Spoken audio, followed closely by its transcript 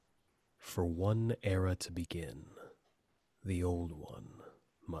For one era to begin, the old one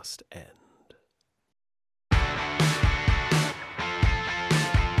must end.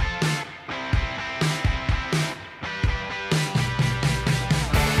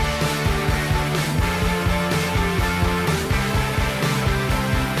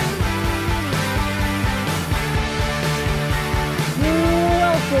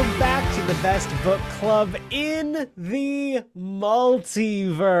 Welcome back to the best book club in the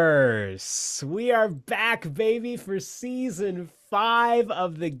multiverse. We are back, baby, for season 5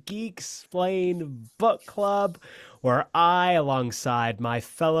 of the Geek-Splained Book Club, where I, alongside my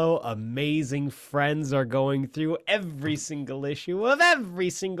fellow amazing friends, are going through every single issue of every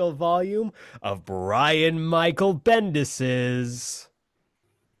single volume of Brian Michael Bendis's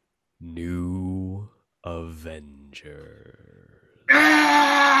New Avengers.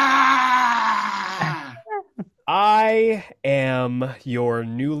 I am your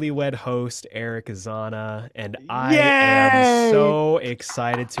newlywed host, Eric Azana, and I am so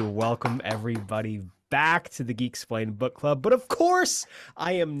excited to welcome everybody back to the Geek-Splained Book Club. But of course,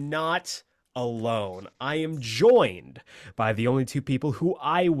 I am not alone. I am joined by the only two people who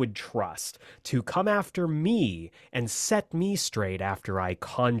I would trust to come after me and set me straight after I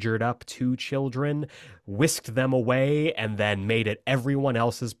conjured up 2 children, whisked them away, and then made it everyone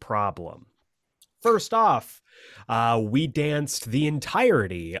else's problem. First off, we danced the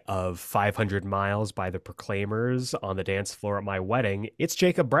entirety of 500 Miles by the Proclaimers on the dance floor at my wedding. It's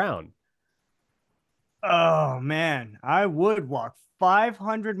Jacob Brown. Oh, man. I would walk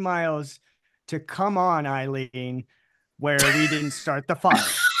 500 miles to come on, Eileen, where we didn't start the fire.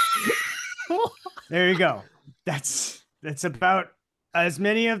 There you go. That's about as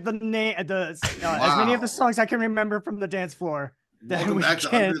many of the as many of the songs I can remember from the dance floor. Welcome back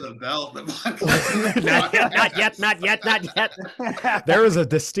to Under the Belt. Not yet. There is a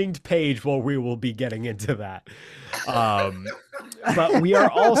distinct page where we will be getting into that. But we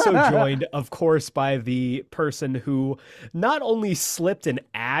are also joined, of course, by the person who not only slipped an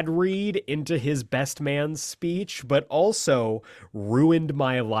ad read into his best man's speech, but also ruined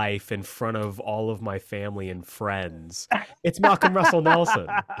my life in front of all of my family and friends. It's Malcolm Russell Nelson.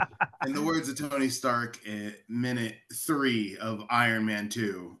 In the words of Tony Stark at minute 3 of Iron Man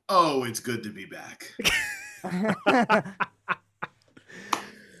 2, oh, it's good to be back.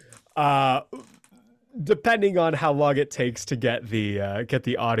 Depending on how long it takes to get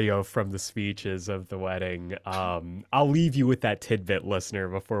the audio from the speeches of the wedding, I'll leave you with that tidbit, listener,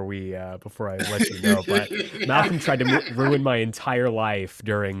 before I let you know. But Malcolm tried to ruin my entire life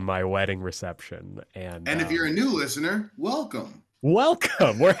during my wedding reception, and if you're a new listener, welcome.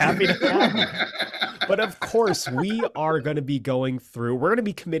 We're happy to have you. But of course, we're going to be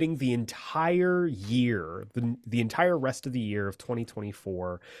committing the entire year, the entire rest of the year of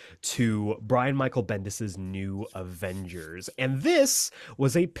 2024 to Brian Michael Bendis's New Avengers. And this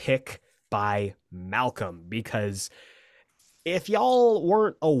was a pick by Malcolm, because if y'all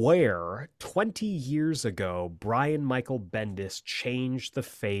weren't aware, 20 years ago, Brian Michael Bendis changed the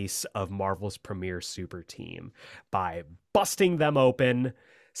face of Marvel's premier super team by busting them open,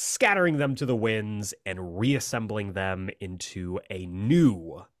 scattering them to the winds, and reassembling them into a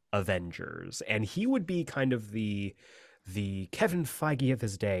new Avengers. And he would be kind of the Kevin Feige of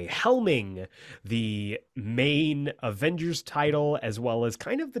his day, helming the main Avengers title, as well as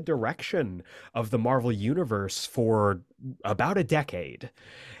kind of the direction of the Marvel Universe for about a decade.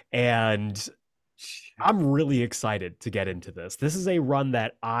 And I'm really excited to get into this. This is a run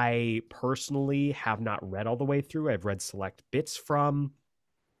that I personally have not read all the way through. I've read select bits from.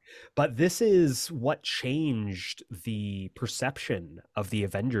 But this is what changed the perception of the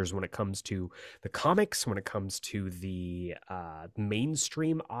Avengers when it comes to the comics, when it comes to the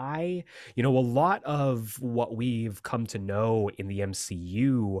mainstream eye. You know, a lot of what we've come to know in the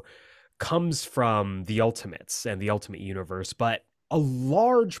MCU comes from the Ultimates and the Ultimate Universe, but a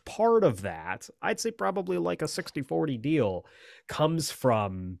large part of that, I'd say probably like a 60-40 deal, comes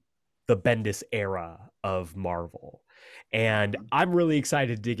from the Bendis era of Marvel. And I'm really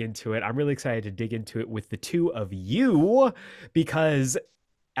excited to dig into it. I'm really excited to dig into it with the two of you, because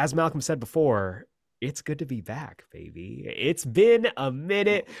as Malcolm said before, it's good to be back, baby. It's been a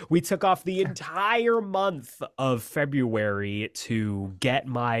minute. We took off the entire month of February to get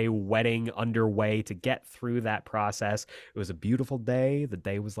my wedding underway, to get through that process. It was a beautiful day. The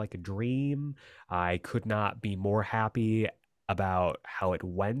day was like a dream. I could not be more happy about how it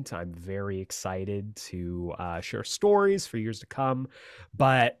went. I'm very excited to share stories for years to come.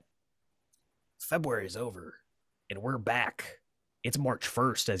 But February is over, and we're back. It's March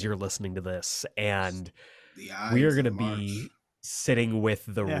 1st as you're listening to this, and we are going to be sitting with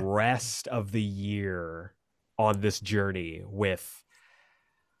the Yeah. rest of the year on this journey with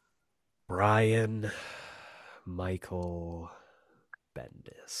Brian Michael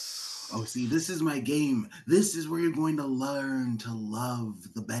Bendis. Oh, see, this is my game. This is where you're going to learn to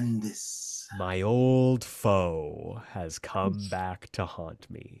love the Bendis. My old foe has come back to haunt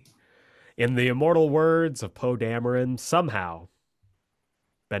me. In the immortal words of Poe Dameron, somehow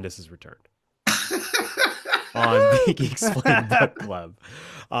Bendis has returned on the Geek Explained Book Club.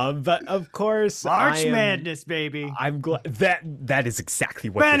 But of course, March Madness, baby. I'm glad that is exactly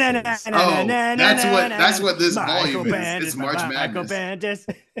what this is. Oh, that's what this volume is. Bendis, It's March Michael Madness.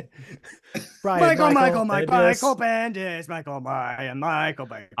 Bendis. Brian, Michael Bendis. Bendis. Michael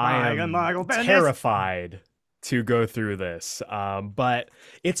I am Bendis. terrified to go through this. But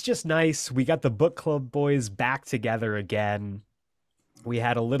it's just nice. We got the book club boys back together again. We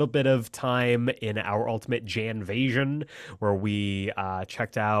had a little bit of time in our Ultimate Janvasion where we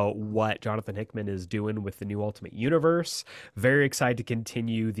checked out what Jonathan Hickman is doing with the new Ultimate Universe. Very excited to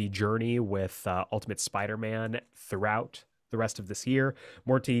continue the journey with Ultimate Spider-Man throughout the rest of this year.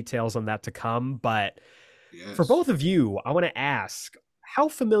 More details on that to come. But for both of you, I want to ask, how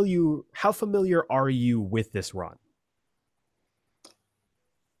familiar are you with this run?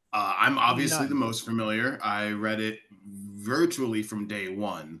 I'm obviously the most familiar. I read it virtually from day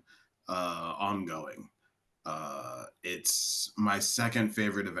one, ongoing. It's my second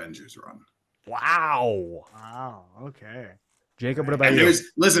favorite Avengers run. Wow. Okay. Jacob, what about you?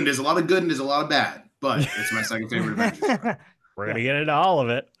 There's a lot of good and there's a lot of bad, but it's my second favorite Avengers run. We're going to get into all of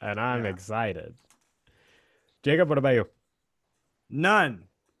it, and I'm excited. Jacob, what about you? None.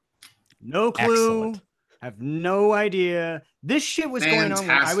 No clue. Excellent. Have no idea. This shit was going on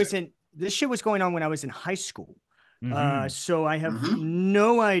when I was Fantastic. in high school. Mhm. So I have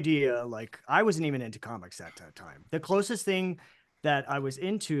no idea. Like, I wasn't even into comics at that time. The closest thing that I was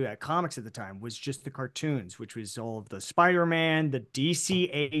into at comics at the time was just the cartoons, which was all of the Spider-Man. The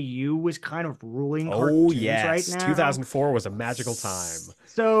DCAU was kind of ruling cartoons right now. 2004 was a magical time.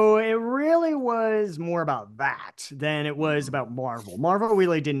 So it really was more about that than it was about Marvel. Marvel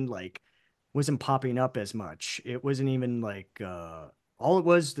really wasn't popping up as much. It wasn't even like all it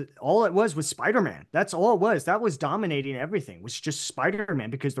was Spider-Man. That's all it was. That was dominating everything. Was just Spider-Man,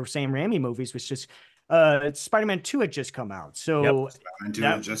 because the Sam Raimi movies was just Spider-Man 2 had just come out. So Spider-Man 2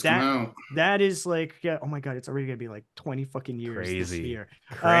 had just come out. that is like, oh my god, it's already gonna be like 20 fucking years this year.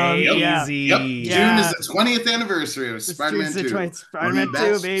 Crazy. Yep. June is the 20th anniversary of Spider-Man 2. Spider-Man 2,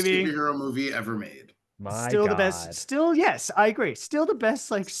 best baby. superhero movie ever made. The best. Still, yes, I agree. Still the best,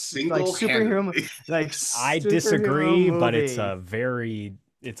 like superhero movie. I disagree, but it's a very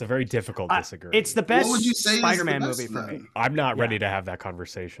difficult disagree. It's the best What would you say Spider-Man is the movie best for me. then? I'm not ready to have that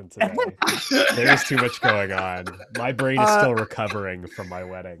conversation today. There's too much going on. My brain is still recovering from my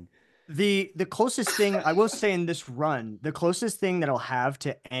wedding. The closest thing I will say in this run, the closest thing that I'll have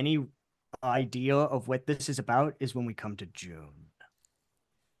to any idea of what this is about is when we come to June.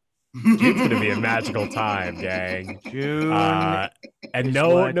 June's gonna be a magical time, gang. June, and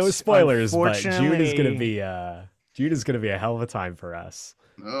no spoilers, but June is unfortunately gonna be a hell of a time for us.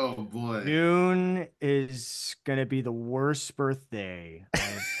 Oh boy. June is gonna be the worst birthday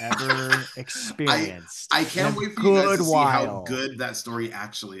I've ever experienced. I can't wait for you guys to see how good that story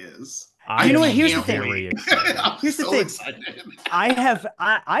actually is. You know what? Here's the can't thing. wait. Here's the so thing. excited.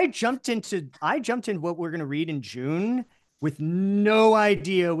 I jumped into what we're gonna read in June with no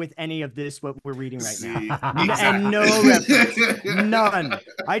idea with any of this what we're reading right now. And no reference. None.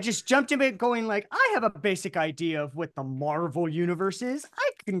 I just jumped in it going like, I have a basic idea of what the Marvel universe is.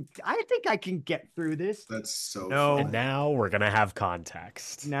 I think I can get through this. That's so No. And now we're gonna have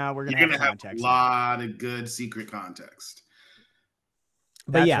context. Now we're You're gonna gonna have have a context. lot of good secret context.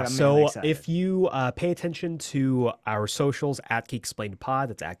 But That's yeah, what I'm so really excited. if you pay attention to our socials at Geek Explained Pod,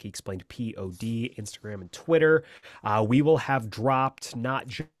 that's at Geek Explained POD, Instagram and Twitter, we will have dropped not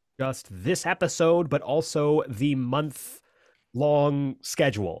just this episode, but also the month-long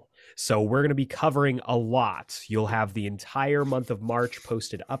schedule. So we're going to be covering a lot. You'll have the entire month of March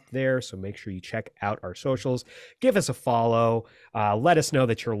posted up there, so make sure you check out our socials. Give us a follow. Let us know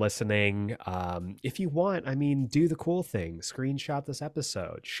that you're listening. If you want, do the cool thing. Screenshot this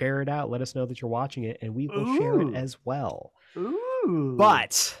episode. Share it out. Let us know that you're watching it, and we will share it as well. Ooh.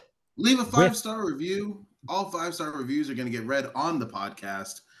 But leave a 5-star review. All 5-star reviews are going to get read on the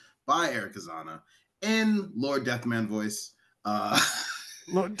podcast by Eric Azana in Lord Deathman voice.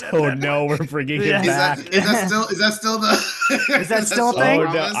 Oh no, we're bringing it back. Is that still a thing?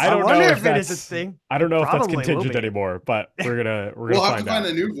 Oh, no, I don't wonder know if it is a thing. I don't know if that's Probably will contingent be. anymore, but we're gonna We'll have find to find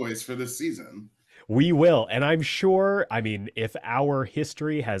out. a new voice for this season. We will. And I'm sure, I mean, if our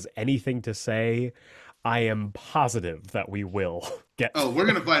history has anything to say, I am positive that we will get. Oh, we're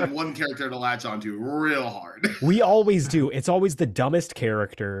going to find one character to latch onto real hard. We always do. It's always the dumbest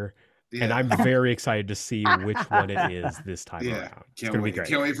character. Yeah. And I'm very excited to see which one it is this time around. It's going to be great.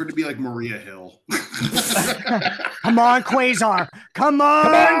 Can't wait for it to be like Maria Hill. Come on, Quasar. Come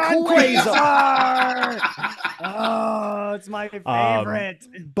on, Quasar. Oh, it's my favorite.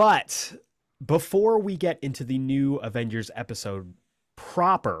 But before we get into the new Avengers episode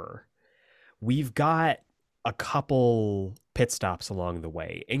proper, we've got a couple pit stops along the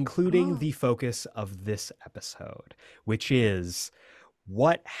way, including the focus of this episode, which is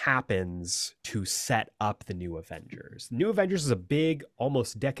what happens to set up the new Avengers. New Avengers is a big,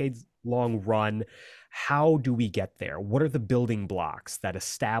 almost decades-long run. How do we get there? What are the building blocks that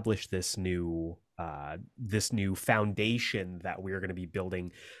establish this new foundation that we're going to be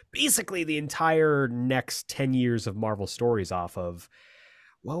building basically the entire next 10 years of Marvel stories off of?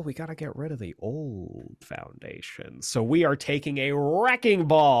 Well, we got to get rid of the old foundation. So we are taking a wrecking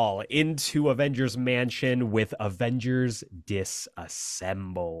ball into Avengers Mansion with Avengers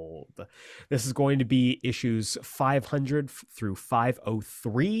Disassembled. This is going to be issues 500 through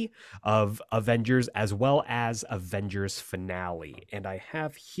 503 of Avengers, as well as Avengers Finale. And I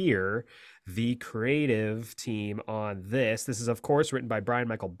have here the creative team on this. This is, of course, written by Brian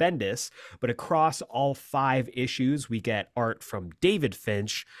Michael Bendis, but across all 5 issues, we get art from David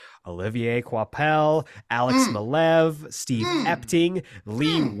Finch, Olivier Coipel, Alex Malev, Steve Epting,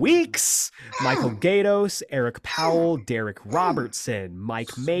 Lee Weeks, Michael Gaydos, Eric Powell, Derek Robertson,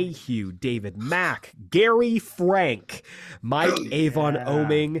 Mike Mayhew, David Mack, Gary Frank, Mike Avon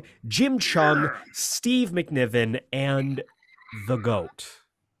Oming, Jim Chung, Steve McNiven, and the GOAT,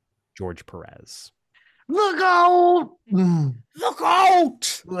 George Perez. Look out! Look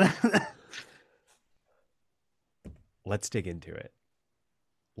out! Let's dig into it.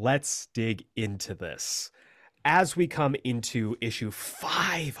 Let's dig into this. As we come into issue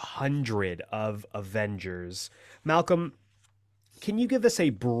 500 of Avengers, Malcolm, can you give us a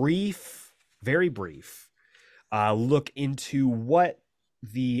brief, very brief, look into what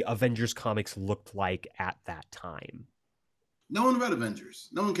the Avengers comics looked like at that time? No one read Avengers.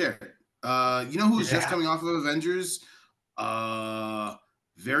 No one cared. You know who's just coming off of Avengers?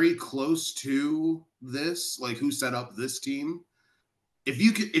 Very close to this, like who set up this team. If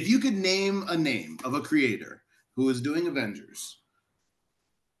you could name a name of a creator who is doing Avengers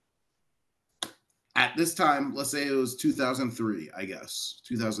at this time, let's say it was 2003, I guess.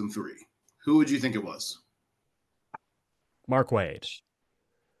 2003. Who would you think it was? Mark Waid.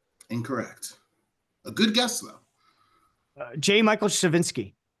 Incorrect. A good guess, though. J. Michael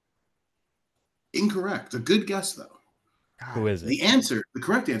Straczynski. Incorrect. A good guess, though. Who is it? The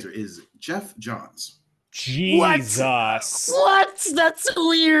correct answer is Jeff Johns. Jesus. What? That's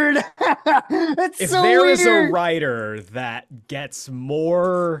weird. That's if so there weird. is a writer that gets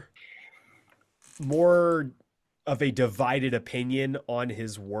more of a divided opinion on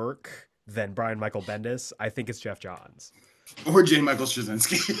his work than Brian Michael Bendis, I think it's Jeff Johns. Or J. Michael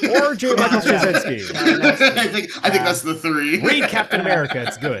Straczynski. Or J. Michael Straczynski. I think that's the 3. Read Captain America.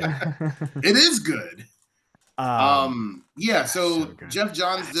 It's good. It is good. So good. Jeff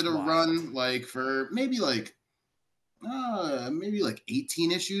Johns did a run like for maybe like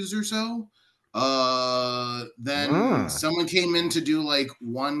 18 issues or so. Then someone came in to do like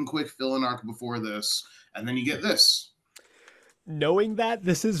one quick fill-in arc before this, and then you get this. Knowing that,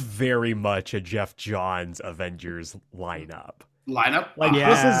 this is very much a Jeff Johns Avengers lineup. Like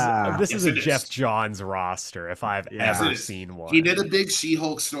this is a Jeff Johns roster if I've ever seen one. He did a big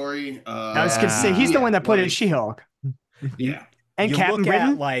She-Hulk story. I was gonna say he's the one that put in She-Hulk. Yeah. And you Captain look Britain?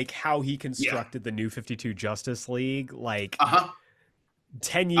 at like how he constructed the New 52 Justice League, like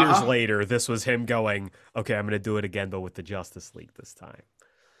 10 years later, this was him going, okay, I'm going to do it again, but with the Justice League this time.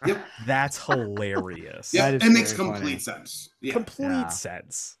 Yep. That's hilarious. Yeah, it makes complete sense. Yeah. Complete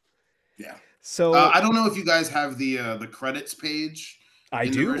sense. Yeah. So I don't know if you guys have the credits page. I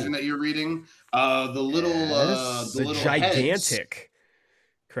in do. The version that you're reading. The little gigantic heads.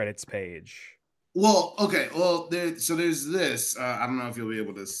 Credits page. Well, okay. Well, there's this. I don't know if you'll be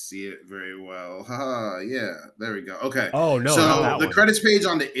able to see it very well. Yeah, there we go. Okay. Oh no. So the credits page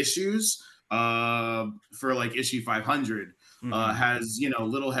on the issues, for like issue 500, has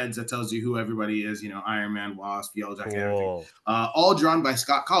little heads that tells you who everybody is. Iron Man, Wasp, Yellow Jacket, everything. All drawn by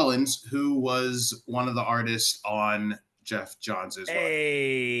Scott Collins, who was one of the artists on Jeff Johns' run.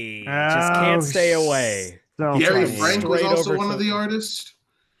 Hey, just can't stay away. So Gary funny. Frank was also one of the artists.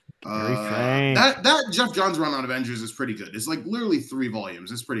 Very That Jeff Johns run on Avengers is pretty good. It's like literally 3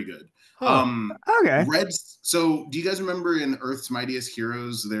 volumes. It's pretty good. Huh. Okay. So do you guys remember in Earth's Mightiest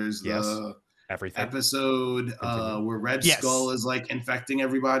Heroes, there's the everything episode where Red Skull is like infecting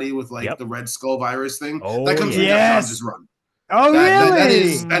everybody with like the Red Skull virus thing? Oh, that comes from Jeff Johns' run. Oh,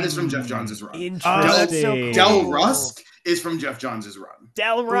 really? That is from Jeff Johns' run. Interesting. Oh, that's so cool. Del Rusk is from Jeff Johns' run.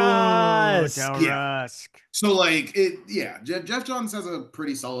 Del Rusk. Del Rusk. So like Jeff Johns has a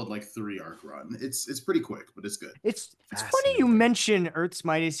pretty solid like 3 arc run. It's pretty quick, but it's good. It's funny you mention Earth's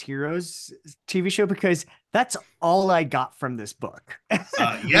Mightiest Heroes TV show because that's all I got from this book.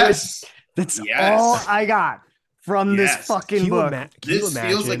 Yes. That's all I got from this fucking book. This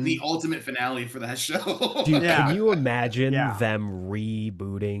feels like the ultimate finale for that show. Dude, can you imagine them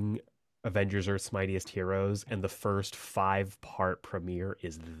rebooting Avengers Earth's Mightiest Heroes and the first 5-part premiere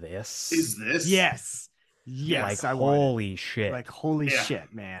is this? Yes. Like, holy shit. Like, holy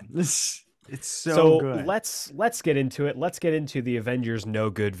shit, man. It's so good. Let's get into it. Let's get into the Avengers No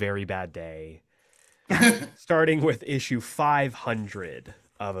Good, Very Bad Day. Starting with issue 500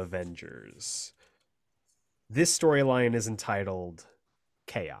 of Avengers. This storyline is entitled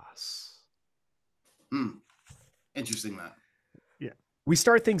Chaos. Interesting that. We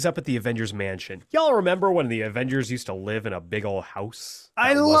start things up at the Avengers mansion. Y'all remember when the Avengers used to live in a big old house?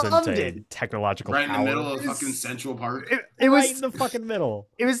 I loved it. Technological right power? in the middle of fucking Central Park. It was right in the fucking middle.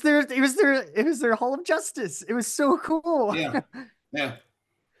 It was their Hall of Justice. It was so cool. Yeah.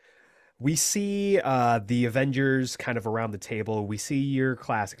 We see the Avengers kind of around the table. We see your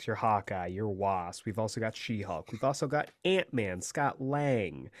classics, your Hawkeye, your Wasp. We've also got She-Hulk. We've also got Ant-Man, Scott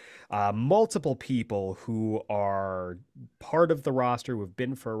Lang. Multiple people who are part of the roster, who have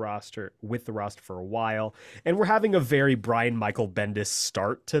been with the roster for a while. And we're having a very Brian Michael Bendis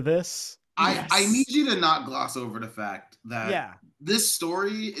start to this. I need you to not gloss over the fact that this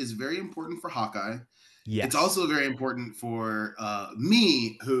story is very important for Hawkeye. Yes. It's also very important for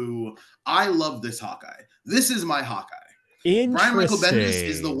me, who I love this Hawkeye. This is my Hawkeye. Brian Michael Bendis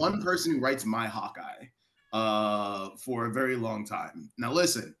is the one person who writes my Hawkeye for a very long time. Now,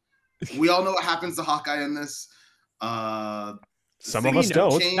 listen, we all know what happens to Hawkeye in this. Some of us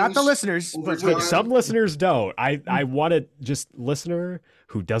don't. Not the listeners, but some listeners don't. I want to just listener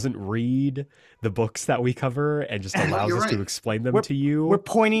who doesn't read the books that we cover and just allows us to explain them to you. We're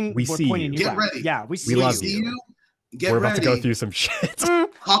pointing. We see you. Get ready. Yeah, we see we you. love you. Get We're ready. about to go through some shit.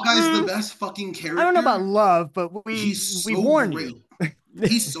 Hawkeye's the best fucking character. I don't know about love, but we warn you.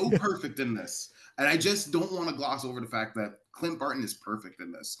 He's so perfect in this. And I just don't want to gloss over the fact that Clint Barton is perfect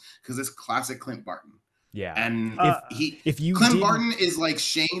in this because it's classic Clint Barton. Yeah. And Clint Barton is like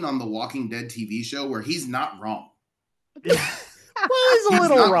Shane on the Walking Dead TV show where he's not wrong. Well, he's a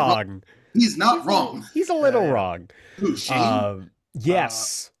little wrong. He's not wrong. He's a little wrong. Who, Shane?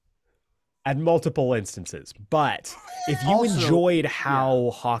 Yes. At multiple instances. But if you enjoyed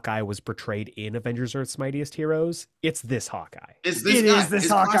how Hawkeye was portrayed in Avengers Earth's Mightiest Heroes, it's this Hawkeye. It's this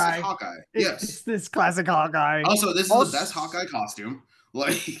Hawkeye. Yes. It's this classic Hawkeye. Also, this is the best Hawkeye costume.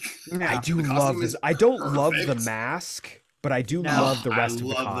 Like, I do love this. I don't love the mask, but I do love the rest of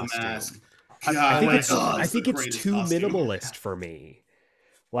the costume. The mask. I think it's too minimalist for me.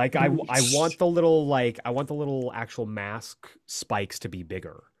 Like I want the little actual mask spikes to be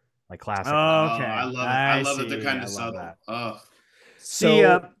bigger, like classic. Oh, okay, I love it. They're kind of subtle. See,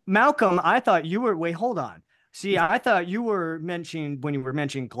 Malcolm, I thought you were. Wait, hold on. See, I thought you were mentioning when you were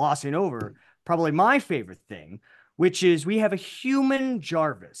mentioning glossing over probably my favorite thing, which is we have a human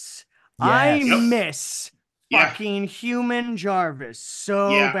Jarvis. Yes. I miss fucking human Jarvis so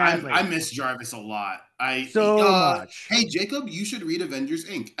badly. I miss Jarvis a lot. Much. Hey, Jacob, you should read Avengers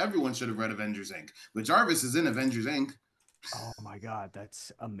Inc. Everyone should have read Avengers Inc. But Jarvis is in Avengers Inc. Oh my God,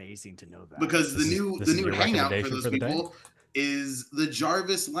 that's amazing to know that. Because the new hangout for those people is the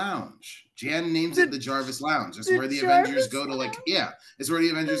Jarvis Lounge. Jan names it the Jarvis Lounge. It's where the Avengers go to it's where the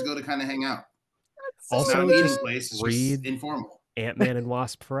Avengers go to kind of hang out. Also, just read informal. Ant-Man and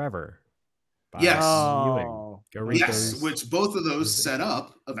Wasp Forever. Yes. Go read those. Which both of those set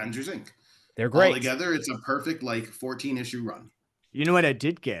up Avengers Inc. They're great. All together, it's a perfect 14-issue run. You know what I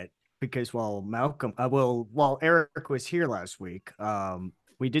did get? Because while Eric was here last week,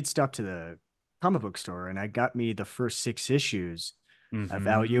 we did stop to the comic book store and I got me the first 6 issues of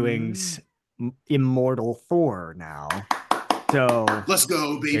Al Ewing's Immortal Thor now. So let's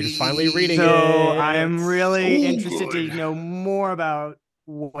go, baby. You're just finally reading it. So I'm really interested to know more about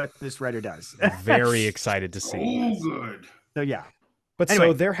what this writer does. Very excited to see. Good. So yeah. But anyway,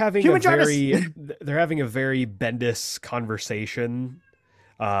 so they're having a very Bendis conversation.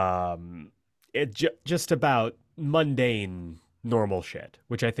 Just about mundane normal shit,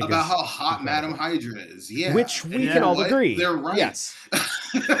 which I think about is how hot incredible. Madam Hydra is. Yeah. Which we Yeah. can all What? agree. They're right. Yes.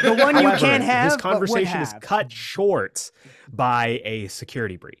 The one you However, can't have, this but would conversation is have. cut short by a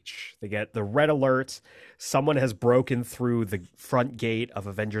security breach. They get the red alert. Someone has broken through the front gate of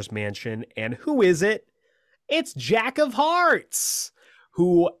Avengers Mansion. And who is it? It's Jack of Hearts,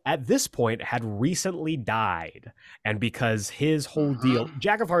 who at this point had recently died. And because his whole deal,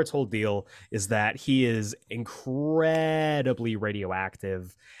 Jack of Hearts' whole deal is that he is incredibly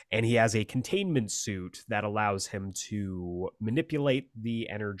radioactive and he has a containment suit that allows him to manipulate the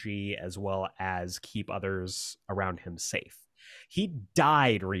energy as well as keep others around him safe. He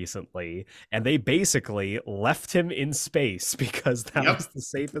died recently, and they basically left him in space because that was the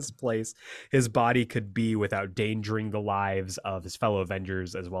safest place his body could be without endangering the lives of his fellow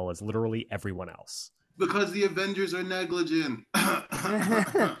Avengers as well as literally everyone else. Because the Avengers are negligent.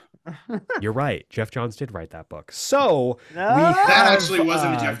 You're right. Jeff Johns did write that book. So that actually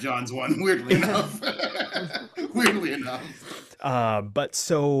wasn't a Jeff Johns one, weirdly enough. Weirdly enough. But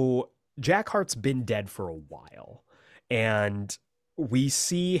so Jack Hart's been dead for a while. And we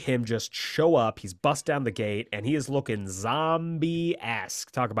see him just show up. He's bust down the gate, and he is looking zombie-esque.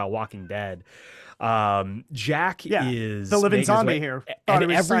 Talk about Walking Dead. Jack is the living zombie here.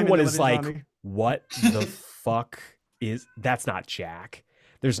 And everyone is like, zombie. What the fuck is... That's not Jack.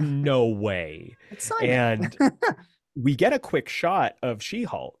 There's no way. And we get a quick shot of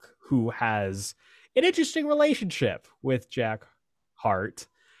She-Hulk, who has an interesting relationship with Jack Hart.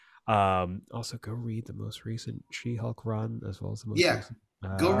 Also, go read the most recent She-Hulk run as well as the most recent.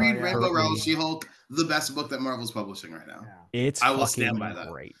 Go read Rainbow Rowell's She-Hulk, the best book that Marvel's publishing right now. It's I will stand by that.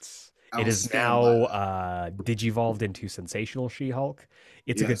 Great. It is now digivolved into Sensational She-Hulk.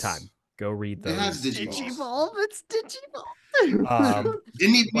 It's a good time. Go read those. It has Digivolve. It's Digivolve.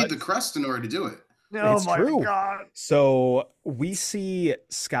 Didn't even need the crest in order to do it. Oh my god. So we see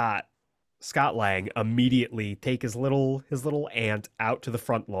Scott Lang immediately take his little ant out to the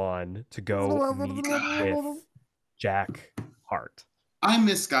front lawn to go meet with Jack Hart. I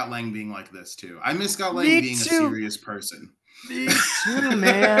miss Scott Lang being like this too. I miss Scott Lang being a serious person. Me too,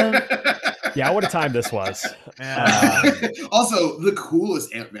 man. Yeah, what a time this was. Also, the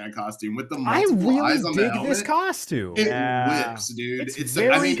coolest Ant-Man costume with the multiple eyes on the helmet. I really dig this costume. It whips, dude. It's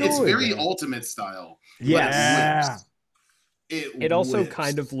good. very Ultimate style. Yes. It also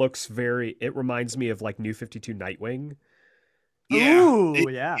kind of looks it reminds me of like New 52 Nightwing. Yeah. Ooh,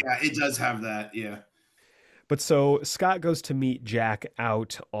 yeah, it does have that, yeah. But so Scott goes to meet Jack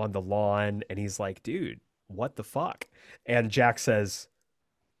out on the lawn and he's like, dude, what the fuck? And Jack says,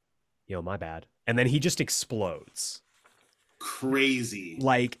 my bad. And then he just explodes. Crazy.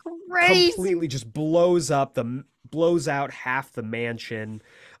 Like completely just blows out half the mansion.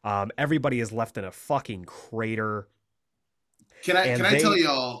 Everybody is left in a fucking crater. Can I tell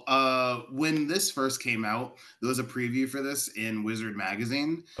y'all, when this first came out, there was a preview for this in Wizard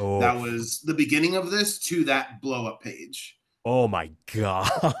Magazine. That was the beginning of this to that blow up page. Oh my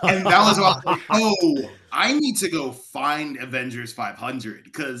god. And that was like, I need to go find Avengers 500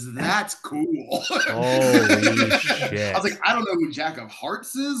 because that's cool. Holy shit. I was like, I don't know who Jack of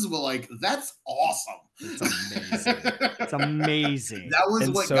Hearts is, but like, that's awesome. It's amazing. It's amazing. That was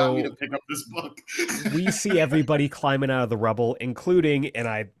what got me to pick up this book. We see everybody climbing out of the rubble, including, and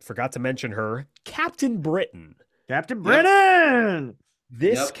I forgot to mention her, Captain Britain. Captain Britain!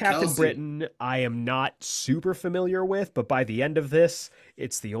 This Captain Kelsey. Britain, I am not super familiar with, but by the end of this,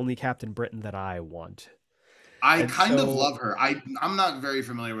 it's the only Captain Britain that I want. I kind of love her. I'm not very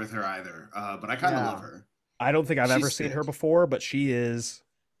familiar with her either, but I kind of love her. I don't think I've ever seen her before, but she is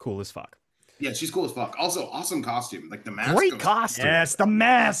cool as fuck. Yeah, she's cool as fuck. Also, awesome costume. Like the mask. Great costume. Yes, the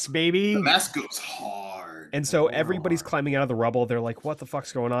mask, baby. The mask goes hard. And so everybody's climbing out of the rubble. They're like, what the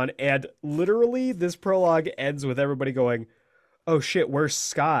fuck's going on? And literally, this prologue ends with everybody going, oh shit, where's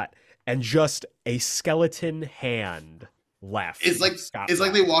Scott? And just a skeleton hand left. It's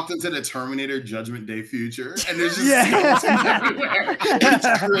like they walked into the Terminator Judgment Day future and there's just skeletons everywhere.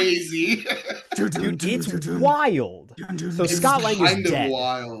 It's crazy. Dude, it's wild. So Scott Lang is dead.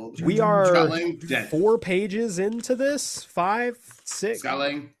 Wild. We are 4 pages into this. 5, 6. Scott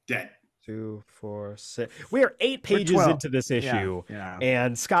Lang dead. 2, 4, 6. We are 8 pages into this issue,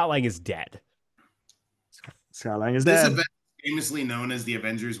 and Scott Lang is dead. Scott Lang is dead. Famously known as the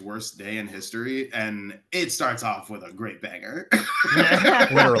Avengers' worst day in history, and it starts off with a great banger.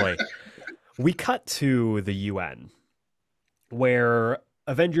 Literally. We cut to the UN, where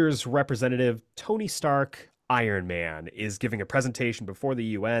Avengers representative Tony Stark, Iron Man, is giving a presentation before the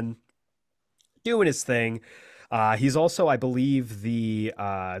UN, doing his thing. He's also, I believe, the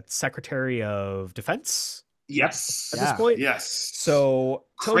Secretary of Defense. Yes. At this point. Yes. So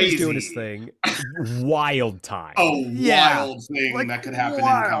Tony's doing his thing. Wild time. Wild thing that could happen in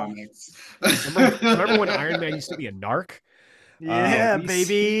comics. Remember when Iron Man used to be a narc? Yeah,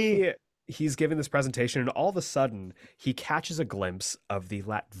 baby. He's giving this presentation, and all of a sudden, he catches a glimpse of the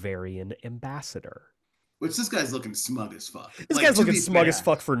Latvian ambassador. Which this guy's looking smug as fuck. This guy's looking smug as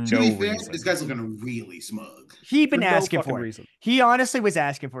fuck for no reason. This guy's looking really smug. He'd been asking for it. He honestly was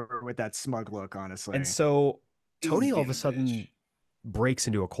asking for it with that smug look, honestly. And so Tony all of a sudden breaks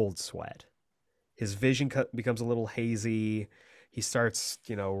into a cold sweat. His vision becomes a little hazy. He starts,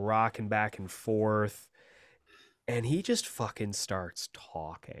 rocking back and forth. And he just fucking starts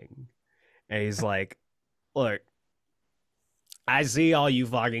talking. And he's like, look, I see all you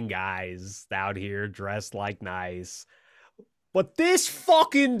fucking guys out here dressed like nice. But this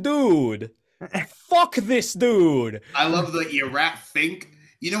fucking dude, fuck this dude. I love that you rat think.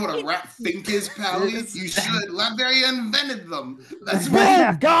 You know what a rat think is, Pally? You should. Latveria invented them. That's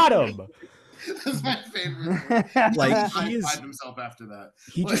right. Got him. That's my favorite. Like he finds himself after that.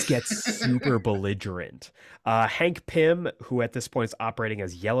 He just gets super belligerent. Hank Pym, who at this point is operating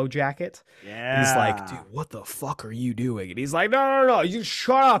as Yellow Jacket, he's like, dude, what the fuck are you doing? And he's like, no, you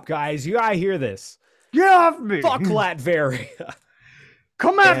shut up, guys. You gotta hear this. Get off me. Fuck Latveria.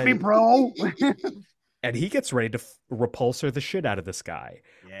 Come at me, bro. And he gets ready to repulsor the shit out of this guy.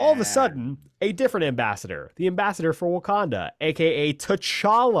 Yeah. All of a sudden, a different ambassador, the ambassador for Wakanda, aka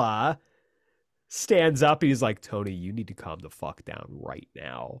T'Challa, stands up. He's like, Tony, you need to calm the fuck down right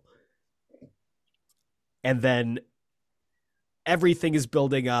now. And then everything is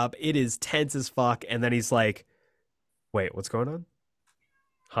building up. It is tense as fuck. And then he's like, wait, what's going on?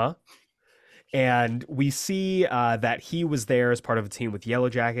 Huh? And we see that he was there as part of a team with Yellow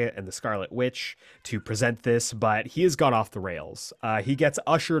Jacket and the Scarlet Witch to present this, but he has gone off the rails. He gets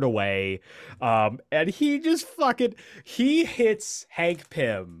ushered away, and he just he hits Hank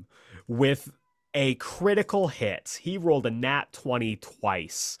Pym with a critical hit. He rolled a nat 20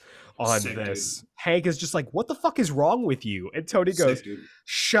 twice on this. Dude. Hank is just like, what the fuck is wrong with you? And Tony goes,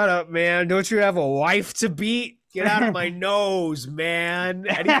 shut up, man. Don't you have a wife to beat? Get out of my nose, man.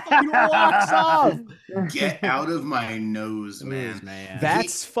 And he fucking walks off. Get out of my nose, man.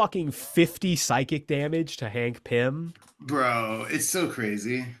 That's fucking 50 psychic damage to Hank Pym. Bro, it's so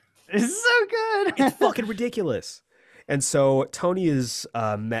crazy. It's so good. It's fucking ridiculous. And so Tony is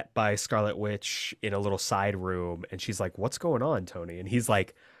met by Scarlet Witch in a little side room, and she's like, what's going on, Tony? And he's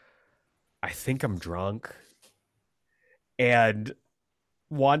like, I think I'm drunk. And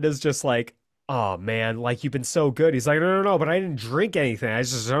Wanda's just like, oh man, like you've been so good. He's like, no, but I didn't drink anything. I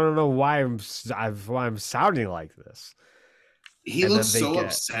just don't know why I'm sounding like this. He looks so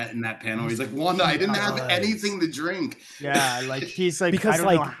upset in that panel. He's like, Wanda, I didn't have anything to drink. Yeah, like he's like, because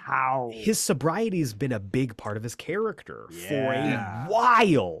I don't know how. His sobriety has been a big part of his character for a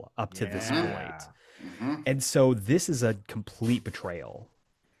while up to this point. Mm-hmm. And so this is a complete betrayal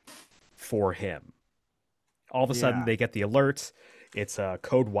for him. All of a sudden they get the alert. It's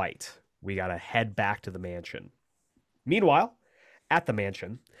code white. We got to head back to the mansion. Meanwhile, at the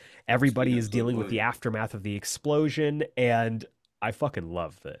mansion, everybody is dealing with the aftermath of the explosion, and I fucking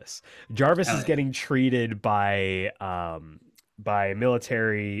love this. Jarvis is getting treated by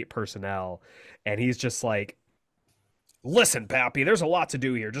military personnel, and he's just like, listen, Pappy, there's a lot to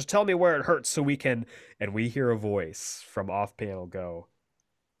do here. Just tell me where it hurts so we can... And we hear a voice from off-panel go,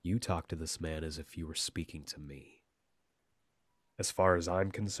 you talk to this man as if you were speaking to me. As far as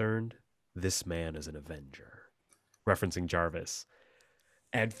I'm concerned, this man is an Avenger. Referencing Jarvis.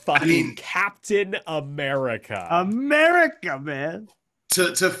 And fucking Captain America. America, man.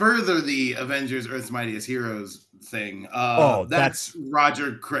 To further the Avengers Earth's Mightiest Heroes thing, that's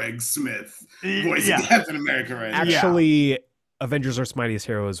Roger Craig Smith voicing Captain America right now. Actually, Avengers Earth's Mightiest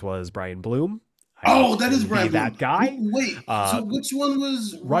Heroes was Brian Bloom. That is Brian Bloom. That guy. Wait, so which one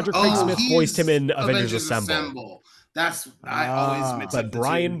was... Roger Craig Smith voiced him in Avengers Assemble. I always mix up. But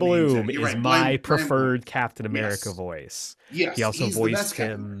Brian Bloom is my preferred Captain America voice. Yes, he also voiced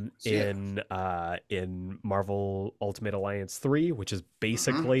him in Marvel Ultimate Alliance 3, which is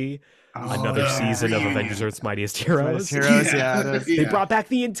basically another season of Avengers Earth's Mightiest Heroes. They brought back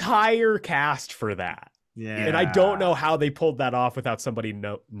the entire cast for that. Yeah, and I don't know how they pulled that off without somebody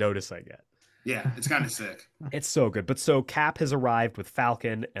noticing it. Yeah, it's kind of sick. It's so good. But so Cap has arrived with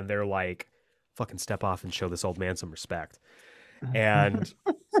Falcon, and they're like, fucking step off and show this old man some respect. And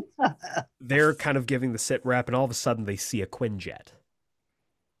they're kind of giving the sit rep, and all of a sudden they see a Quinjet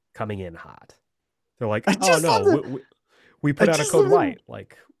coming in hot. They're like, oh no, we put out a code white.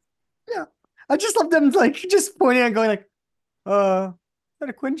 Like, yeah, I just love them like just pointing and going like, that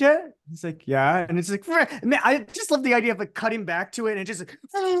a Quinjet? He's like, yeah. And it's like, man, I just love the idea of like cutting back to it and just like,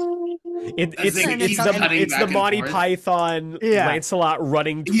 it's the Monty Python Lancelot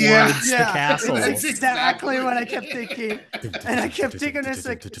running towards the castle. It's exactly what I kept thinking. And I kept thinking it's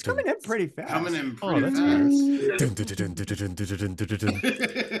like, it's coming in pretty fast. Coming in pretty fast.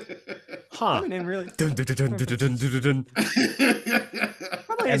 Coming in really.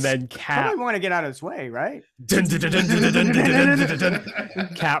 And then Cap. Probably want to get out of his way, right?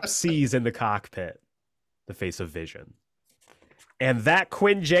 Cap sees in the cockpit the face of Vision. And that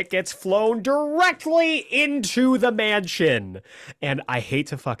Quinjet gets flown directly into the mansion. And I hate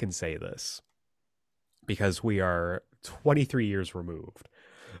to fucking say this because we are 23 years removed.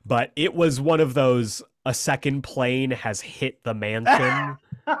 But it was one of those, a second plane has hit the mansion.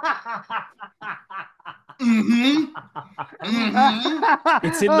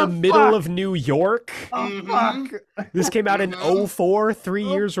 It's in the middle of New York. This came out in 2004, 3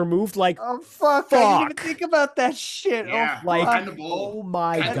 years removed. Like, fuck. I didn't even think about that shit. Yeah, oh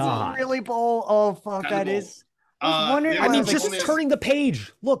my God. That's really bold. Oh, fuck. That is. I mean, just turning the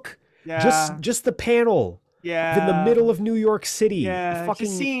page. Look. Just the panel. Yeah. In the middle of New York City. Yeah. The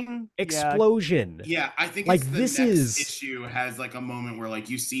fucking explosion. Yeah, I think like this issue has like a moment where like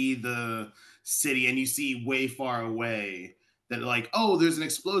you see the city and you see way far away that like, oh, there's an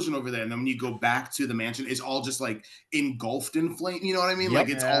explosion over there. And then when you go back to the mansion, it's all just like engulfed in flame. You know what I mean? Like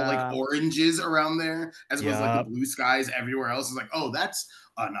it's all like oranges around there as opposed to like the blue skies everywhere else. It's like, oh, that's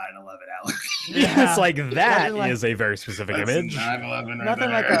a 9/11, Alex. It's like that is a very specific image. 9/11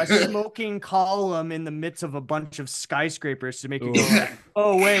 Nothing like a smoking column in the midst of a bunch of skyscrapers to make you go, like,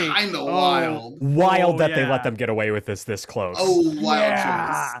 oh, wait. Kind of wild. Wild that they let them get away with this close. Oh,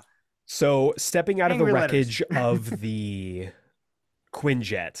 wild choice. So stepping out of the wreckage of the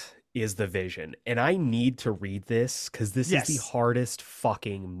Quinjet is the Vision. And I need to read this because this is the hardest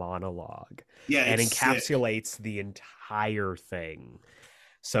fucking monologue. Yeah, and encapsulates the entire thing.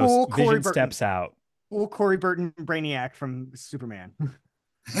 So Vision steps out. Corey Burton Brainiac from Superman.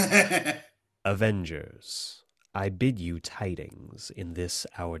 Avengers, I bid you tidings in this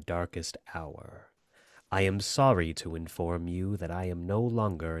our darkest hour. I am sorry to inform you that I am no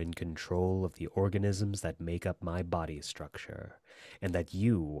longer in control of the organisms that make up my body structure, and that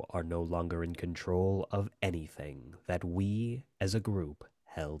you are no longer in control of anything that we as a group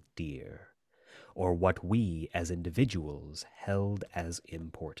held dear, or what we as individuals held as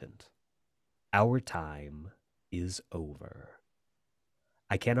important. Our time is over.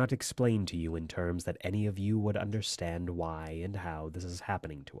 I cannot explain to you in terms that any of you would understand why and how this is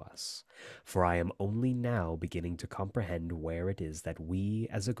happening to us, for I am only now beginning to comprehend where it is that we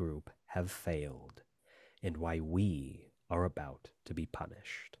as a group have failed, and why we are about to be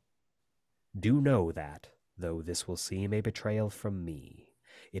punished. Do know that, though this will seem a betrayal from me,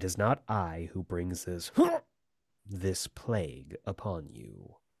 it is not I who brings this plague upon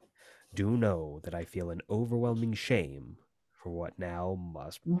you. Do know that I feel an overwhelming shame for what now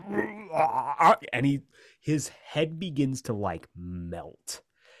must... And his head begins to, like, melt.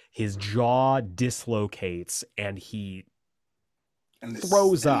 His jaw dislocates, and he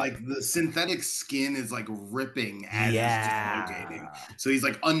throws up. Like, the synthetic skin is, like, ripping as it's dislocating. So he's,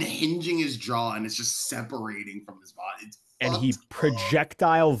 like, unhinging his jaw, and it's just separating from his body. And he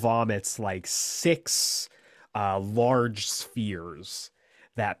projectile vomits, like, 6 large spheres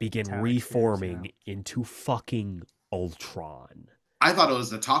that begin reforming into fucking Ultron. I thought it was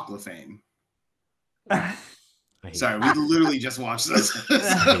the Toclafane. Sorry, we literally just watched this.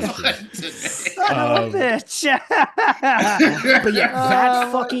 Bitch. But yeah,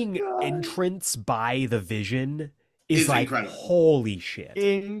 that fucking entrance by the Vision is like incredible. Holy shit.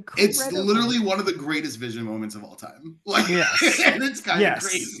 Incredible. It's literally one of the greatest Vision moments of all time. Like, and it's kind of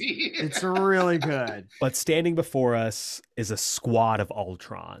crazy. It's really good. But standing before us is a squad of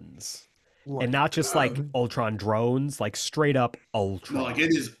Ultrons. And not just like Ultron drones, like straight up Ultron. No, like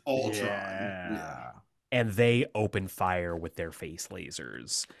it is Ultron. Yeah. And they open fire with their face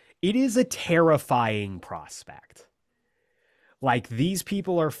lasers. It is a terrifying prospect. Like, these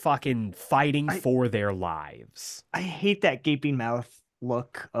people are fucking fighting for their lives. I hate that gaping mouth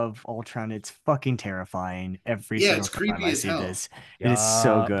look of Ultron. It's fucking terrifying every single time I see this. It is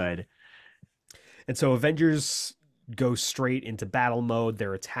so good. And so Avengers go straight into battle mode.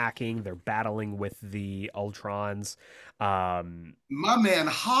 They're attacking. They're battling with the Ultrons. My man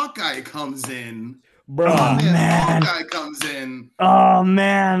Hawkeye comes in. Bro, Hawkeye comes in. Oh,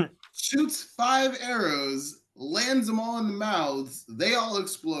 man. Shoots 5 arrows, lands them all in the mouths. They all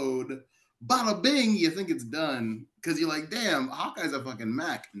explode. Bada bing, you think it's done. Because you're like, damn, Hawkeye's a fucking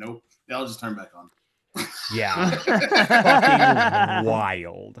Mac. Nope. They all just turn back on. Yeah, fucking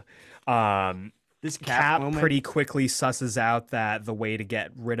wild. This Cap moment. pretty quickly susses out that the way to get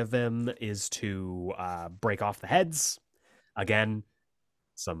rid of him is to break off the heads. Again,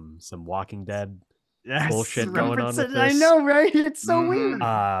 some Walking Dead bullshit going on with this. I know, right? It's so weird.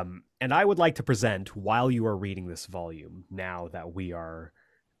 And I would like to present, while you are reading this volume, now that we are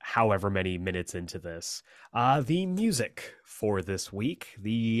however many minutes into this, the music for this week.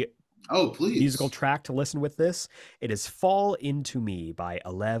 The please. musical track to listen with this. It is Fall Into Me by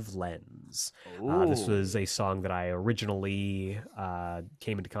Alev Lens. This was a song that I originally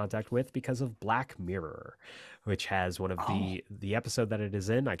came into contact with because of Black Mirror, which has one of the episode that it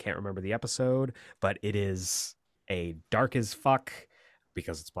is in. I can't remember the episode, but it is a dark as fuck,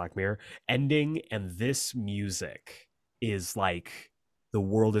 because it's Black Mirror, ending, and this music is like the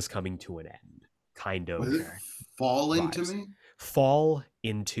world is coming to an end, kind of. Fall vibes. Into Me? Fall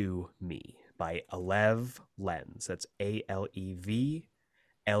Into Me by Alev Lens. That's ALEVLENZ.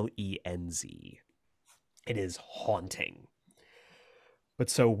 It is haunting. But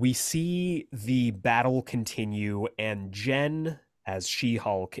so we see the battle continue, and Jen, as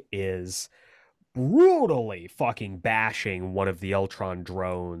She-Hulk, is brutally fucking bashing one of the Ultron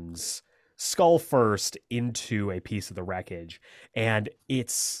drones skull first into a piece of the wreckage. And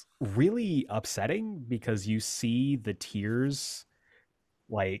it's really upsetting because you see the tears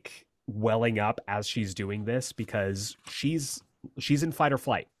like welling up as she's doing this, because she's in fight or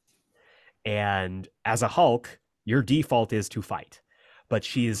flight. And as a Hulk, your default is to fight. But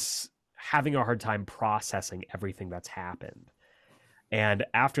she's having a hard time processing everything that's happened. And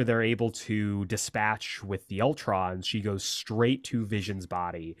after they're able to dispatch with the Ultrons, she goes straight to Vision's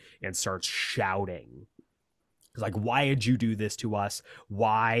body and starts shouting. Like, why did you do this to us?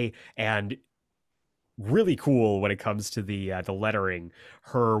 Why? And really cool when it comes to the lettering,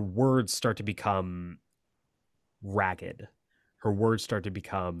 her words start to become ragged. Her words start to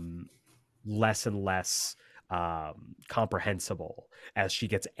become less and less comprehensible as she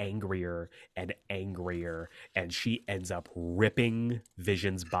gets angrier and angrier, and she ends up ripping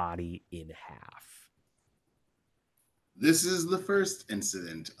Vision's body in half. This is the first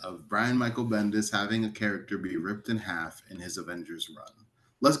incident of Brian Michael Bendis having a character be ripped in half in his Avengers run.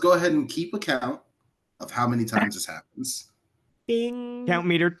 Let's go ahead and keep a count of how many times this happens. Bing. Count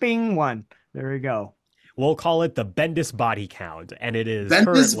meter, bing, 1. There we go. We'll call it the Bendis body count, and it is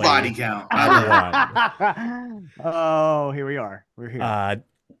Bendis body count. Oh, here we are. We're here.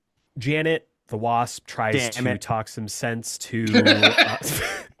 Janet, the Wasp, tries to talk some sense to.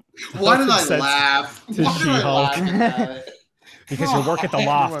 Why did I laugh? To She-Hulk? Because you work at the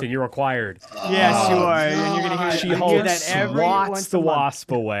loft and you're required. Yes, you are. And you're gonna hear She-Hulk that every swats the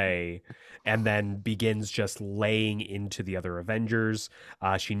Wasp away, and then begins just laying into the other Avengers.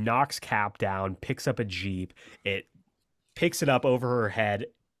 She knocks Cap down, picks up a Jeep. It picks it up over her head,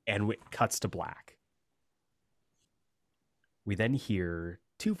 and it cuts to black. We then hear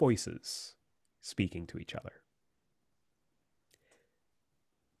two voices speaking to each other.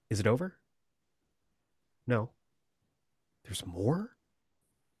 Is it over? No. There's more?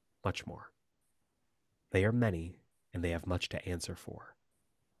 Much more. They are many, and they have much to answer for.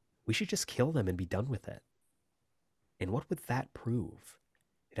 We should just kill them and be done with it. And what would that prove?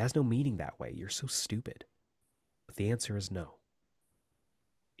 It has no meaning that way. You're so stupid. But the answer is no.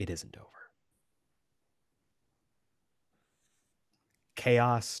 It isn't over.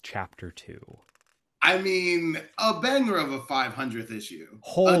 Chaos Chapter 2. I mean, a banger of a 500th issue.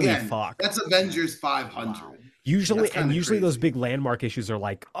 Holy fuck. That's Avengers 500. Wow. Usually crazy. Those big landmark issues are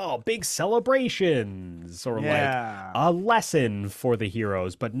like, oh, big celebrations, or like a lesson for the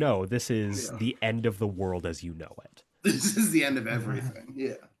heroes. But no, this is the end of the world as you know it. This is the end of everything.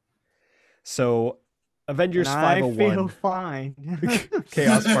 Yeah. So Avengers 501. I feel fine.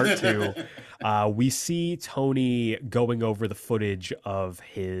 Chaos Part 2. We see Tony going over the footage of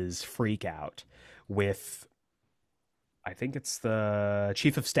his freak out with, I think it's the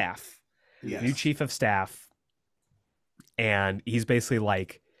chief of staff. Yes. New chief of staff. And he's basically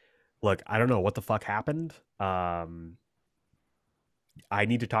like, look, I don't know what the fuck happened. I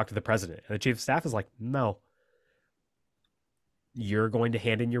need to talk to the president. And the chief of staff is like, no. You're going to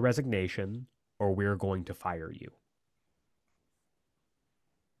hand in your resignation, or we're going to fire you.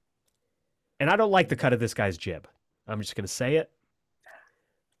 And I don't like the cut of this guy's jib. I'm just going to say it.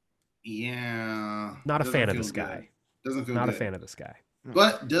 Yeah. Not a fan of this guy. Doesn't feel Not good. a fan of this guy.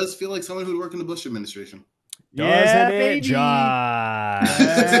 But does feel like someone who'd work in the Bush administration. Doesn't it, Josh?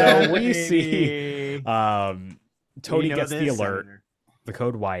 So we see Tony gets the alert, the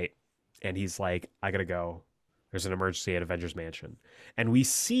code white, and he's like, I gotta go. There's an emergency at Avengers Mansion. And we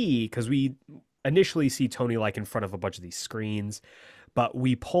see, because we initially see Tony like in front of a bunch of these screens, but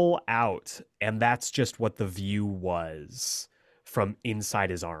we pull out, and that's just what the view was from inside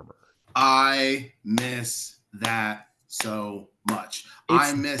his armor. I miss that so much.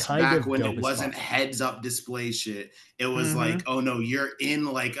 I miss back when it wasn't heads up display shit. It was like, oh no, you're in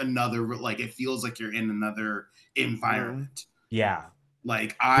like another, like it feels like you're in another environment. Yeah.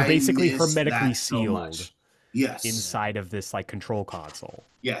 Like you're basically hermetically sealed. So yes. Inside of this like control console.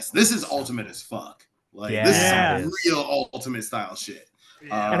 Yes. This is ultimate as fuck. Like this is some real ultimate style shit.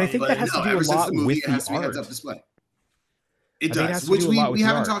 Yeah. And I think that has to do a lot with the art. Heads up display. It does, which we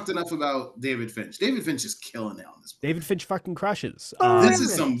haven't talked enough about David Finch. David Finch is killing it on this book. David Finch fucking crushes. This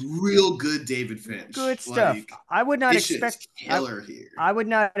is some real good David Finch. Good stuff. Like, I would not expect killer here. I would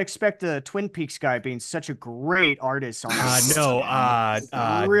not expect the Twin Peaks guy being such a great artist on this.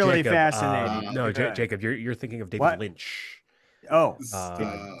 Really Jacob, fascinating. No, Jacob, you're thinking of David Lynch. Oh, is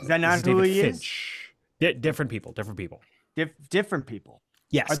that not who he Finch. is? Different people. Different people.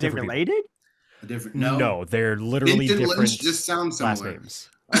 Yes. Are they related? No, they're literally different. Lynch just sounds last similar.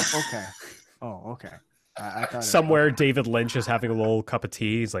 names. Oh, okay. I thought somewhere David Lynch is having a little cup of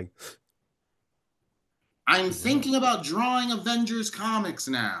tea. He's like, I'm thinking about drawing Avengers comics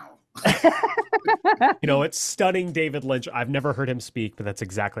now. It's stunning David Lynch. I've never heard him speak, but that's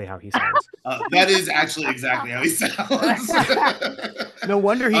exactly how he sounds. That is actually exactly how he sounds. No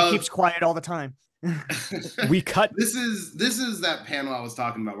wonder he keeps quiet all the time. We cut. This is that panel I was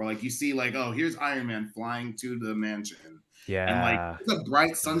talking about where like you see like, oh, here's Iron Man flying to the mansion. Yeah. And like it's a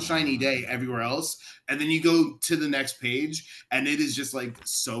bright sunshiny day everywhere else. And then you go to the next page and it is just like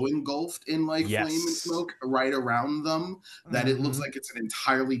so engulfed in like flame and smoke right around them that it looks like it's an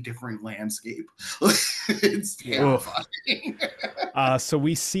entirely different landscape. It's terrifying. So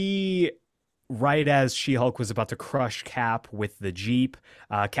we see right as She-Hulk was about to crush Cap with the Jeep,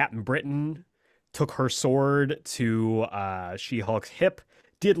 Captain Britain took her sword to She-Hulk's hip,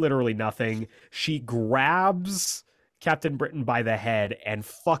 did literally nothing. She grabs Captain Britain by the head and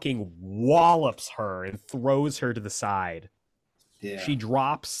fucking wallops her and throws her to the side. Yeah. She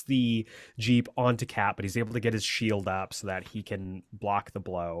drops the Jeep onto Cap, but he's able to get his shield up so that he can block the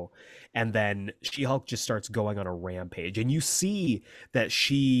blow. And then She-Hulk just starts going on a rampage. And you see that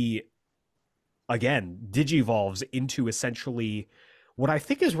she, again, digivolves into essentially what I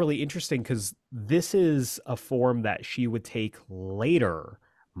think is really interesting, because this is a form that she would take later,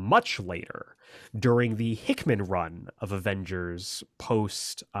 much later, during the Hickman run of Avengers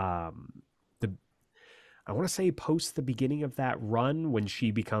post I want to say post the beginning of that run when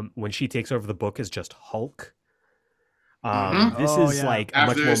she takes over the book as just Hulk. This is like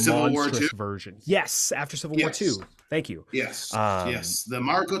after a much Civil more War monstrous II? version. Yes, after Civil War II. Thank you. Yes. The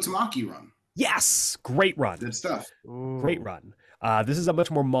Mariko Tamaki run. Yes, great run. Good stuff. Great run. This is a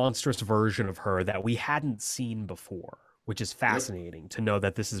much more monstrous version of her that we hadn't seen before, which is fascinating to know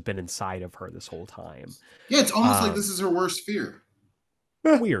that this has been inside of her this whole time. Yeah, it's almost like this is her worst fear.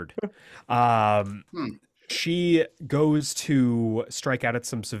 Weird. She goes to strike out at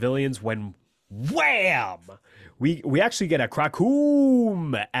some civilians when wham! We actually get a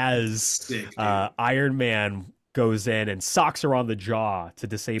cracoom as Iron Man goes in and socks her on the jaw to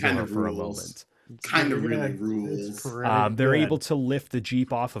disable her for a moment. Kind of really rules. They're able to lift the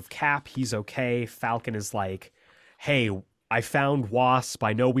Jeep off of Cap. He's okay. Falcon is like, hey, I found Wasp.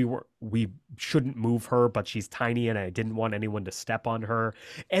 I know we shouldn't move her, but she's tiny and I didn't want anyone to step on her.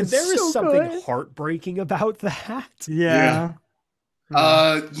 And there is something heartbreaking about that. Yeah.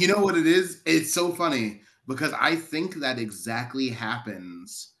 You know what it is? It's so funny because I think that exactly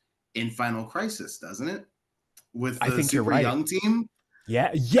happens in Final Crisis, doesn't it? With the Super Young team.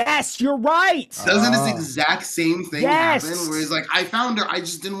 Yeah. Yes, you're right. Doesn't this exact same thing happen? Where he's like, I found her. I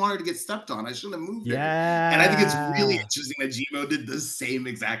just didn't want her to get stepped on. I shouldn't have moved her. And I think it's really interesting that Gmo did the same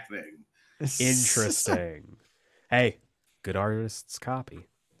exact thing. Interesting. Hey, good artists copy.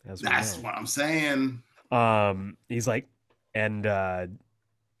 That's what I'm saying. He's like, and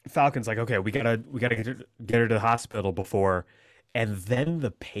Falcon's like, okay, we gotta get her to the hospital before, and then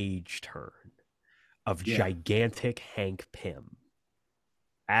the page turn of gigantic Hank Pym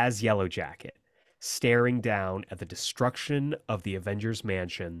as Yellow Jacket, staring down at the destruction of the Avengers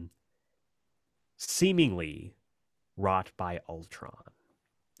Mansion, seemingly wrought by Ultron.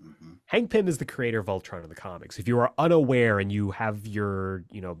 Hank Pym is the creator of Ultron in the comics. If you are unaware and you have your,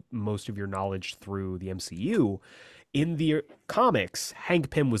 most of your knowledge through the MCU, in the comics,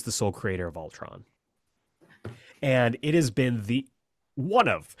 Hank Pym was the sole creator of Ultron. And it has been one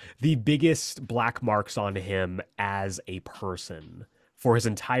of the biggest black marks on him as a person for his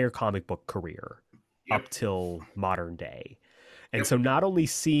entire comic book career up till modern day. And so not only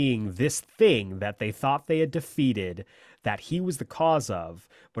seeing this thing that they thought they had defeated, that he was the cause of,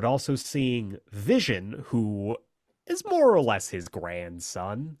 but also seeing Vision, who is more or less his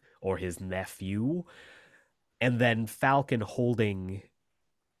grandson or his nephew, and then Falcon holding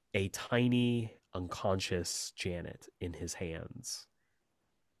a tiny, unconscious Janet in his hands.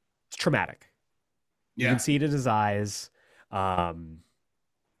 It's traumatic. You can see it in his eyes.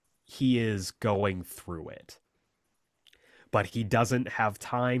 He is going through it. But he doesn't have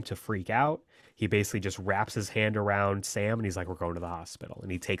time to freak out. He basically just wraps his hand around Sam and he's like, we're going to the hospital. And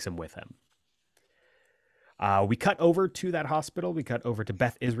he takes him with him. We cut over to that hospital. We cut over to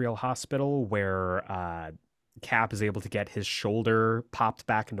Beth Israel Hospital where Cap is able to get his shoulder popped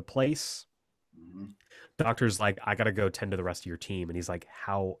back into place. Mm-hmm. Doctor's like, I got to go tend to the rest of your team. And he's like,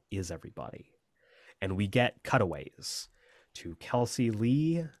 how is everybody? And we get cutaways to Kelsey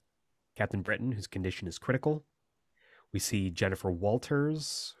Lee, Captain Britain, whose condition is critical. We see Jennifer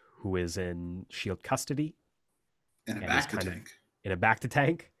Walters, who is in SHIELD custody. In a Bacta-tank. In a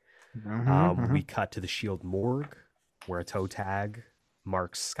Bacta-tank. Mm-hmm. We cut to the SHIELD morgue, where a toe tag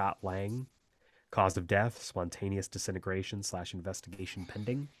marks Scott Lang. Cause of death, spontaneous disintegration / investigation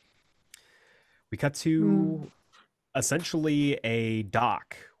pending. We cut to essentially a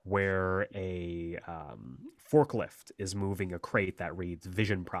dock where a forklift is moving a crate that reads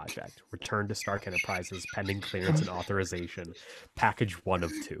Vision Project, Return to Stark Enterprises, pending clearance and authorization, package 1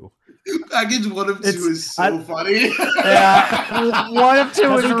 of 2. Package 1 of 2 is so funny. Yeah, 1 of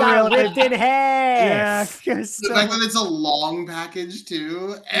 2 is really ripped in half. Yeah, the fact that it's a long package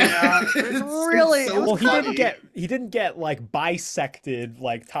too. Yeah, it's really. So well, he didn't get like bisected,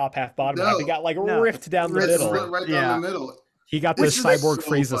 like top half, bottom half. He got like ripped down the middle. Right down the middle. He got the Cyborg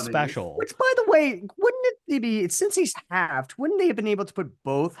Frieza special. Which, by the way, wouldn't it be, since he's halved, wouldn't they have been able to put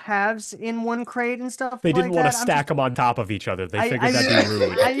both halves in one crate and stuff? They didn't want to stack them on top of each other. They figured that'd be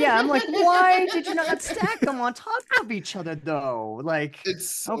rude. I'm like, why did you not stack them on top of each other, though? Like, it's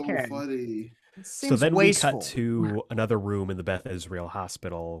so funny. So then wasteful. We cut to another room in the Beth Israel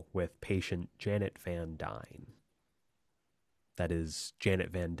Hospital with patient Janet Van Dyne. That is Janet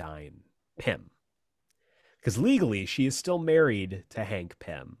Van Dyne, Pym. Because legally, she is still married to Hank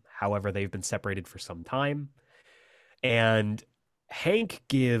Pym. However, they've been separated for some time. And Hank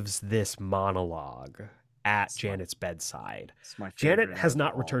gives this monologue at Janet's bedside. Janet has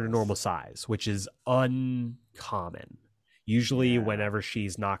not returned to normal size, which is uncommon. Usually, whenever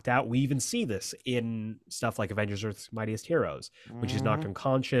she's knocked out, we even see this in stuff like Avengers Earth's Mightiest Heroes. When she's knocked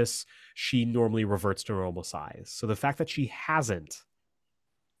unconscious, she normally reverts to normal size. So the fact that she hasn't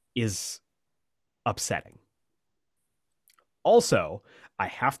is upsetting. Also, I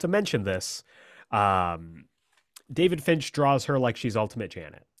have to mention this. David Finch draws her like she's Ultimate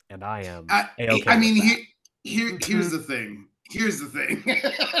Janet, and I am A-okay. I mean, here's the thing. Here's the thing.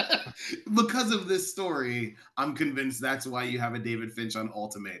 Because of this story, I'm convinced that's why you have a David Finch on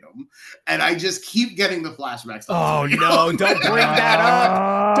Ultimatum. And I just keep getting the flashbacks. Oh, no. Don't bring that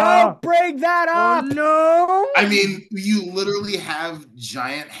up. Don't bring that up. Oh, no. I mean, you literally have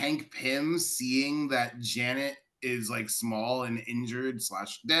giant Hank Pym seeing that Janet is like small and injured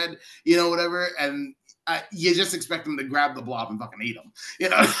 / dead, whatever. And you just expect him to grab the blob and fucking eat him,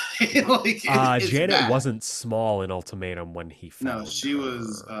 like Janet bad. Wasn't small in Ultimatum when he found No, she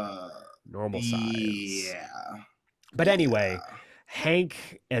was normal size. Yeah, but anyway,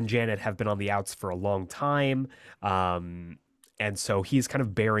 Hank and Janet have been on the outs for a long time, and so he's kind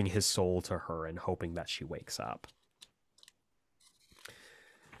of bearing his soul to her and hoping that she wakes up.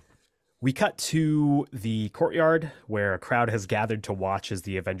 We cut to the courtyard where a crowd has gathered to watch as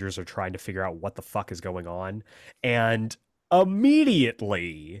the Avengers are trying to figure out what the fuck is going on. And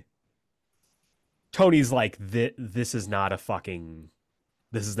immediately, Tony's like, this is not a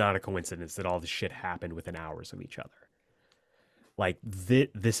coincidence that all this shit happened within hours of each other. Like,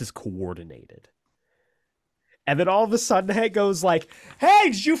 this is coordinated. And then all of a sudden, Hank goes like, hey,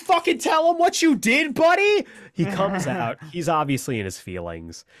 did you fucking tell him what you did, buddy? He comes out. He's obviously in his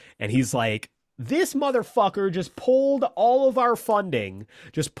feelings. And he's like, this motherfucker just pulled all of our funding,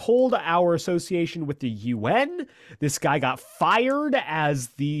 just pulled our association with the UN. This guy got fired as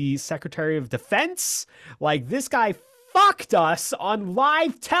the Secretary of Defense. Like, this guy fucked us on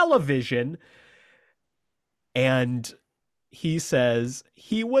live television. And he says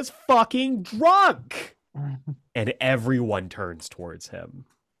he was fucking drunk. And everyone turns towards him.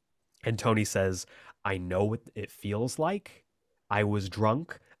 And Tony says, I know what it feels like. I was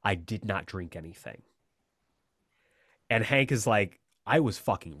drunk. I did not drink anything. And Hank is like, I was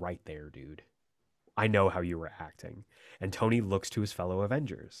fucking right there, dude. I know how you were acting. And Tony looks to his fellow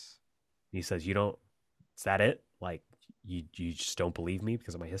Avengers. He says, is that it? Like, you just don't believe me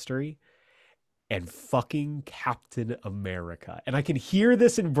because of my history. And fucking Captain America. And I can hear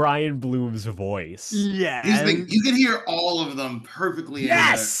this in Brian Bloom's voice. Yeah. You can hear all of them perfectly.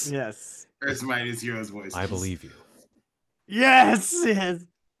 Yes. Yes. Earth's Mightiest Heroes voices. I believe you. Yes. Yes.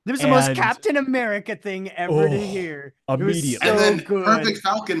 It was the most Captain America thing ever to hear. Immediately. So and then good. perfect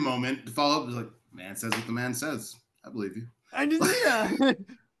Falcon moment to follow up was like, man says what the man says. I believe you. I did yeah.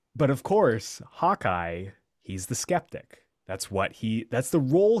 But of course, Hawkeye, he's the skeptic. That's the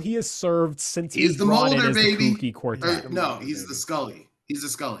role he has served since he's the brought Mulder, in as baby. the Kooky Quartet. No, he's the Scully. He's the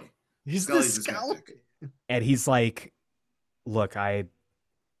Scully. He's Scully's the Scully. And he's like, look, and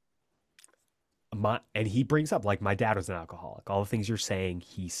he brings up, like, my dad was an alcoholic. All the things you're saying,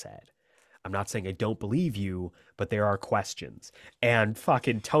 he said. I'm not saying I don't believe you, but there are questions. And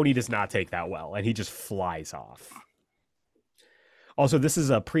fucking Tony does not take that well, and he just flies off. Also, this is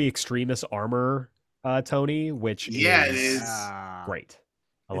a pre-extremis armor, Tony, which it is great.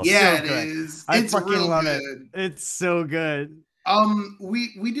 I love it good. is. I It's fucking real love good. it. It's so good.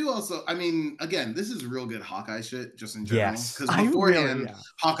 We do also, I mean, again, this is real good Hawkeye shit just in general. Yes. Because beforehand,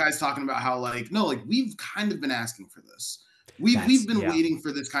 Hawkeye's talking about how we've kind of been asking for this. We've been waiting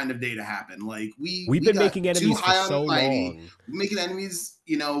for this kind of day to happen. Like we've been making enemies for so long. Making enemies,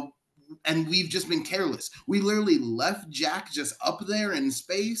 and we've just been careless. We literally left Jack just up there in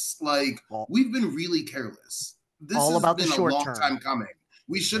space. Like we've been really careless. This all has about been the a short long term. time coming.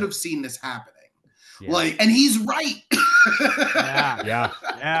 We should have seen this happening. Yeah. And he's right. Yeah.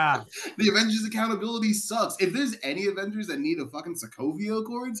 The Avengers accountability sucks. If there's any Avengers that need a fucking Sokovia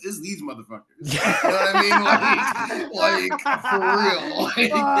Accords, it's these motherfuckers. You know what I mean? Like for real. Like, they need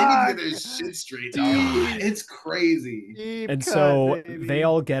to get their shit straight. It's crazy. And so they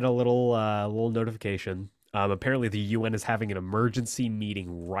all get a little notification. Apparently the UN is having an emergency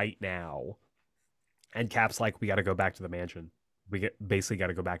meeting right now. And Cap's like, we got to go back to the mansion. Basically got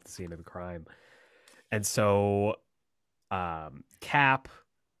to go back to the scene of the crime. And so Cap,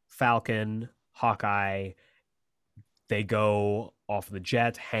 Falcon, Hawkeye, they go off the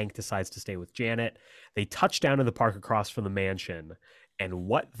jet. Hank decides to stay with Janet. They touch down in the park across from the mansion. And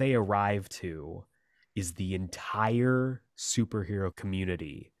what they arrive to is the entire superhero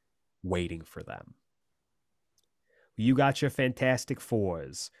community waiting for them. You got your Fantastic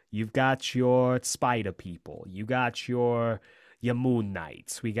Fours. You've got your Spider people. You got your Moon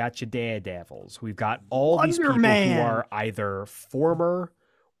Knights. We got your Daredevils. We've got all these people who are either former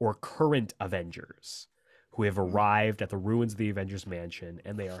or current Avengers who have arrived at the ruins of the Avengers Mansion,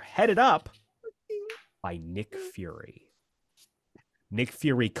 and they are headed up by Nick Fury. Nick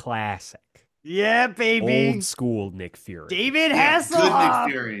Fury classic. Yeah, baby. Old school Nick Fury. David Hasselhoff.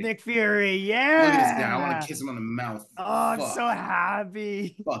 Good Nick Fury. Nick Fury, yeah. Look at this guy. I want to kiss him on the mouth. Oh, I'm so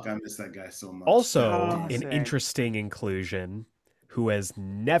happy. Fuck, I miss that guy so much. Also, an interesting inclusion who has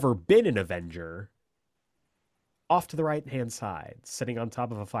never been an Avenger, off to the right-hand side, sitting on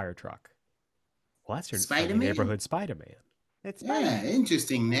top of a fire truck. Well, that's your neighborhood Spider-Man. It's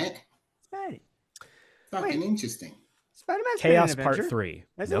interesting, Nick. Spidey. Fucking interesting. Spider-Man's Chaos Part 3.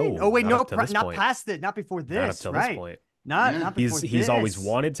 No. Oh wait, not past it. Not before this. Not up till this point. Not before this. He's always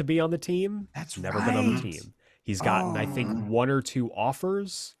wanted to be on the team. That's never been on the team. He's gotten, I think, 1 or 2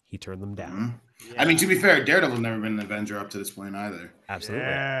 offers. He turned them down. Mm-hmm. Yeah. I mean, to be fair, Daredevil's never been an Avenger up to this point either. Absolutely.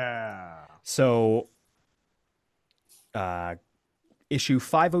 Yeah. So, issue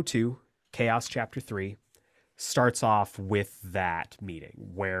 502, Chaos Chapter 3, starts off with that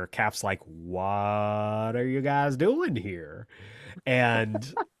meeting where Cap's like, what are you guys doing here?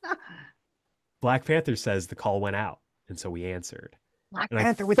 And Black Panther says the call went out, and so we answered. Black and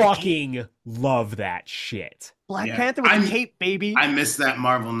Panther I with fucking love that shit. Black Panther with the cape, baby. I miss that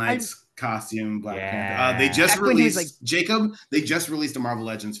Marvel Knights costume, Black Panther. They just released Jacob. They just released a Marvel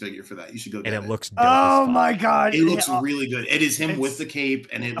Legends figure for that. You should go get it. And it looks dope. Oh my god, it looks really good. It is him with the cape,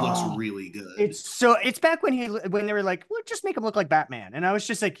 and it looks really good. It's back when they were like, well, just make him look like Batman, and I was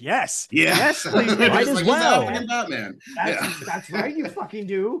just like, yes, please, might as well. Batman. That's right, you fucking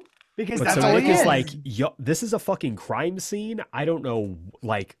do. Because but that's so all Nick he is like, yo, this is a fucking crime scene. I don't know,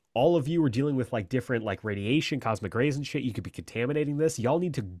 like, all of you are dealing with like different like radiation, cosmic rays and shit. You could be contaminating this. Y'all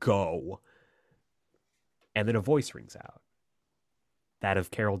need to go. And then a voice rings out. That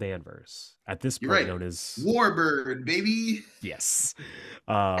of Carol Danvers. At this point known as Warbird, baby. Yes.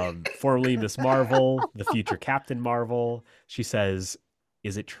 Formerly Miss Marvel, the future Captain Marvel. She says,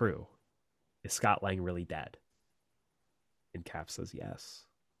 is it true? Is Scott Lang really dead? And Cap says yes.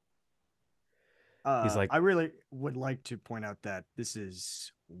 He's like, I really would like to point out that this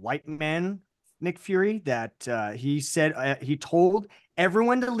is white man Nick Fury, that he said he told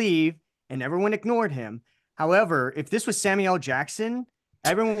everyone to leave and everyone ignored him. However, if this was Samuel L. Jackson,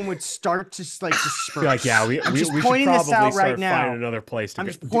 everyone would start to like disperse. Be like, yeah, we should pointing this probably out start right now. finding another place to I'm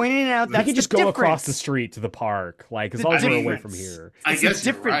go. just pointing it out. We That's can just the go across the difference. street to the park, like as The long as we're away difference. from here. I It's guess the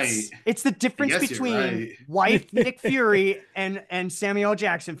you're difference. right. It's the difference guess you're between right. white Nick Fury and Samuel L.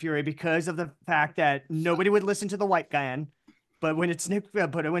 Jackson Fury because of the fact that nobody would listen to the white guy. But when it's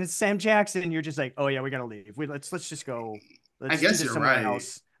when it's Sam Jackson, you're just like, oh yeah, we gotta leave. Let's just go. Let's I guess do this you're somewhere right.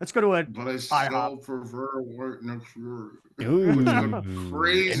 else. Let's go to a But I IHOP. still prefer work next year. Ooh.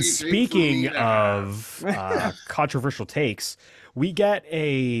 Crazy And take for speaking me to of controversial takes, we get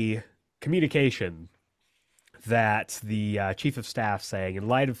a communication that the chief of staff saying, in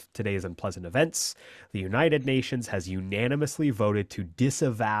light of today's unpleasant events, the United Nations has unanimously voted to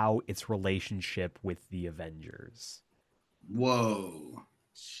disavow its relationship with the Avengers. Whoa.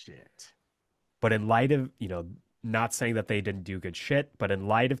 Shit. But in light of, not saying that they didn't do good shit, but in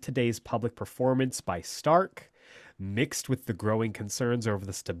light of today's public performance by Stark, mixed with the growing concerns over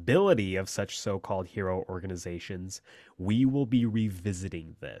the stability of such so-called hero organizations, we will be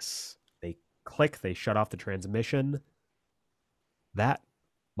revisiting this. They shut off the transmission. That,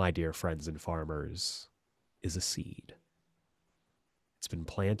 my dear friends and farmers, is a seed. It's been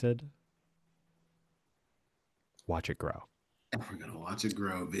planted. Watch it grow. We're gonna watch it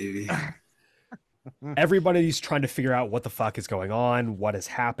grow, baby. Everybody's trying to figure out what the fuck is going on, what is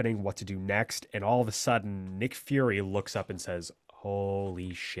happening, what to do next, and all of a sudden, Nick Fury looks up and says,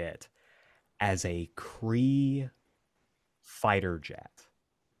 holy shit, as a Kree fighter jet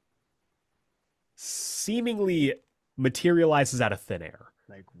seemingly materializes out of thin air.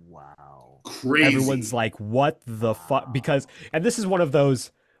 Like, wow. Crazy. Everyone's like, what the fuck? Because, and this is one of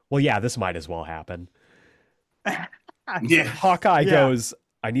those, well, yeah, this might as well happen. Yeah. Hawkeye goes,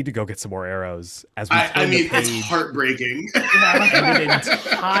 I need to go get some more arrows. As we I mean, the page, it's heartbreaking. and an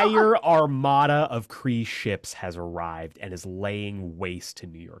entire armada of Kree ships has arrived and is laying waste to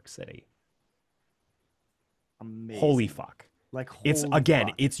New York City. Amazing. Holy fuck. Like,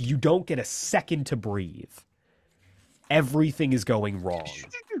 It's you don't get a second to breathe. Everything is going wrong.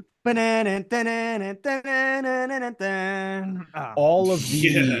 All of the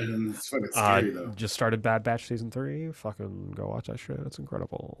it's fucking scary though. just started Bad Batch season 3. Fucking go watch that shit. It's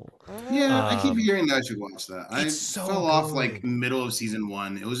incredible. Yeah, I keep hearing that I should watch that. I so fell off good. like middle of season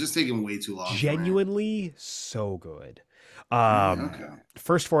 1. It was just taking way too long. Genuinely so good. Okay.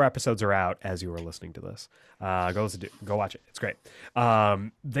 First 4 episodes are out as you were listening to this. Go watch it. It's great.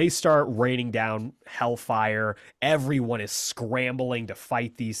 They start raining down hellfire. Everyone is scrambling to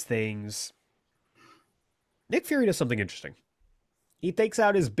fight these things. Nick Fury does something interesting. He takes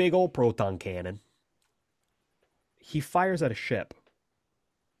out his big old proton cannon. He fires at a ship.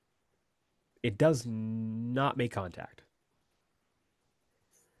 It does not make contact.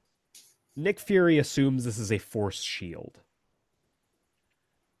 Nick Fury assumes this is a force shield.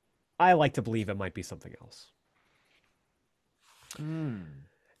 I like to believe it might be something else.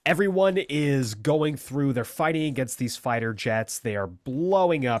 Everyone is going through, they're fighting against these fighter jets. They are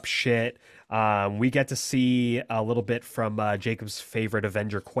blowing up shit. We get to see a little bit from Jacob's favorite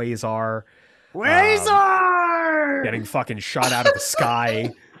Avenger, Quasar. Quasar! Getting fucking shot out of the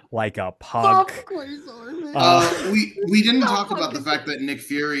sky like a pug. We didn't talk about the fact that Nick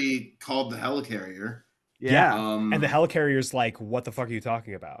Fury called the helicarrier. Yeah. And the helicarrier's like, what the fuck are you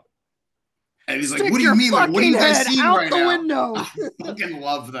talking about? And he's like, what do you mean? Like, what are you guys seeing out right the now? window. I fucking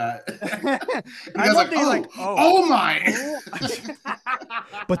love that. I love that he's like, oh my.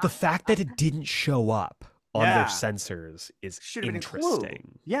 But the fact that it didn't show up on their Yeah. sensors is Should have been a clue.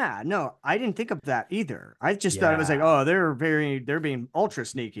 interesting. Yeah, no, I didn't think of that either. I just thought it was like, oh, they're being ultra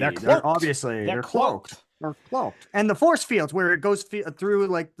sneaky. They're cloaked. Obviously They're cloaked. They're cloaked. And the force fields where it goes through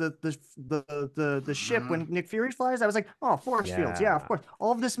like the ship when Nick Fury flies, I was like, oh, force fields. Yeah, of course.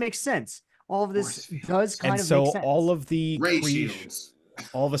 All of this makes sense. All of this does kind And of so make sense. all of the Ray Kree, shields.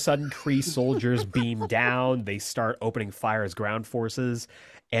 all of a sudden Kree soldiers beam down. They start opening fire as ground forces.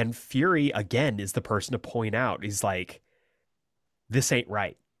 And Fury, again, is the person to point out. He's like, this ain't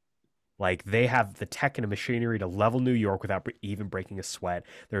right. Like, they have the tech and machinery to level New York without even breaking a sweat.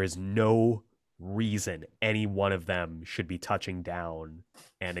 There is no reason any one of them should be touching down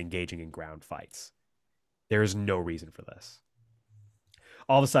and engaging in ground fights. There is no reason for this.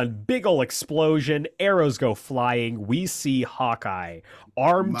 All of a sudden, big ol' explosion, arrows go flying. We see Hawkeye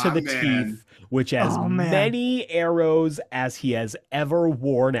armed to the teeth, which has many arrows as he has ever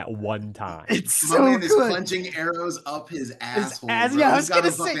worn at one time. It's My so man is good. punching arrows up his asshole. ass, bro. yeah, I He's was got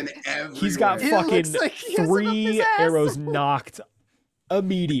gonna them say- fucking everywhere. He's got It fucking looks like he has them up his 3 ass. arrows knocked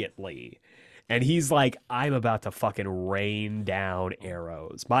immediately. And he's like, I'm about to fucking rain down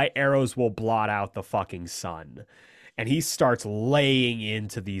arrows. My arrows will blot out the fucking sun. And he starts laying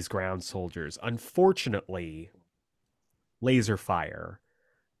into these ground soldiers. Unfortunately, laser fire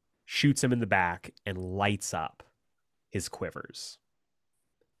shoots him in the back and lights up his quivers.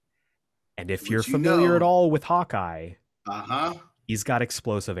 And if you're familiar at all with Hawkeye, he's got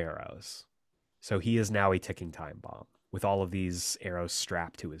explosive arrows. So he is now a ticking time bomb with all of these arrows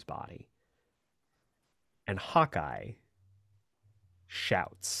strapped to his body. And Hawkeye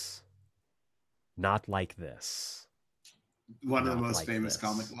shouts, "Not like this." One of the most famous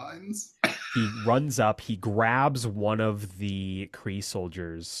comic lines. He runs up, he grabs one of the Kree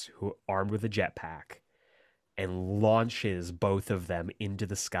soldiers who armed with a jetpack and launches both of them into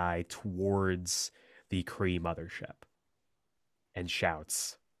the sky towards the Kree mothership and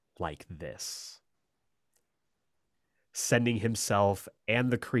shouts like this, sending himself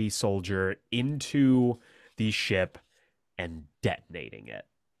and the Kree soldier into the ship and detonating it.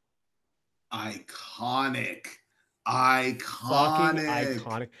 Iconic. Fucking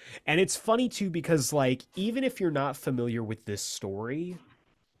iconic. And it's funny too, because like, even if you're not familiar with this story,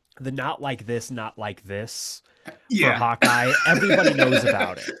 the not like this for Hawkeye, everybody knows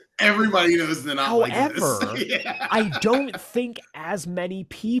about it. Everybody knows the not like this. However, I don't think as many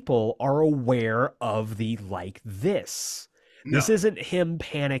people are aware of the like this. No. This isn't him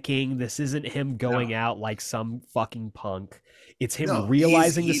panicking. This isn't him going out like some fucking punk. It's him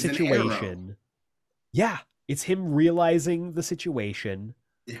realizing the situation. Yeah. It's him realizing the situation,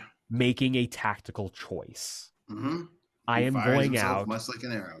 making a tactical choice. Mm-hmm. I am going out, much like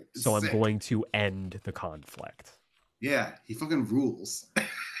an arrow. So I'm going to end the conflict. Yeah, he fucking rules.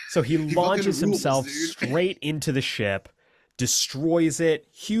 So he launches himself straight into the ship, destroys it,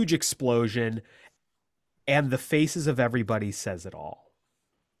 huge explosion, and the faces of everybody says it all.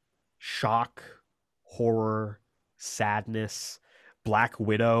 Shock, horror, sadness. Black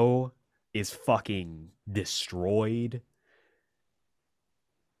Widow is fucking destroyed.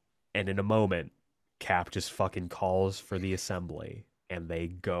 And in a moment, Cap just fucking calls for the assembly and they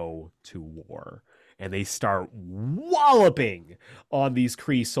go to war. And they start walloping on these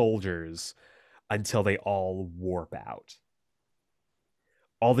Kree soldiers until they all warp out.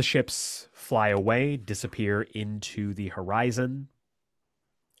 All the ships fly away, disappear into the horizon.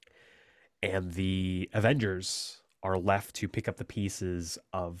 And the Avengers are left to pick up the pieces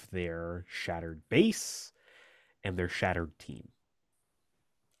of their shattered base and their shattered team.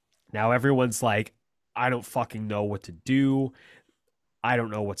 Now everyone's like, I don't fucking know what to do. I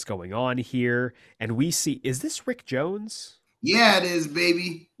don't know what's going on here. And we see, is this Rick Jones? Yeah, it is,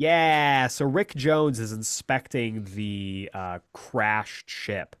 baby. Yeah, so Rick Jones is inspecting the crashed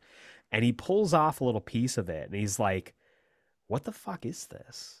ship. And he pulls off a little piece of it. And he's like, what the fuck is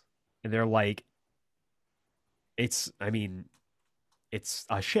this? And they're like, it's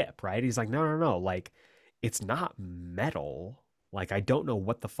a ship, right? He's like, no. Like, it's not metal. Like, I don't know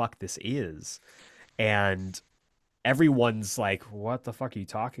what the fuck this is. And everyone's like, what the fuck are you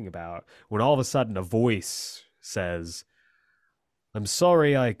talking about? When all of a sudden a voice says, I'm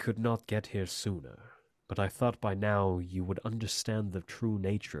sorry I could not get here sooner, but I thought by now you would understand the true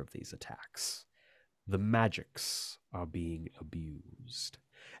nature of these attacks. The magics are being abused.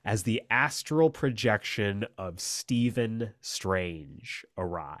 As the astral projection of Stephen Strange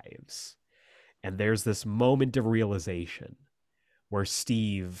arrives. And there's this moment of realization where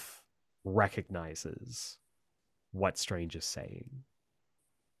Steve recognizes what Strange is saying.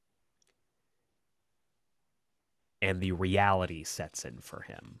 And the reality sets in for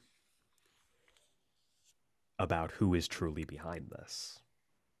him about who is truly behind this.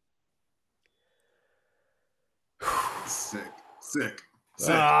 Sick.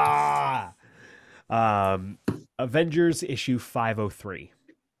 Avengers issue 503.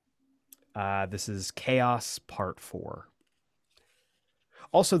 This is Chaos Part 4.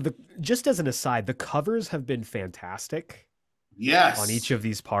 Also, just as an aside, the covers have been fantastic. Yes. On each of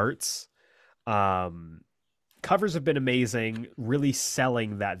these parts. Covers have been amazing, really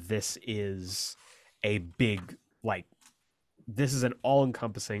selling that this is a big, like, this is an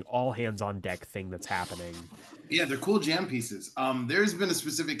all-encompassing, all-hands-on-deck thing that's happening. Yeah, they're cool jam pieces. There's been a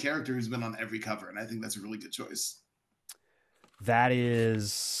specific character who's been on every cover, and I think that's a really good choice. That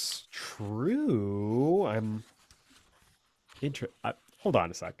is true. Hold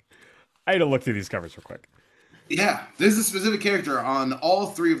on a sec. I had to look through these covers real quick. Yeah, there's a specific character on all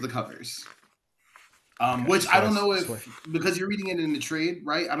three of the covers. Which I don't know if, because you're reading it in the trade,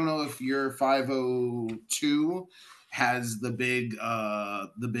 right? I don't know if your 502 has the big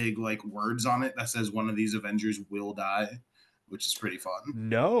like words on it that says one of these Avengers will die. which is pretty fun.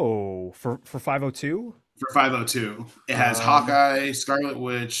 No, for 502. For 502, it has Hawkeye, Scarlet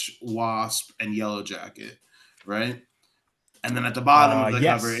Witch, Wasp, and Yellow Jacket, right? And then at the bottom of the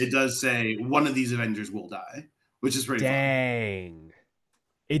cover, it does say one of these Avengers will die, which is pretty fun. Dang.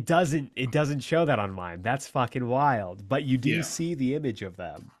 It doesn't show that on mine. That's fucking wild. But you do see the image of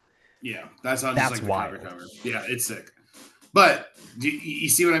them. Yeah, that's on just like the wild. cover. Yeah, it's sick. But you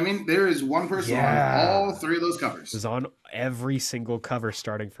see what I mean? There is one person on all three of those covers. It's on every single cover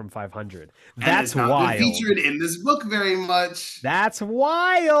starting from 500. And That's it's not wild. been featured in this book very much. That's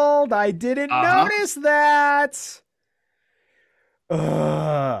wild. I didn't notice that.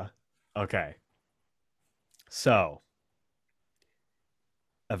 Okay. So,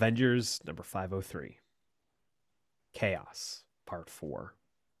 Avengers number 503. Chaos, part 4.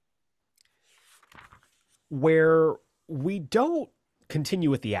 Where we don't continue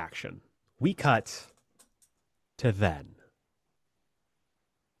with the action. We cut to then.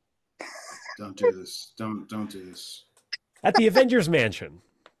 Don't do this. Don't do this. At the Avengers Mansion,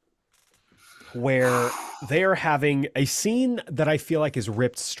 where they are having a scene that I feel like is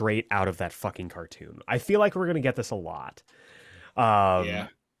ripped straight out of that fucking cartoon. I feel like we're going to get this a lot.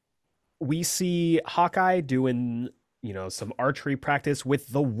 We see Hawkeye doing, some archery practice with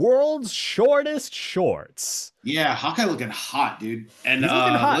the world's shortest shorts. Yeah, Hawkeye looking hot, dude. And He's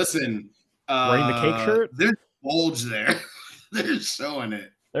looking hot. Listen, wearing the cake shirt. There's bulge there. They're showing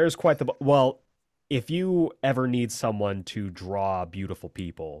it. There's quite the if you ever need someone to draw beautiful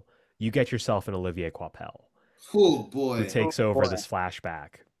people, you get yourself an Olivier Coipel. Oh boy, who takes over this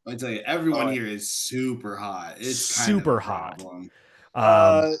flashback. I tell you, everyone here is super hot. It's super hot.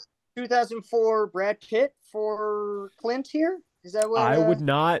 2004 Brad Pitt for Clint here. Is that what? I would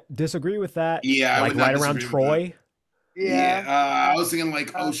not disagree with that. Yeah, like right around Troy. I was thinking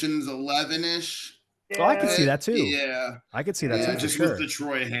like Ocean's 11-ish. Oh, I could see that too. Yeah, I could see that too. Just with the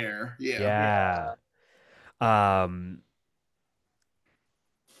Troy hair. Yeah.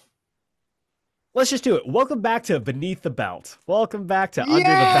 Let's just do it. Welcome back to Beneath the Belt. Welcome back to Under the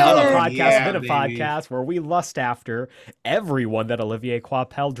Belt, a podcast within a podcast where we lust after everyone that Olivier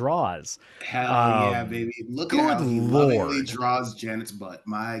Coipel draws. Hell yeah, baby. Look at how he lovingly draws Janet's butt.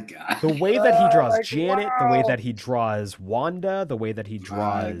 My God. The way that he draws Janet, the way that he draws Wanda, the way that he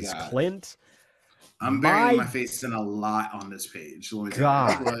draws Clint. I'm burying my face in a lot on this page.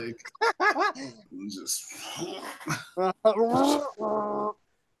 God. Just...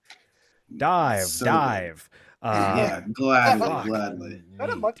 Dive. Gladly. Is that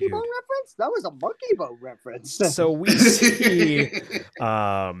a Monkey Bone reference? That was a Monkey Bone reference. So we see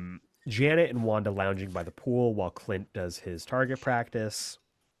Janet and Wanda lounging by the pool while Clint does his target practice.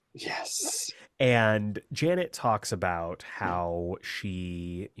 Yes. And Janet talks about how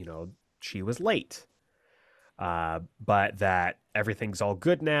she was late. But that everything's all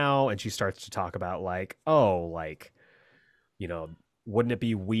good now. And she starts to talk about wouldn't it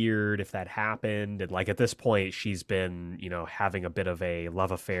be weird if that happened? And at this point, she's been, having a bit of a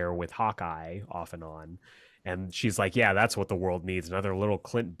love affair with Hawkeye off and on. And she's like, yeah, that's what the world needs. Another little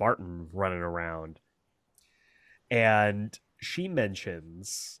Clint Barton running around. And she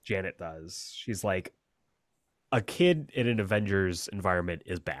mentions, Janet does, she's like, a kid in an Avengers environment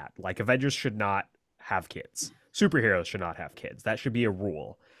is bad. Avengers should not have kids. Superheroes should not have kids. That should be a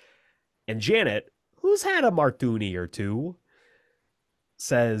rule. And Janet, who's had a martini or two,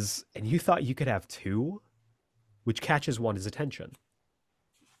 says, and you thought you could have two? Which catches Wanda's attention.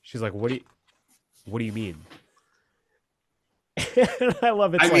 She's like, what do you mean? And I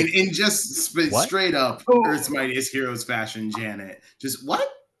love it. In just straight up Earth's Mightiest Heroes fashion, Janet. Just what?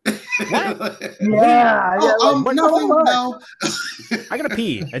 What? No. I gotta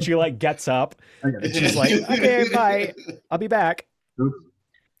pee. And she gets up and she's like, okay, bye. I'll be back.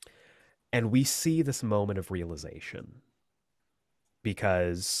 And we see this moment of realization.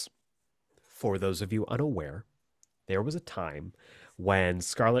 Because for those of you unaware, there was a time when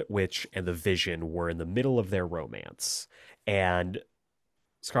Scarlet Witch and the Vision were in the middle of their romance. And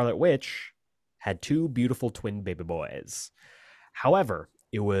Scarlet Witch had 2 beautiful twin baby boys. However,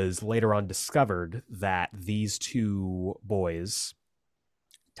 it was later on discovered that these 2 boys,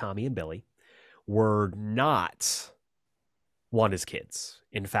 Tommy and Billy, were not Wanda's kids.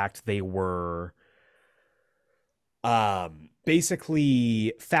 In fact, they were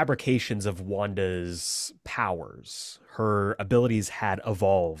basically fabrications of Wanda's powers. Her abilities had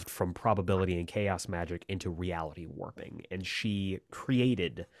evolved from probability and chaos magic into reality warping, and she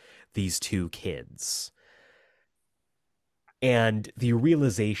created these 2 kids. And the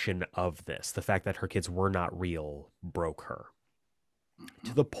realization of this, the fact that her kids were not real, broke her.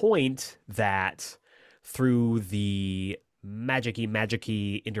 To the point that through the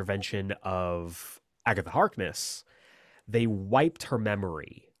magic-y intervention of Agatha Harkness, they wiped her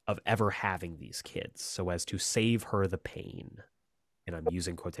memory of ever having these kids so as to save her the pain. And I'm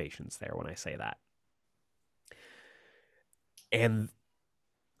using quotations there when I say that. And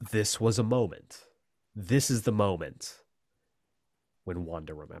this was a moment. This is the moment when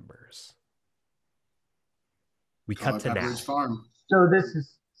Wanda remembers. We cut to now. Farm. So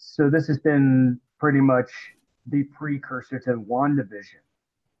this has been pretty much the precursor to WandaVision.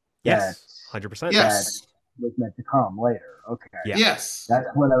 Yes, 100%. Yes. That was meant to come later. Okay. Yeah. Yes. That's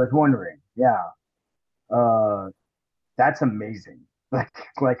what I was wondering. Yeah. That's amazing.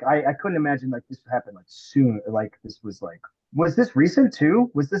 Like I couldn't imagine like this would happen like soon. Like this was like, was this recent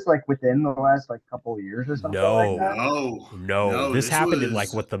too? Was this like within the last like couple of years or something? No, like that? no. This happened in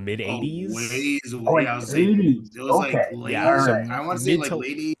like what, the mid 80s? Ways away. Oh, I was saying, 80s. it was Okay. like late. Yeah, so I want to say like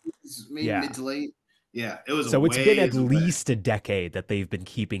late 80s, maybe mid to late. Yeah, it was. So it's been at least a decade that they've been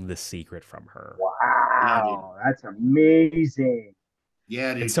keeping the secret from her. Wow, that's amazing.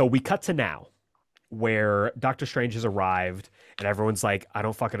 Yeah, dude. And so we cut to now, where Doctor Strange has arrived, and everyone's like, I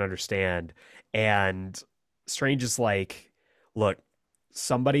don't fucking understand. And Strange is like, look,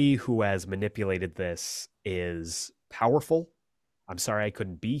 somebody who has manipulated this is powerful. I'm sorry I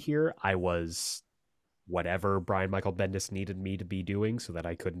couldn't be here. I was whatever Brian Michael Bendis needed me to be doing so that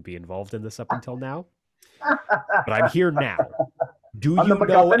I couldn't be involved in this up until now. But I'm here now. Do you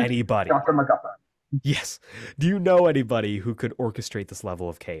know anybody? Dr. MacGuffin. Yes. Do you know anybody who could orchestrate this level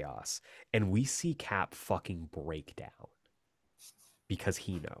of chaos? And we see Cap fucking break down because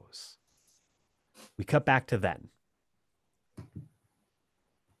he knows. We cut back to then,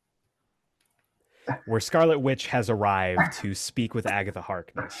 where Scarlet Witch has arrived to speak with Agatha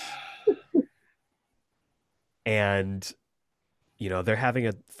Harkness. And, you know, they're having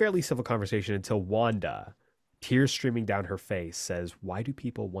a fairly civil conversation until Wanda, tears streaming down her face, says, why do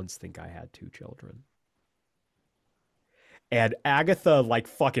people once think I had 2 children? And Agatha, like,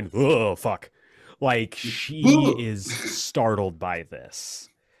 fucking, oh, fuck. Like, she is startled by this.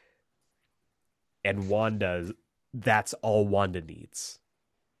 And Wanda, that's all Wanda needs.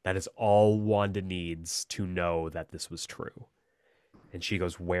 That is all Wanda needs to know that this was true. And she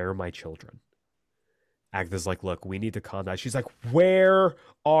goes, where are my children? Agatha's like, look, we need to calm down. She's like, where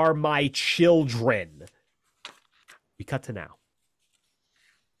are my children? We cut to now,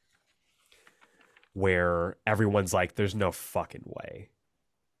 where everyone's like, there's no fucking way.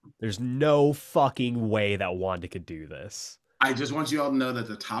 There's no fucking way that Wanda could do this. I just want you all to know that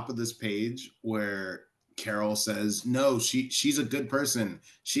the top of this page where Carol says, no, she's a good person.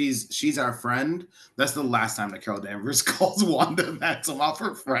 She's our friend. That's the last time that Carol Danvers calls Wanda Maximoff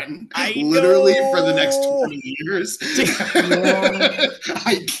her friend. Literally for the next 20 years.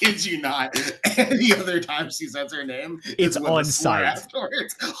 I kid you not. Any other time she says her name, it's on site.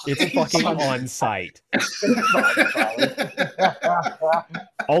 It's fucking on site.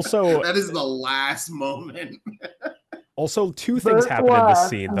 Also, that is the last moment. Also, 2 things happen in this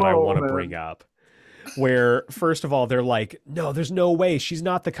scene that I want to bring up. Where, first of all, they're like, no, there's no way. She's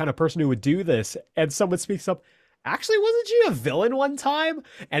not the kind of person who would do this. And someone speaks up, actually, wasn't she a villain one time?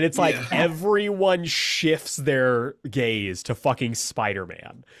 And it's like everyone shifts their gaze to fucking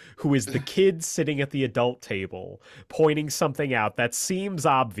Spider-Man, who is the kid sitting at the adult table, pointing something out that seems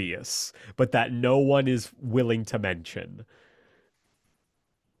obvious, but that no one is willing to mention.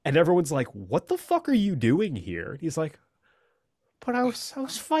 And everyone's like, what the fuck are you doing here? And he's like, but I was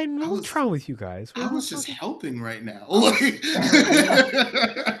fighting Ultron with you guys. I was just helping right now. Are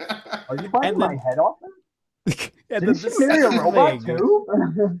you biting my head off? And Did she marry a robot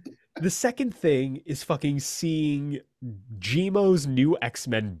too? The second thing is fucking seeing Gmo's new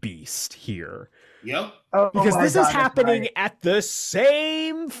X-Men Beast here. Yep. Because this is happening at the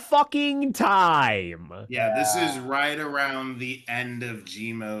same fucking time. Yeah, this is right around the end of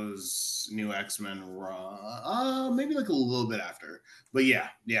Gmo's new X-Men run. Maybe like a little bit after. But yeah,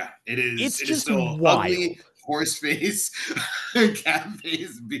 it is. It's it just is still wild. Ugly horse face, cat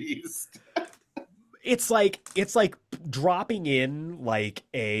face beast. It's like dropping in like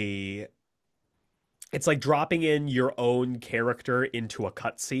a. It's like dropping in your own character into a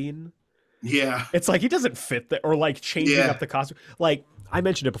cutscene. Yeah. It's like he doesn't fit that, or like changing up the costume. Like I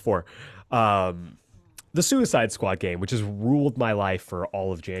mentioned it before. The Suicide Squad game, which has ruled my life for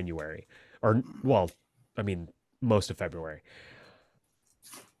all of January. Or, well, I mean, most of February.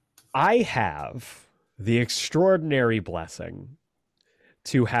 I have the extraordinary blessing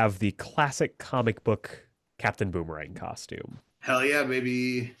to have the classic comic book Captain Boomerang costume. Hell yeah,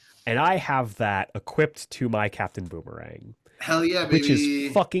 baby. And I have that equipped to my Captain Boomerang. Hell yeah, baby. Which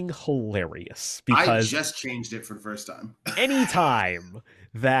is fucking hilarious I because just changed it for the first time. anytime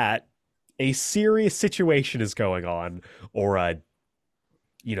that a serious situation is going on or a,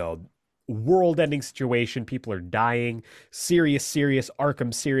 world-ending situation, people are dying, serious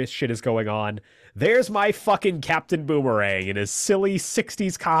Arkham serious shit is going on, there's my fucking Captain Boomerang in his silly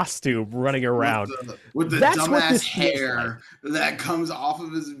 60s costume running around. With the dumbass hair that comes off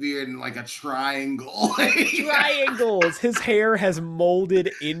of his beard in like a triangle. Triangles! His hair has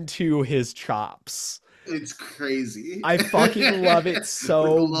molded into his chops. It's crazy. I fucking love it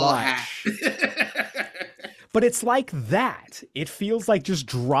so much. But it's like that. It feels like just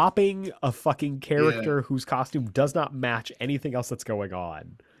dropping a fucking character whose costume does not match anything else that's going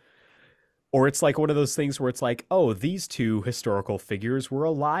on. Or it's like one of those things where it's like, oh, these two historical figures were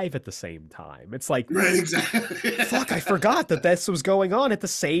alive at the same time. It's like, right, exactly. Fuck, I forgot that this was going on at the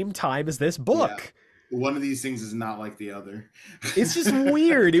same time as this book. Yeah. One of these things is not like the other. It's just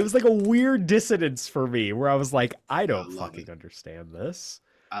weird. It was like a weird dissonance for me where I was like, I don't fucking understand this.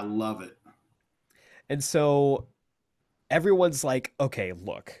 I love it. And so everyone's like, okay,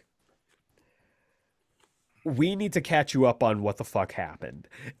 look, we need to catch you up on what the fuck happened.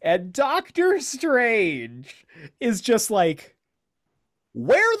 And Doctor Strange is just like,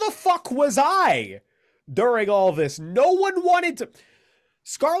 where the fuck was I during all this? No one wanted to...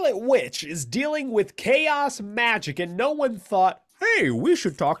 Scarlet Witch is dealing with chaos magic and no one thought, hey, we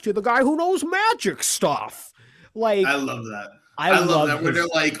should talk to the guy who knows magic stuff. Like, I love that. I love that where they're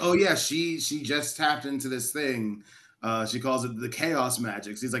like, oh yeah, she just tapped into this thing. She calls it the chaos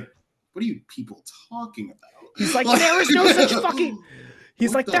magic. So he's like, what are you people talking about? He's like, there is no such fucking...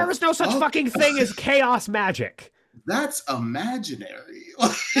 He's like, there is no such fucking thing as chaos magic. That's imaginary.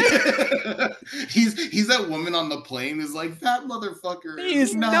 he's that woman on the plane who's like, that motherfucker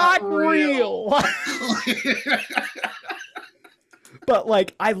is not real. But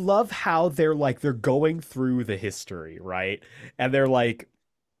like, I love how they're going through the history, right? And they're like,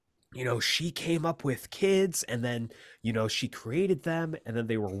 she came up with kids and then, she created them and then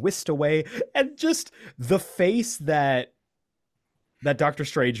they were whisked away. And just the face that Doctor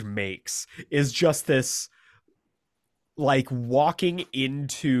Strange makes is just this, like walking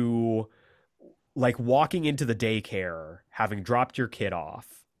into the daycare, having dropped your kid off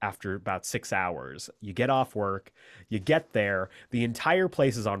after about 6 hours. You get off work, you get there, the entire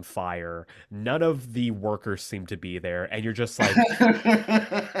place is on fire. None of the workers seem to be there. And you're just like,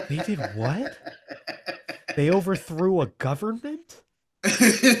 they did what? They overthrew a government?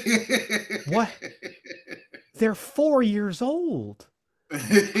 What? They're 4 years old.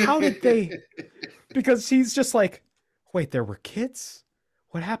 How did they? Because he's just like, wait, there were kids?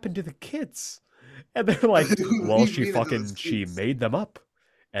 What happened to the kids? And they're like, well, she made them up.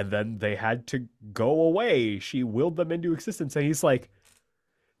 And then they had to go away. She willed them into existence. And he's like,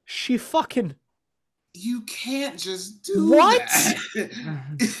 she fucking... You can't just do what? That.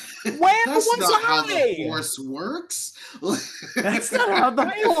 Where That's was not I? how the Force works. That's not how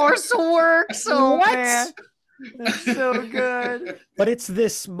the Force works. Oh, what? Man. That's so good. But it's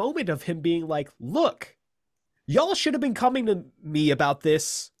this moment of him being like, look, y'all should have been coming to me about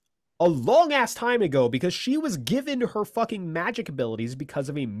this a long-ass time ago because she was given her fucking magic abilities because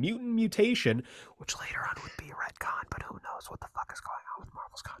of a mutant mutation, which later on would be a retcon, but who knows what the fuck is going on with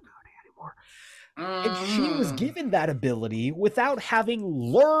Marvel's continuity anymore. And she was given that ability without having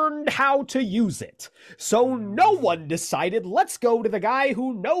learned how to use it. So no one decided, let's go to the guy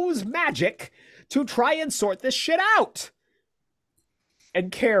who knows magic to try and sort this shit out.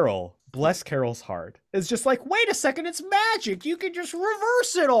 And Carol, bless Carol's heart, is just like, wait a second, it's magic. You can just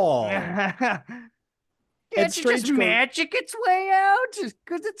reverse it all. Can't you just magic its way out?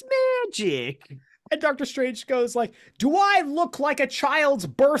 Because it's magic. And Doctor Strange goes like, do I look like a child's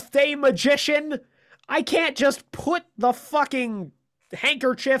birthday magician? I can't just put the fucking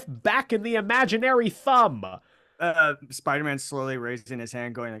handkerchief back in the imaginary thumb. Spider-Man slowly raising his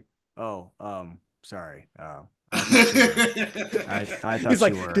hand going like, oh, sorry. I thought he's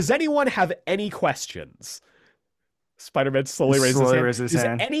like, does anyone have any questions? Spider-Man slowly raises his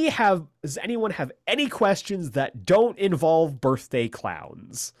hand. Does anyone have any questions that don't involve birthday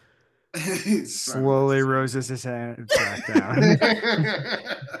clowns? Slowly raises his hand back down.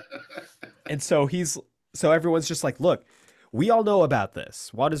 And so everyone's just like, look, we all know about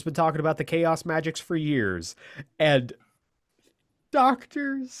this. Wanda's been talking about the chaos magics for years. And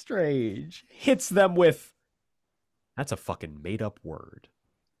Doctor Strange hits them with, that's a fucking made-up word.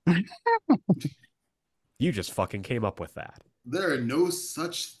 You just fucking came up with that. There are no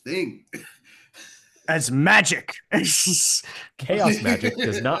such thing as magic. Chaos magic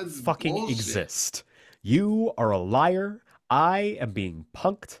does not fucking bullshit. exist. You are a liar. I am being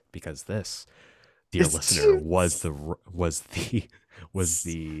punked because this, dear listener, was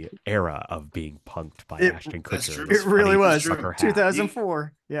the era of being punked by Ashton That's Kutcher. true. this It really funny was. trucker hat.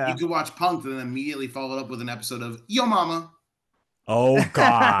 2004. Yeah. You could watch Punk'd and immediately follow it up with an episode of Yo Mama. Oh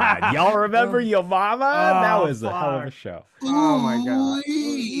God, y'all remember Yo Mama? That Oh, was a hell of a fuck. show. Oh my god.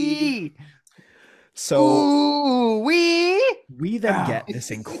 Ooh-wee. So Ooh, we then get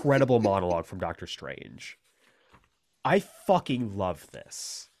this incredible monologue from Doctor Strange. I fucking love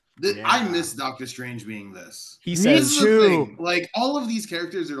this. I miss Doctor Strange being this. He Me says, too. Like, all of these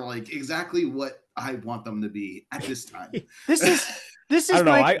characters are like exactly what I want them to be at this time. This is I don't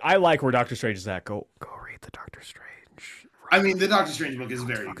know. like I like where Doctor Strange is at. Go read the Doctor Strange. I mean, the Doctor Strange book is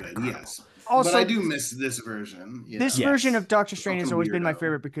very good, yes. also But I do miss this version. you this know? version Yes. of Doctor Strange has Fucking always been my weirdo.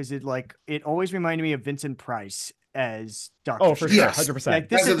 favorite because it always reminded me of Vincent Price as Doctor Oh, for Strange. sure, Yes. 100%. Like,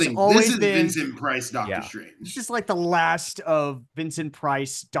 this That's the has thing. always This is been Vincent Price Doctor Yeah. Strange. this is like the last of Vincent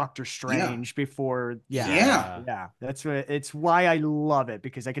Price Doctor Strange before Yeah. That's what it's why I love it,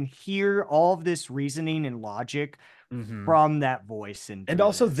 because I can hear all of this reasoning and logic Mhm. from that voice. And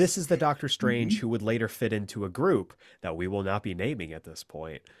also, this is the Doctor Strange who would later fit into a group that we will not be naming at this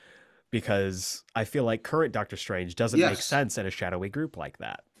point, because I feel like current Doctor Strange doesn't make Yes. sense in a shadowy group like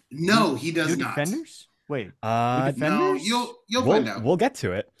that. No, he does New not. Defenders? Wait, No, Defenders? you'll find out. We'll get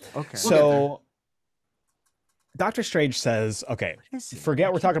to it. Okay. So, Doctor Strange says, okay, What is it?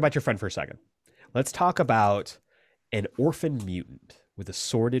 forget we're talking about your friend for a second. Let's talk about an orphan mutant with a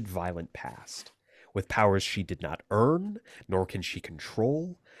sordid, violent past, with powers she did not earn, nor can she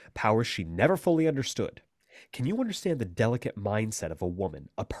control, powers she never fully understood. Can you understand the delicate mindset of a woman,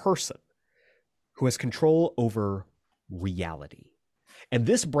 a person, who has control over reality? And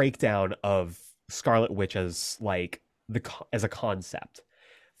this breakdown of Scarlet Witch as like as a concept,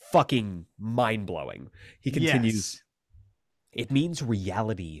 fucking mind-blowing. He continues, it means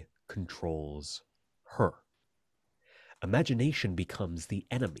reality controls her. Imagination becomes the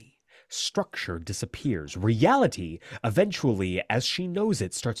enemy. Structure disappears. Reality, eventually, as she knows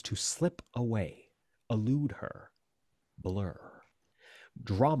it, starts to slip away, elude her, blur.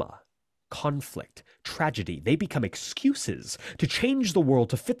 Drama, conflict, tragedy, they become excuses to change the world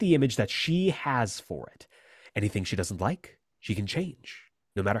to fit the image that she has for it. Anything she doesn't like, she can change,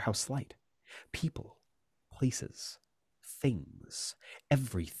 no matter how slight. People, places, things,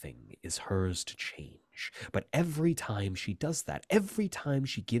 everything is hers to change. But every time she does that, every time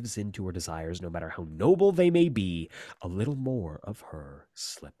she gives in to her desires, no matter how noble they may be, a little more of her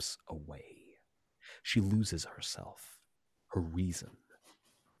slips away. She loses herself, her reason.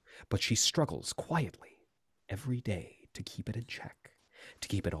 But she struggles quietly every day to keep it in check, to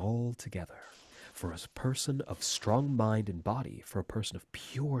keep it all together. For a person of strong mind and body, for a person of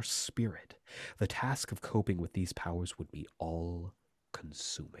pure spirit, the task of coping with these powers would be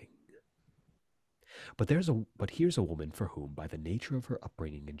all-consuming. But here's a woman for whom, by the nature of her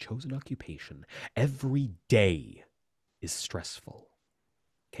upbringing and chosen occupation, every day is stressful,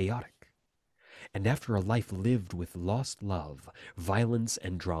 chaotic. And after a life lived with lost love, violence,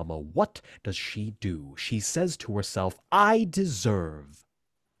 and drama, what does she do? She says to herself, I deserve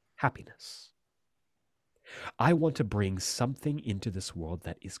happiness. I want to bring something into this world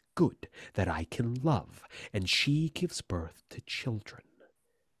that is good, that I can love. And she gives birth to children,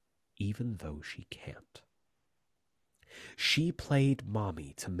 even though she can't. She played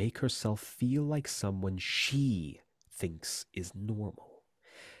mommy to make herself feel like someone she thinks is normal.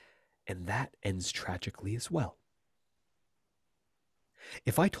 And that ends tragically as well.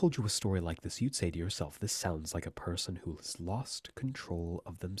 If I told you a story like this, you'd say to yourself, this sounds like a person who has lost control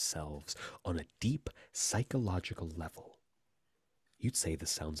of themselves on a deep psychological level. You'd say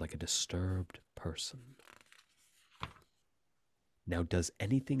this sounds like a disturbed person. Now, does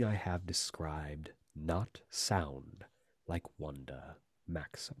anything I have described not sound like Wanda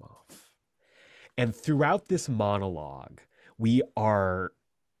Maximoff? And throughout this monologue, we are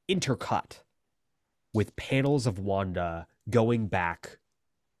intercut with panels of Wanda going back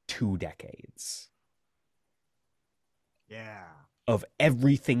 2 decades. Yeah. Of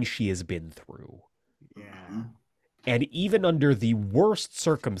everything she has been through. Yeah. And even under the worst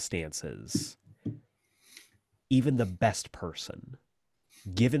circumstances, even the best person,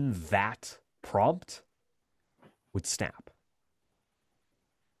 given that prompt, would snap.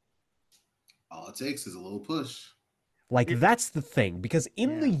 All it takes is a little push. Like, that's the thing, because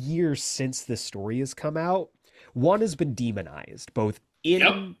in the years since this story has come out, one has been demonized, both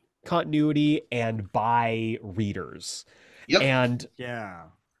in continuity and by readers. And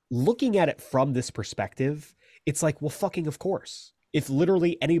looking at it from this perspective, it's like, well, fucking of course. If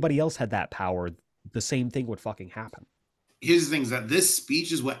literally anybody else had that power, the same thing would fucking happen. here's the thing: is that this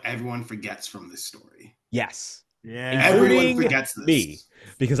speech is what everyone forgets from this story. Yes. Yeah. Everyone Including forgets this. me,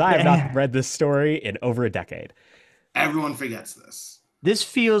 because I have not read this story in over a decade. Everyone forgets this. This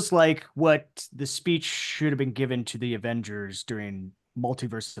feels like what the speech should have been given to the Avengers during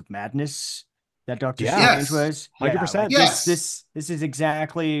Multiverse of Madness that Doctor Yeah. Strange was. 100%. Like Yes. this is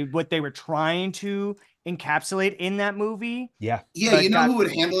exactly what they were trying to encapsulate in that movie. Yeah. Yeah, But you know who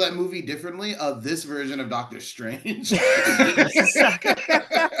would handle that movie differently? This version of Doctor Strange. You're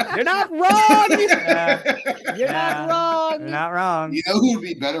not wrong. You're not wrong. You're not wrong. You know who would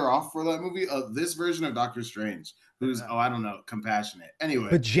be better off for that movie? This version of Doctor Strange, who's I don't know, compassionate. Anyway,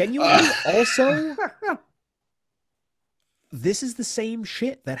 But genuinely, also, this is the same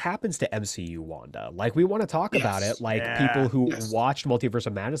shit that happens to MCU Wanda. Like, we want to talk about it. Like, people who watched Multiverse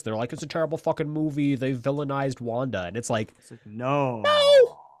of Madness, they're like, it's a terrible fucking movie. They villainized Wanda. And it's like no.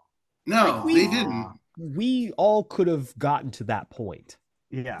 No, they didn't. We all could have gotten to that point.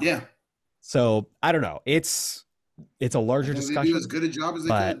 Yeah. So, I don't know. It's a larger discussion. They do as good a job as they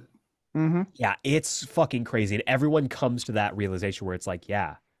could. Mm-hmm. Yeah, it's fucking crazy. And everyone comes to that realization where it's like,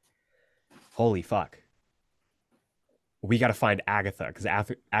 yeah, holy fuck. We got to find Agatha, because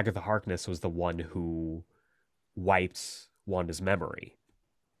Agatha Harkness was the one who wiped Wanda's memory.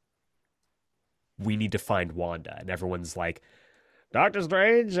 We need to find Wanda. And everyone's like, Doctor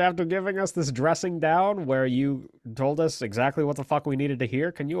Strange, after giving us this dressing down where you told us exactly what the fuck we needed to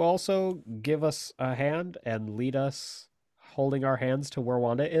hear, can you also give us a hand and lead us holding our hands to where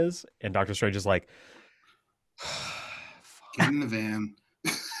Wanda is? And Doctor Strange is like, get in the van.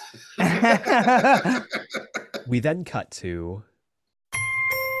 We then cut to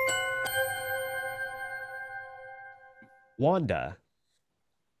Wanda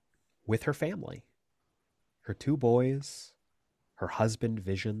with her family, her 2 boys, her husband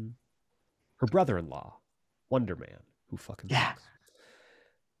Vision, her brother-in-law Wonder Man, who fucking sucks,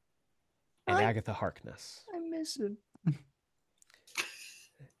 and Agatha Harkness. I miss him.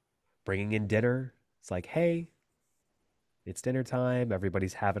 Bringing in dinner. It's like, hey, it's dinner time.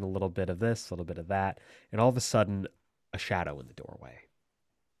 Everybody's having a little bit of this, a little bit of that. And all of a sudden, a shadow in the doorway.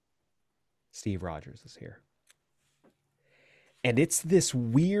 Steve Rogers is here. And it's this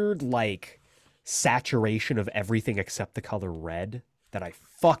weird, like, saturation of everything except the color red that I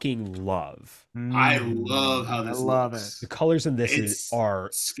fucking love. I love how this looks. The colors in this are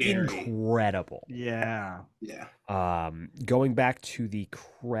scary. Incredible. Yeah. Going back to the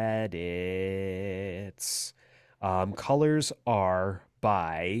credits, colors are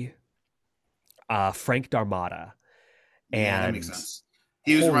by Frank Darmada. Yeah, that makes sense.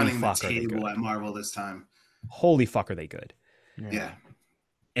 He was running the table at Marvel this time. Holy fuck, are they good? Yeah.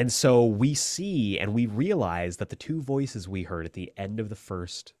 And so we see and we realize that the 2 voices we heard at the end of the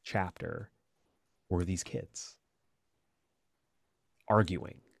first chapter were these kids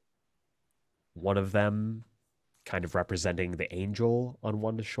arguing. One of them kind of representing the angel on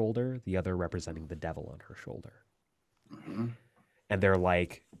Wanda's shoulder, the other representing the devil on her shoulder. Mm-hmm. And they're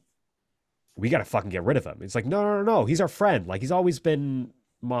like, we got to fucking get rid of him. He's like, no. He's our friend. Like, he's always been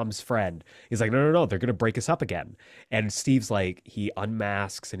Mom's friend. He's like, no. They're going to break us up again. And Steve's like, he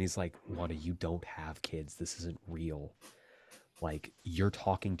unmasks and he's like, Wanda, you don't have kids. This isn't real. Like, you're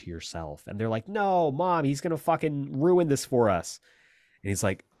talking to yourself. And they're like, no, Mom, he's going to fucking ruin this for us. And he's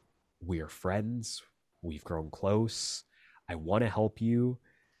like, we are friends. We've grown close. I want to help you.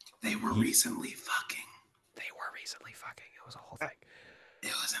 They were recently fucking. It was a whole thing.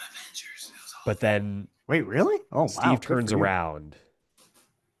 It was an Avengers. But then... Wait, really? Oh, wow. Steve turns around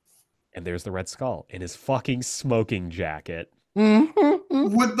and there's the Red Skull in his fucking smoking jacket. With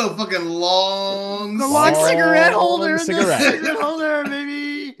the fucking long cigarette holder. Cigarette holder,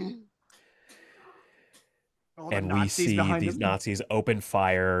 baby. And we see these Nazis open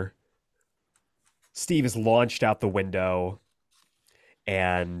fire. Steve is launched out the window.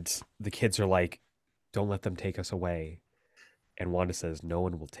 And the kids are like, don't let them take us away. And Wanda says, no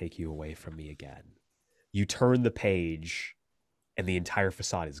one will take you away from me again. You turn the page and the entire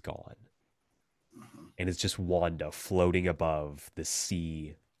facade is gone. And it's just Wanda floating above the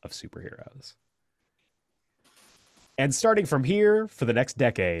sea of superheroes. And starting from here, for the next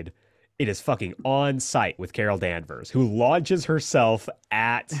decade, it is fucking on site with Carol Danvers, who launches herself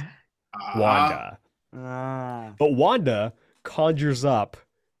at Wanda. But Wanda conjures up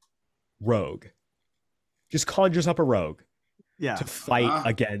Rogue. Just conjures up a Rogue. Yeah. To fight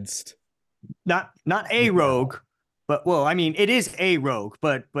against... Not a Rogue, but well, I mean, it is a Rogue,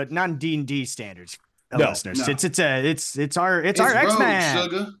 but not in D&D standards. Listeners, no. It's our X-Men.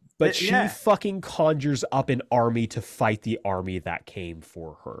 Sugar. But she fucking conjures up an army to fight the army that came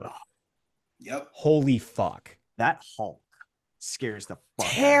for her. Yep. Holy fuck. That Hulk. scares the fuck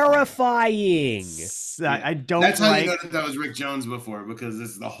out Terrifying. of me. I don't That's how like. you know that was Rick Jones before, because this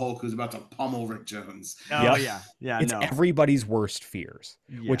is the Hulk who's about to pummel Rick Jones. Oh Yep. yeah. It's No. everybody's worst fears,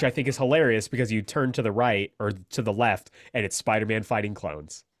 which Yeah. I think is hilarious because you turn to the right or to the left and it's Spider-Man fighting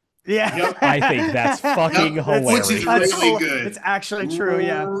clones. Yeah. Yep. I think that's fucking Yep. hilarious. Which is That's really good. It's actually true.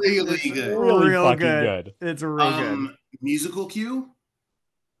 Yeah. Really It's good. Really real fucking good. good. It's real good. Musical cue.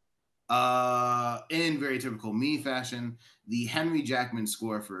 In very typical me fashion, the Henry Jackman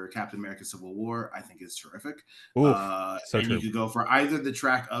score for Captain America: Civil War, I think, is terrific. Oof, so and true. you could go for either the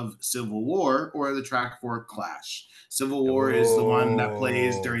track of Civil War or the track for Clash. Civil War is the one that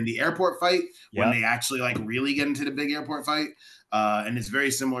plays during the airport fight when Yep. they actually like really get into the big airport fight. And it's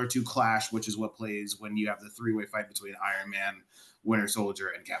very similar to Clash, which is what plays when you have the three-way fight between Iron Man, Winter Soldier,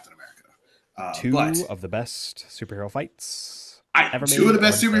 and Captain America. Two of the best superhero fights. Two of the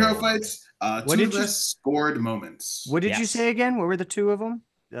best on superhero film. fights. Two of the best scored moments. What did you Yes. say again? What were the two of them?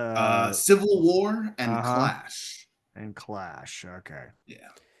 Civil War and Clash. And Clash. Okay. Yeah.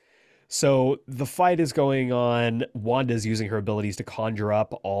 So the fight is going on. Wanda's using her abilities to conjure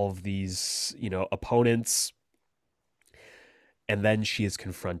up all of these, opponents. And then she is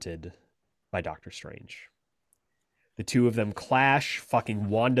confronted by Doctor Strange. The two of them clash. Fucking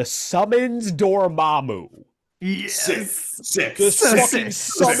Wanda summons Dormammu. Yes. Sick. Just So fucking sick.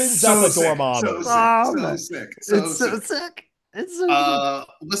 summons So out the sick. Dormammu. So sick. It's so sick. It's so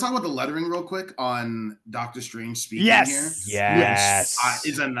Let's talk about the lettering real quick on Doctor Strange speaking Yes. here. Yes.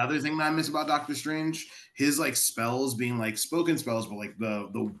 Which is another thing that I miss about Doctor Strange. His like spells being like spoken spells, but like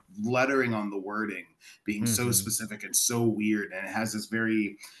the lettering on the wording being so specific and so weird, and it has this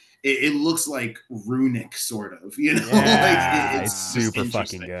very. It looks like runic, sort of, Yeah, like it's super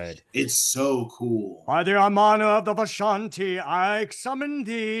fucking interesting. good. It's so cool. By the honor of the Vashanti, I summon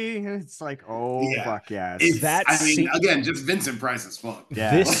thee. It's like, fuck yes. Again, just Vincent Price as fuck.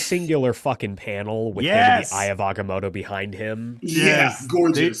 Yeah. This singular fucking panel with him and the Eye of Agamotto behind him. Yes.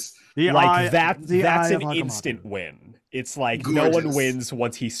 Gorgeous. That's an instant win. It's like no one wins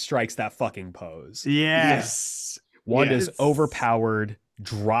once he strikes that fucking pose. Yes. Wanda's overpowered,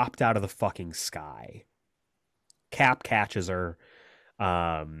 dropped out of the fucking sky. Cap catches her.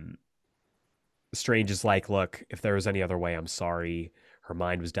 Strange is like, look, if there was any other way, I'm sorry. Her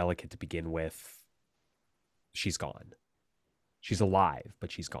mind was delicate to begin with. She's gone. She's alive,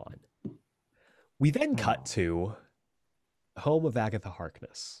 but she's gone. We then cut to the home of Agatha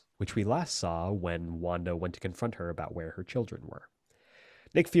Harkness, which we last saw when Wanda went to confront her about where her children were.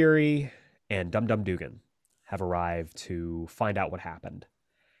 Nick Fury and Dum Dum Dugan have arrived to find out what happened.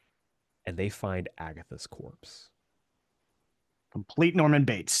 And they find Agatha's corpse. Complete Norman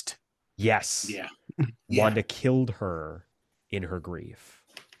Bates. Yes. Yeah. Wanda killed her in her grief.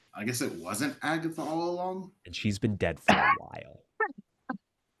 I guess it wasn't Agatha all along. And she's been dead for a while.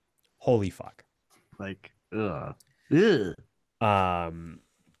 Holy fuck. Like, ugh. Ugh.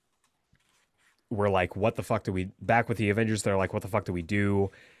 We're like, what the fuck do we... Back with the Avengers, they're like, what the fuck do we do?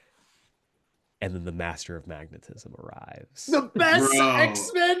 And then the Master of Magnetism arrives. The best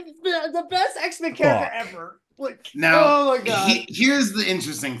X-Men character ever. Like, now, oh my god. Here's the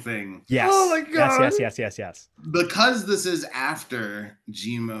interesting thing. Yes. Oh my god. Yes. Because this is after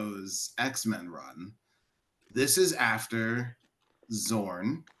Gmo's X-Men run, this is after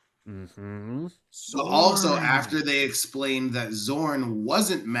Zorn. Mm-hmm. But also after they explained that Zorn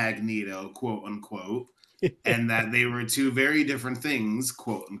wasn't Magneto, quote unquote, and that they were two very different things,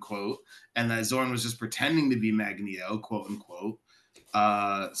 quote unquote, and that Zorn was just pretending to be Magneto, quote unquote.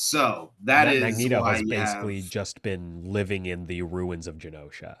 So that is Magneto why has basically just been living in the ruins of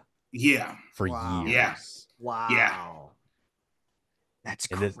Genosha. Yeah. For Wow. years. Yeah. Wow. Yeah. That's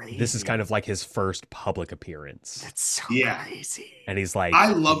And crazy. this is kind of like his first public appearance. That's so Yeah. crazy. And he's like, I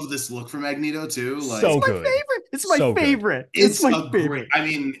love this look for Magneto too. Like, So It's my good. favorite. It's my So good. favorite. it's my a favorite. great. I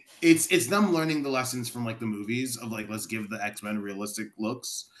mean, it's them learning the lessons from like the movies of like, let's give the X-Men realistic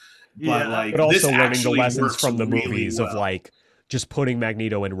looks. But Yeah. like, but also this learning the actually lessons works from the really movies well. of like just putting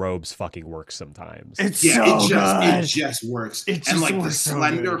Magneto in robes fucking works sometimes. It's Yeah, so it good. just works. It And just like the works so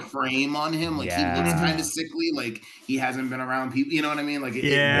slender good. frame on him, like he Yeah. looks kind of sickly, like he hasn't been around people. You know what I mean? Like it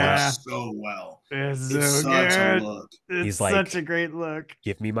Yeah. works so well. It's It's so such a good. look. It's He's like- such a great look.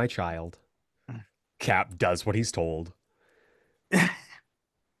 Give me my child. Cap does what he's told.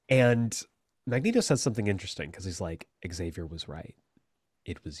 And Magneto says something interesting because he's like, Xavier was right.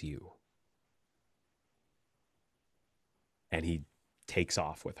 It was you. And he takes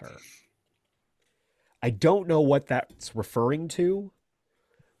off with her. I don't know what that's referring to,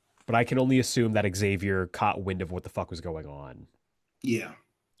 but I can only assume that Xavier caught wind of what the fuck was going on. Yeah.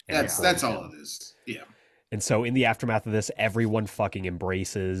 And That's informed all him. it is. Yeah. And so in the aftermath of this, everyone fucking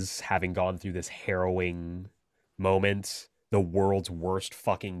embraces having gone through this harrowing moment, the world's worst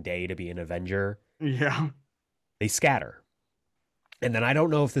fucking day to be an Avenger. Yeah. They scatter. And then I don't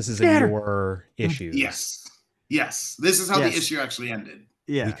know if this is Scatter. in your issues. Yes. This is how the issue actually ended.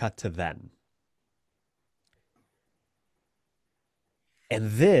 Yeah. We cut to then. And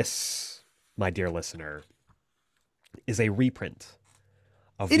this, my dear listener, is a reprint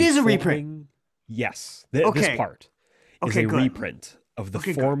of It is a reprint. Yes. Okay. This part is Okay, a good. reprint of the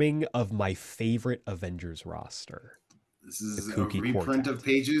Okay, good. forming of my favorite Avengers roster. This is The a Kooky reprint Quartet. of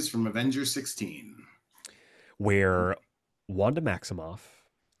pages from Avengers 16. Where Wanda Maximoff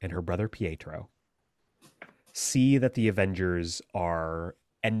and her brother Pietro see that the Avengers are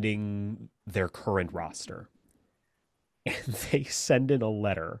ending their current roster. And they send in a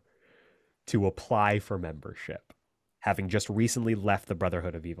letter to apply for membership, having just recently left the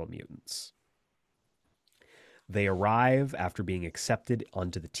Brotherhood of Evil Mutants. They arrive after being accepted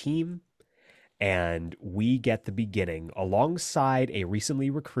onto the team, and we get the beginning alongside a recently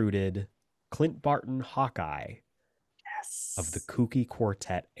recruited Clint Barton Hawkeye of the Kooky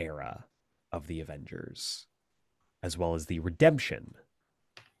Quartet era of the Avengers, as well as the redemption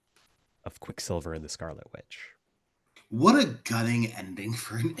of Quicksilver and the Scarlet Witch. What a gutting ending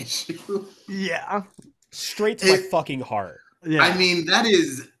for an issue. Yeah. Straight to my fucking heart. Yeah. I mean, that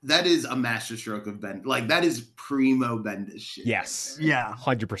is a masterstroke of Bendis. Like, that is primo Bendis shit. Yes. Yeah.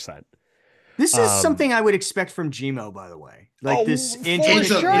 100%. This is something I would expect from Gmo, by the way. Like this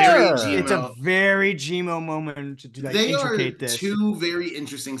It's a sure. very It's a Gmo. very Gmo moment to like They are intricate this. two very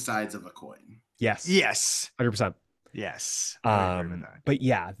interesting sides of a coin. Yes. Yes. 100%. Yes. I agree with that. But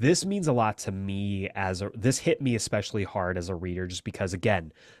yeah, this means a lot to me this hit me especially hard as a reader, just because,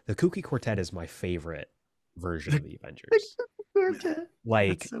 again, the Kooky Quartet is my favorite version of the Avengers.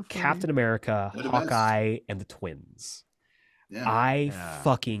 Like so funny. Captain America, They're the best. Hawkeye, and the twins. Yeah. I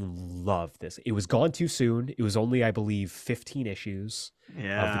fucking love this. It was gone too soon. It was only, I believe, 15 issues of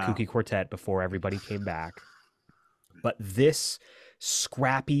the Kooky Quartet before everybody came back. But this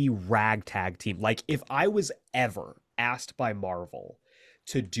scrappy ragtag team, like if I was ever asked by Marvel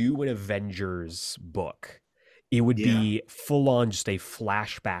to do an Avengers book, it would be full on just a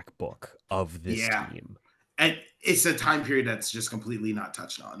flashback book of this team. And it's a time period that's just completely not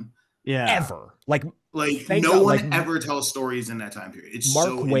touched on. Yeah. Ever. Like no one ever tells stories in that time period. It's Mark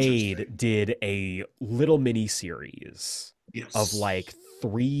so Waid did a little mini series of like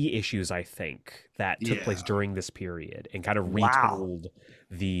 3 issues, I think, that took place during this period and kind of retold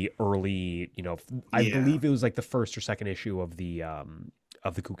the early, I believe it was like the first or second issue of the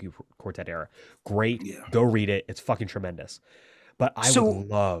Kooky Quartet era. Great. Go read it. It's fucking tremendous. But I would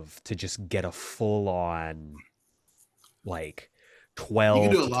love to just get a full on like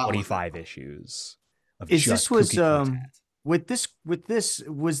 12 to 25 issues of was this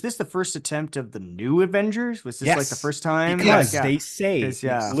the first attempt of the new Avengers? Was this like the first time? Because they say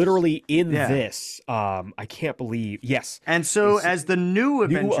literally in this, I can't believe, and so as the new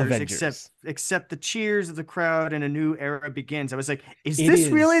Avengers accept the cheers of the crowd and a new era begins, I was like, is this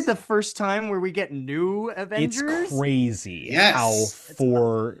really the first time where we get new Avengers? It's crazy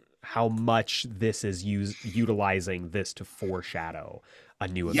how much this is utilizing this to foreshadow a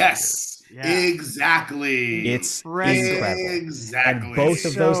new Avengers. Exactly. It's incredible. Exactly. And both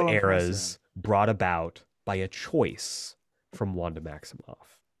of those eras brought about by a choice from Wanda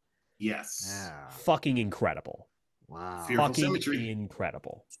Maximoff. Yes. Yeah. Fucking incredible. Wow. Fucking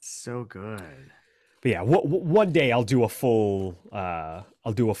incredible. So good. But yeah, one day I'll do a full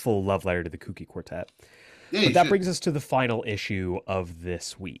love letter to the Kooky Quartet. Yeah, but that brings us to the final issue of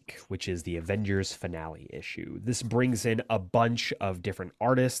this week, which is the Avengers finale issue. This brings in a bunch of different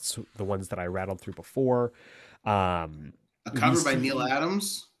artists, the ones that I rattled through before. A cover by Neil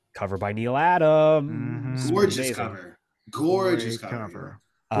Adams. Cover by Neil Adams. Mm-hmm. Gorgeous cover. Gorgeous cover.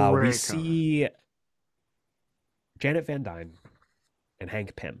 We see Janet Van Dyne and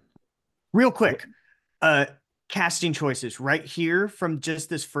Hank Pym. Real quick. Casting choices right here from just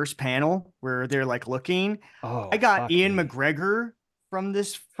this first panel where they're like looking. I got Ian McGregor from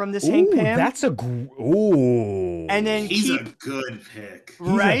this Hank Pym. That's a and then he's a good pick.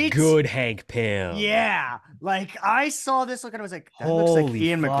 Right? He's a good Hank Pym. Yeah. Like I saw this look and I was like, that looks like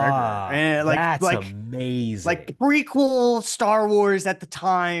Ian McGregor. And that's amazing. Like prequel Star Wars at the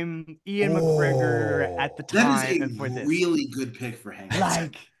time, Ian McGregor at the time. That is a really good pick for Hank.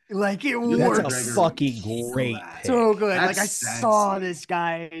 Like it works. That's a fucking great pick. So good. Like I saw this,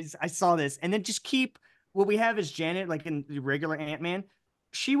 guys. I saw this. And then just keep what we have is Janet, like in the regular Ant-Man.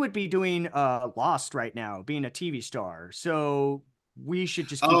 She would be doing Lost right now, being a TV star. So we should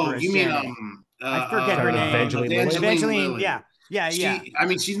just keep her as you mean Janet. I forget her name. Evangeline Lilly. Yeah. I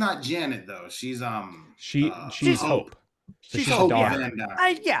mean, she's not Janet though. She's she's Hope. She's a Hope. daughter.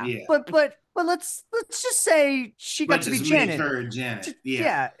 Yeah. But let's just say she got to be Janet. Make her Janet.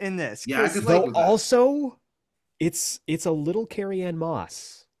 In this. Yeah, I could though also, it's a little Carrie-Anne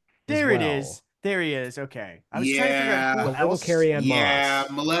Moss. There it is. There he is. Okay. I was trying to figure out who else. Carrie-Anne Moss. Yeah,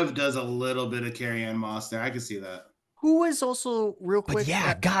 Malev does a little bit of Carrie-Anne Moss there. I can see that. Who was also real quick? But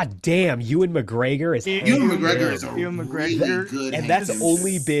yeah, god damn, Ewan McGregor is really good, and that's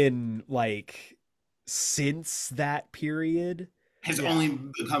only been like since that period. Has only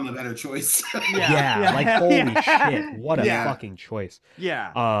become a better choice. Like holy shit, what a fucking choice.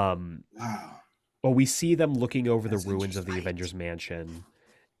 Yeah. Wow. Well, we see them looking over the ruins of the Avengers Mansion,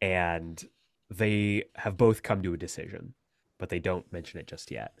 and they have both come to a decision, but they don't mention it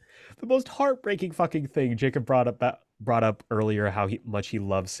just yet. The most heartbreaking fucking thing Jacob brought up earlier, how much he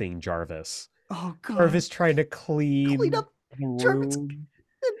loves seeing Jarvis. Oh god. Jarvis trying to clean up the Jarvis. room.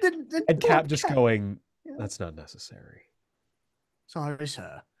 And Cap just going, that's not necessary. Sorry,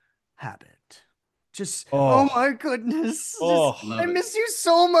 sir. Habit. Just oh my goodness. I miss you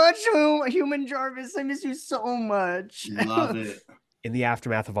so much, human Jarvis. I miss you so much. Love it. In the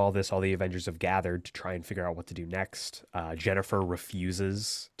aftermath of all this, all the Avengers have gathered to try and figure out what to do next. Jennifer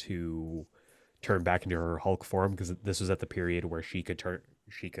refuses to turn back into her Hulk form because this was at the period where she could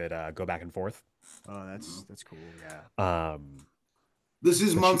go back and forth. Oh, that's cool. Yeah. This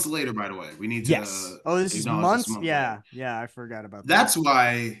is months later, by the way. We need to. Yes. This is months. Yeah. I forgot about that. That's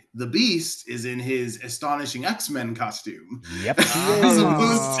why the Beast is in his astonishing X-Men costume. Yep. As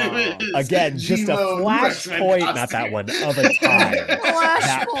opposed to his again, just a flashpoint, not that one, of a time.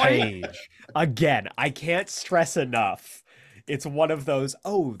 That page. Again, I can't stress enough. It's one of those.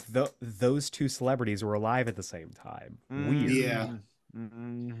 Those two celebrities were alive at the same time. Weird. Yeah.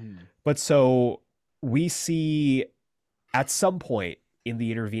 Mm-hmm. But so we see at some point in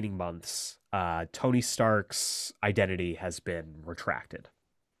the intervening months, Tony Stark's identity has been retracted.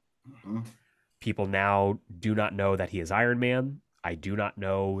 Mm-hmm. People now do not know that he is Iron Man. I do not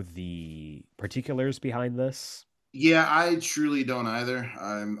know the particulars behind this. Yeah, I truly don't either.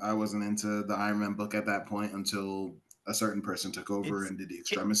 I wasn't into the Iron Man book at that point until a certain person took over and did the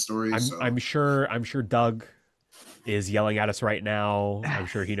Extremis story. I'm sure Doug is yelling at us right now. I'm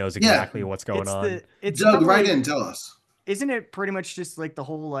sure he knows exactly what's going on. Doug, write in, tell us. Isn't it pretty much just like the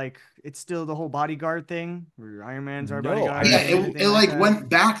whole it's still the whole bodyguard thing where Iron Man's our bodyguard? Yeah, it went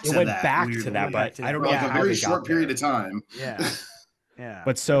back to that. It went back to that, but I don't know how a very short period of time. Yeah. Yeah.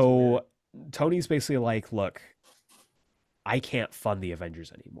 But so Tony's basically like, look, I can't fund the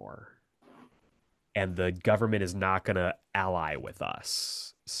Avengers anymore. And the government is not going to ally with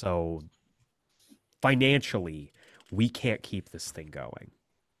us. So financially, we can't keep this thing going.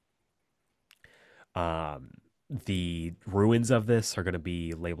 The ruins of this are going to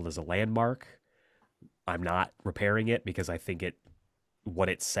be labeled as a landmark. I'm not repairing it because I think what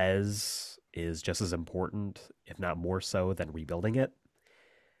it says is just as important, if not more so, than rebuilding it.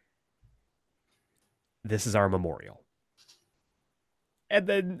 This is our memorial. And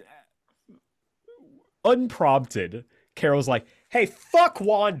then, unprompted, Carol's like, hey, fuck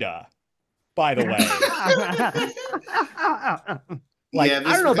Wanda, by the way. I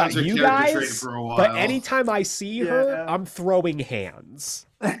don't know about you guys, but anytime I see her, I'm throwing hands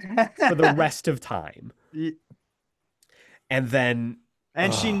for the rest of time. And then...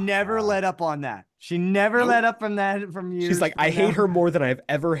 And she never let up on that. She never let up from that from you. She's like, I hate her more than I've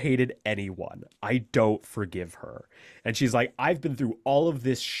ever hated anyone. I don't forgive her. And she's like, I've been through all of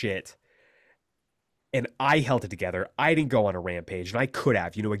this shit, and I held it together. I didn't go on a rampage, and I could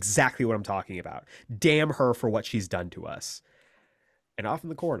have. You know exactly what I'm talking about. Damn her for what she's done to us. And off in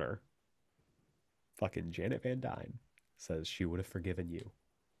the corner, fucking Janet Van Dyne says she would have forgiven you.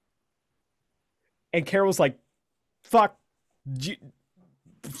 And Carol's like, fuck.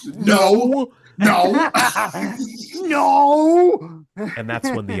 No. No. And that's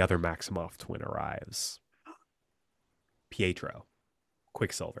when the other Maximoff twin arrives. Pietro.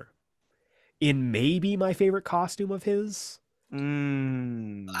 Quicksilver. In maybe my favorite costume of his. His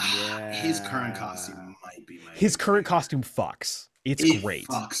current costume might be my His current costume fucks. It's great.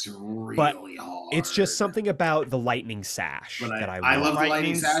 Fucks really but hard. It's just something about the lightning sash that I love. I love the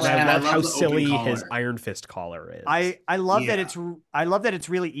lightning sash. And I love how the silly open collar. his Iron Fist collar is. I love that it's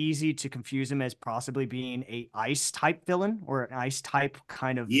really easy to confuse him as possibly being a ice type villain or an ice type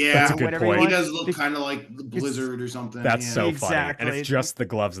kind of that's a good point. He does look kind of like the Blizzard or something. That's so funny, and it's just the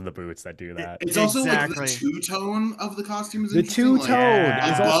gloves and the boots that do that. It's also like the two-tone of the costume is the two-tone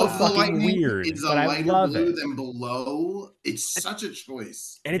is also above fucking weird. It's but a I lighter love blue it. than below. It's such a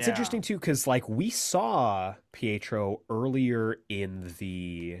choice. And it's interesting too, because like we saw Pietro earlier in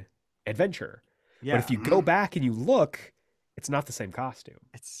the adventure. Yeah. But if you go back and you look, it's not the same costume.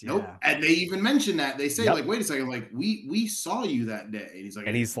 It's Nope. And they even mention that. They say, like, wait a second, like, we saw you that day.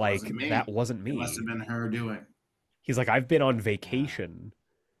 And he's like, that wasn't me. It must have been her doing. He's like, I've been on vacation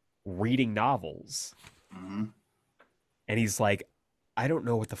reading novels. Mm-hmm. And he's like, I don't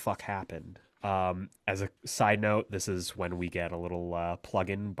know what the fuck happened. As a side note, this is when we get a little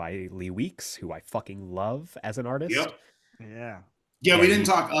plug-in by Lee Weeks, who I fucking love as an artist. Yep. Yeah, we didn't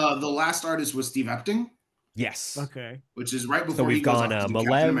talk. The last artist was Steve Epting. Yes. Okay. Which is right before so we've gone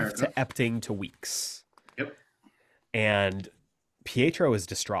Malev to Epting to Weeks. Yep. And Pietro is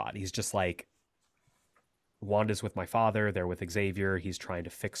distraught. He's just like, Wanda's with my father. They're with Xavier. He's trying to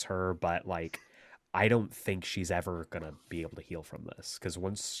fix her, but like, I don't think she's ever going to be able to heal from this, because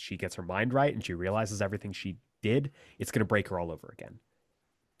once she gets her mind right and she realizes everything she did, it's going to break her all over again.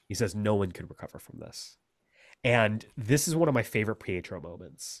 He says no one could recover from this. And this is one of my favorite Pietro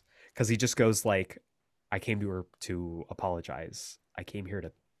moments, because he just goes like, I came to her to apologize. I came here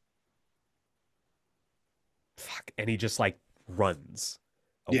to... Fuck. And he just like runs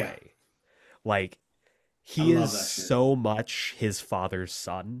away. Yeah. Like, he is so much his father's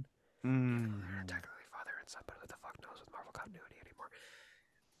son. Technically father and son, but who the fuck knows with Marvel continuity anymore?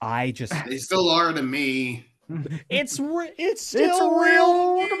 I just... They still are to me. It's still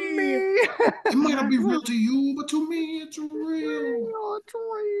real to me. It might not be real to you, but to me, it's real. It's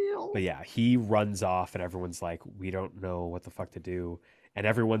real. But yeah, he runs off and everyone's like, we don't know what the fuck to do. And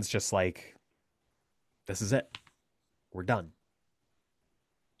everyone's just like, this is it. We're done.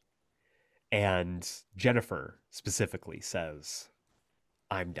 And Jennifer specifically says,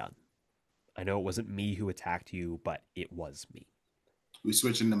 I'm done. I know it wasn't me who attacked you, but it was me. We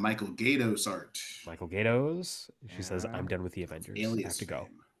switch into Michael Gato's art. Michael Gato's. She says, I'm done with the Avengers. I have to go.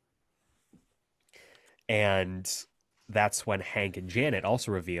 And that's when Hank and Janet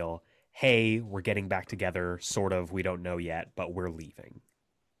also reveal, hey, we're getting back together, sort of. We don't know yet, but we're leaving.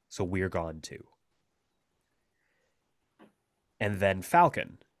 So we're gone too. And then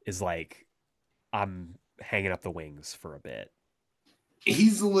Falcon is like, I'm hanging up the wings for a bit.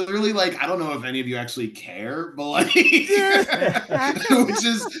 He's literally like, I don't know if any of you actually care, but like, which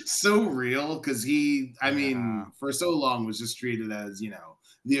is so real, because he, I mean, for so long was just treated as, you know,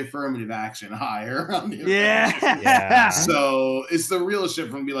 the affirmative action hire on the yeah. So it's the real shit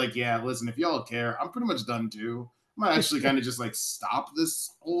from be like, yeah, listen, if y'all care, I'm pretty much done too. I might actually kind of just like stop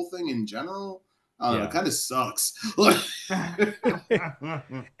this whole thing in general. It kind of sucks.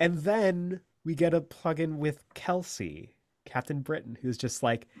 And then we get a plug-in with Kelsey, Captain Britain, who's just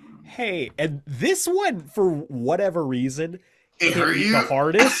like, hey, and this one, for whatever reason, it hurt you the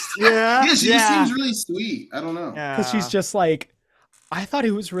hardest. Yeah, she just seems really sweet. I don't know. Because she's just like, I thought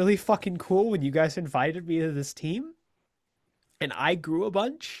it was really fucking cool when you guys invited me to this team. And I grew a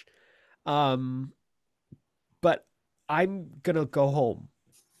bunch. But I'm going to go home.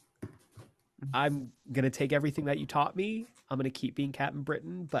 I'm going to take everything that you taught me. I'm going to keep being Captain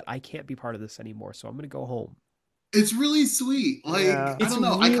Britain, but I can't be part of this anymore. So I'm going to go home. It's really sweet. Like, I don't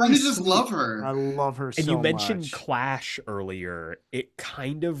know. Really I kind of just love her. I love her so much. And you mentioned Clash earlier. It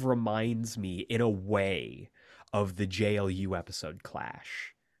kind of reminds me, in a way, of the JLU episode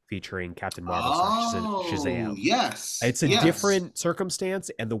Clash, featuring Captain Marvel / Shazam. Yes. It's a different circumstance,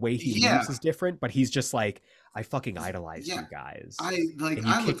 and the way he leaves is different, but he's just like, I fucking idolize you guys. And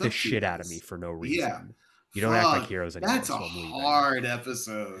you kick the shit out of me for no reason. Yeah. You don't act like heroes anymore. That's a hard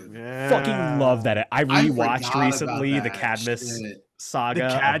episode. Yeah. Fucking love that. I rewatched recently the Cadmus saga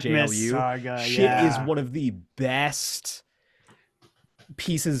of JLU. Shit is one of the best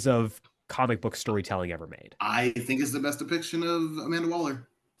pieces of comic book storytelling ever made. I think it's the best depiction of Amanda Waller.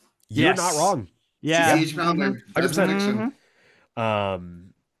 You're not wrong. Yeah. 100%.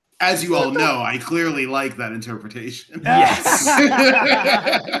 As you all know, I clearly like that interpretation. Yes.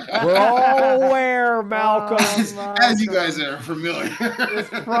 We're all aware, Malcolm. As you guys are familiar. It's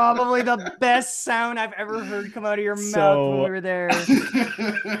probably the best sound I've ever heard come out of your mouth when we were there.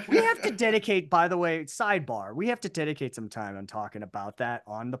 We have to dedicate, by the way, sidebar, we have to dedicate some time on talking about that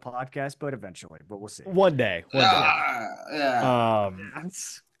on the podcast, but eventually, but we'll see. One day. Yeah.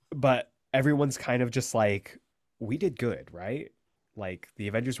 But everyone's kind of just like, we did good, right? Like, the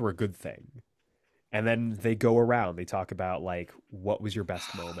Avengers were a good thing. And then they go around, they talk about like, what was your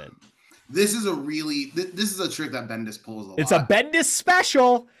best moment? This is a really this is a trick that Bendis pulls a lot. It's a Bendis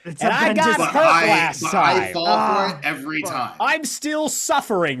special, It's and a I got Bendis- hurt last but time. I fall for it every time. I'm still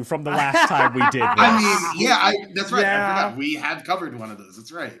suffering from the last time we did this. I mean, yeah, that's right. Yeah. I forgot we had covered one of those.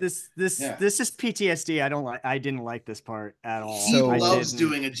 That's right. This Yeah. is PTSD. I didn't like this part at all. He So- loves didn't.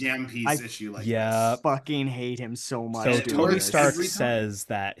 doing a jam piece issue like Yeah. this. Fucking hate him so much. So it doing Tony works this. Stark every time. says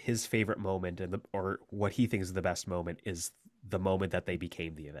that his favorite moment or what he thinks is the best moment is the moment that they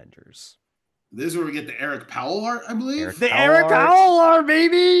became the Avengers. This is where we get the Eric Powell art, I believe. Eric The Powell Eric art, Powell art,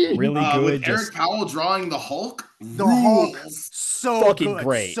 baby. really good. With Just Eric Powell drawing the Hulk. The Hulk, rules. so Fucking good,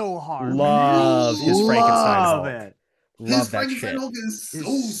 great. so hard. love his Frankenstein Love Hulk. it. Love His that Frankenstein shit. Hulk is so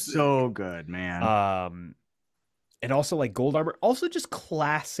It's sick. so good, man. And also like gold armor, also just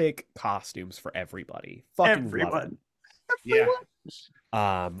classic costumes for everybody. Fucking love Everyone. Yeah.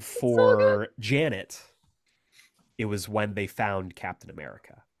 it. For Janet, it was when they found Captain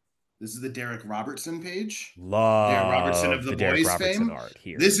America. This is the Derek Robertson page. Love Derek Robertson of the Derek Boys Robertson fame. art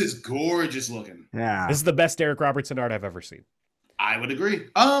here. This is gorgeous looking. Yeah. This is the best Derek Robertson art I've ever seen. I would agree.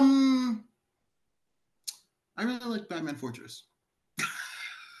 I really like Batman Fortress.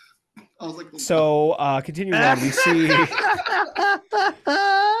 I was like, So continuing on, we see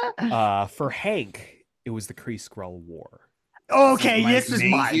for Hank, it was the Kree Skrull War. Okay, Mike this was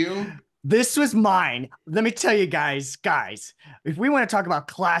mine. Mayhew. This was mine. Let me tell you guys, if we want to talk about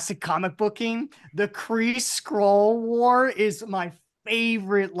classic comic booking, the Kree Skrull War is my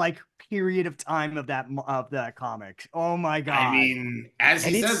favorite period of time of that comic. Oh my god. I mean, as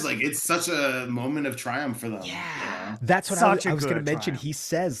And he it's- says, it's such a moment of triumph for them. Yeah, that's what Such I a was going to good mention. triumph. He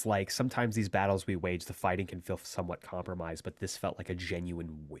says sometimes these battles we wage, the fighting can feel somewhat compromised, but this felt like a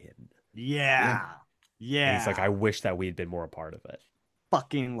genuine win. Yeah. Yeah. And he's like, I wish that we had been more a part of it.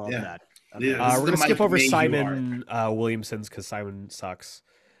 fucking love Yeah. that. Yeah, this We're is gonna the skip Mike over Mayhew Simon Williamson's because Simon sucks.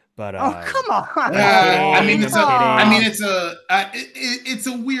 But Oh, come on. I mean, I'm kidding. it's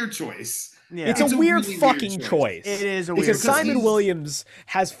a weird choice. Yeah. it's It's a a weird really weird fucking choice. choice. It is a weird Because choice. Simon he's- Williams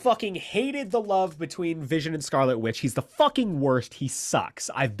has fucking hated the love between Vision and Scarlet Witch. He's the fucking worst. He sucks.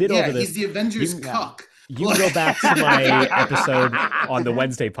 I've been Yeah, over this. he's the Avengers You- cuck. You can go back to my episode on the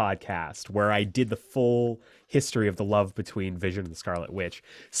Wednesday podcast where I did the full history of the love between Vision and the Scarlet Witch.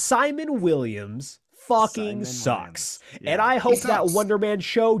 Simon Williams fucking Simon sucks. Williams. And Yeah. I hope that sucks. Wonder Man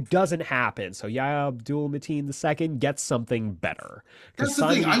show doesn't happen. So yeah, Abdul Mateen II gets something better. 'Cause That's the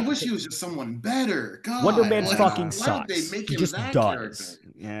thing. Simon- I wish he was just someone better. God, Wonder Man why fucking would they sucks. make He him just that does. character?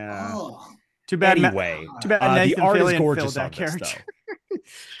 Yeah. Oh. Too bad. Anyway, Too bad the Nathan art is Fillion gorgeous filled on that this, character. though.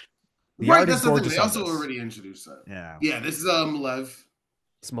 The Right, art that's is the thing. gorgeous They on also this. already introduced that. Yeah. Yeah, this is Malev.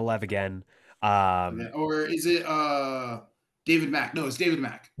 It's Malev again. Or is it David Mack? No, it's David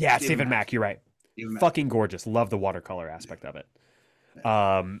Mack. Yeah, it's David Mack. You're right. David Mack. Fucking gorgeous. Love the watercolor aspect of it.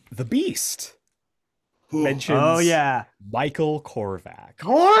 The Beast Cool. mentions Oh yeah. Michael Korvac.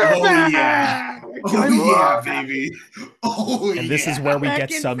 Oh yeah. Oh yeah, baby. Oh And this yeah. is where we get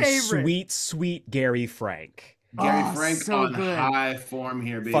Second some favorite. sweet, sweet Gary Frank. Gary Oh, Frank so on good. high form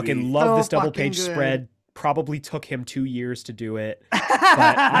here, baby. Fucking love So this double fucking page good. spread. Probably took him 2 years to do it. No,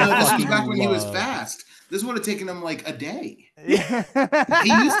 I this was fucking back when he was love- fast. This would have taken him like a day. he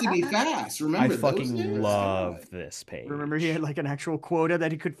He used to be fast. I Remember those fucking days? love this page. Remember he had like an actual quota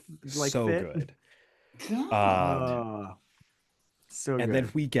that he could so fit. good. God. Oh, so And good. then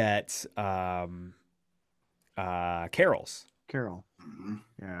we get Carol's. Carol. Mhm.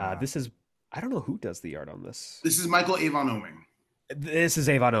 Yeah. This is I don't know who does the art on this. This is Michael Avon Oming. This is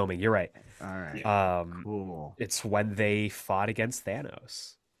Avon Oming. You're right. All right. Cool. Cool. It's when they fought against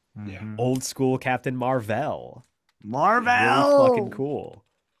Thanos. Yeah. Mhm. Old school Captain Marvel. Marvel. Really fucking cool.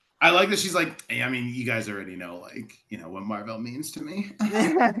 I like that she's like, hey, I mean, you guys already know, what Marvel means to me.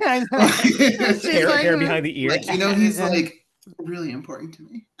 She's Hair, like- hair behind the ear. He's like really important to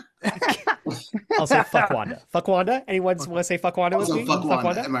me. I'll say fuck Wanda. Fuck Wanda. Anyone want to say fuck Wanda with Also, me? fuck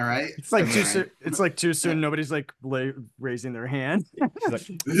Wanda. Am I right? It's like Am I too right? soon. It's like too soon. Nobody's like raising their hand. She's like,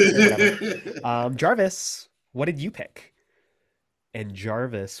 whatever. Jarvis, what did you pick? And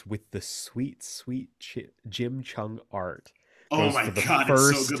Jarvis with the sweet, sweet Jim Chung art Oh goes my for the god,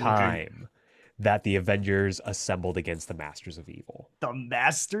 first it's so good looking. time that the Avengers assembled against the Masters of Evil. The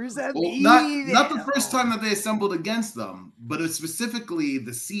Masters of Well, Evil. not the first time that they assembled against them, but it's specifically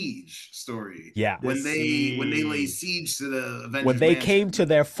the siege story. Yeah. When The they lay siege. siege to the Avengers When they mansion came to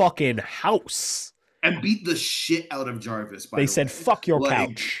their fucking house, and beat the shit out of Jarvis. By they the said, way. fuck your Like,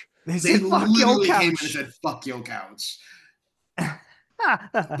 couch. They They said, "Fuck your literally came in and couch." said, "Fuck your couch."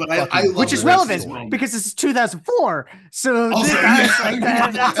 But I love which is the rest of relevant this moment. because this is 2004. So Also,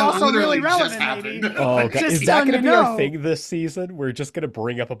 that's also literally really just relevant, maybe. happened. Oh, God. Just Is that telling going to you be now. our thing this season? We're just going to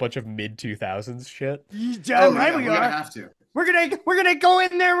bring up a bunch of mid-2000s shit? Yeah, Oh, right, yeah, we we're are. gonna have to. We're gonna go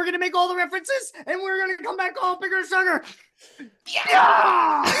in there. We're gonna make all the references, and we're gonna come back all bigger and stronger.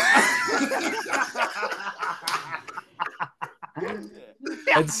 Yeah.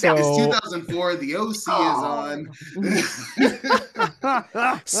 And so It's 2004. The OC is on.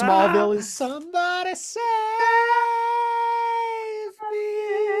 Smallville is somebody save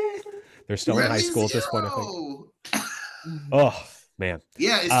me. They're still in high school at this point, I think. Oh, man.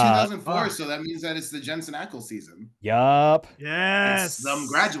 Yeah, it's 2004, so that means that it's the Jensen Ackles season. Yup. Yes. It's them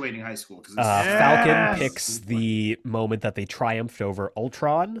graduating high school. Falcon picks the moment that they triumphed over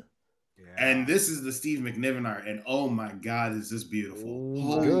Ultron. And this is the Steve McNiven art, and oh my God, is this beautiful!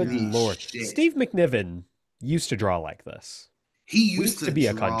 Good Holy Lord. shit. Steve McNiven used to draw like this. He used to be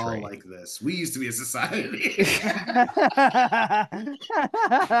a draw country like this. We used to be a society.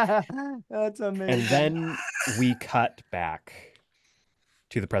 That's amazing. And then we cut back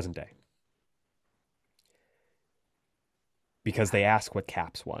to the present day. Because they ask what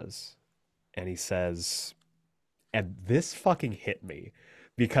Caps was. And he says, and this fucking hit me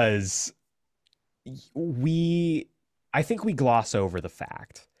because I think we gloss over the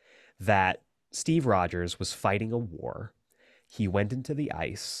fact that Steve Rogers was fighting a war. He went into the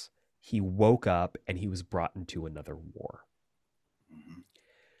ice. He woke up and he was brought into another war.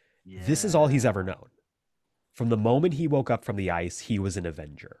 Yeah. This is all he's ever known. From the moment he woke up from the ice, he was an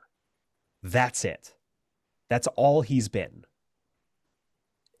Avenger. That's it. That's all he's been.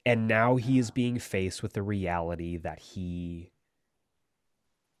 And now he is being faced with the reality that he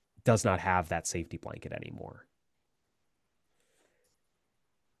does not have that safety blanket anymore.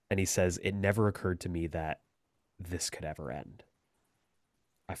 And he says, it never occurred to me that this could ever end.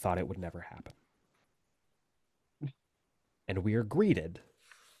 I thought it would never happen. And we are greeted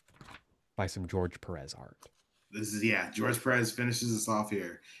by some George Perez art. This is, George Perez finishes us off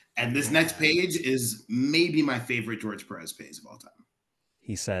here. And this next page is maybe my favorite George Perez page of all time.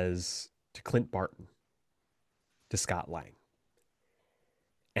 He says to Clint Barton, to Scott Lang,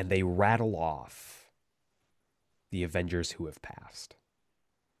 and they rattle off the Avengers who have passed.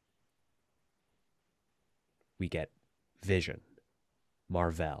 We get Vision,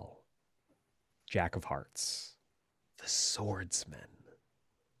 Marvel, Jack of Hearts, the Swordsman,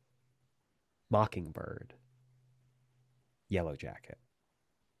 Mockingbird, Yellow Jacket,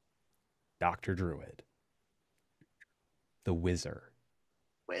 Dr. Druid, the Wizard,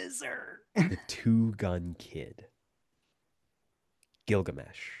 the Two-Gun Kid,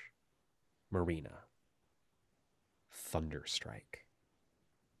 Gilgamesh, Marina, Thunderstrike.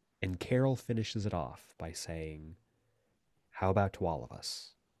 And Carol finishes it off by saying, how about to all of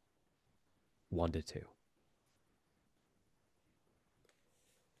us? 1 to 2.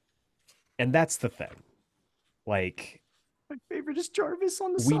 And that's the thing. Like, my favorite is Jarvis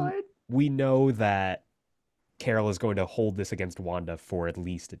on the side. We know that Carol is going to hold this against Wanda for at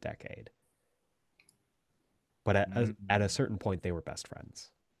least a decade. But at a certain point, they were best friends.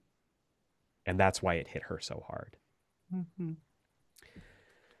 And that's why it hit her so hard. Mm-hmm.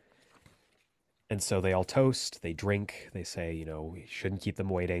 And so they all toast, they drink, they say, we shouldn't keep them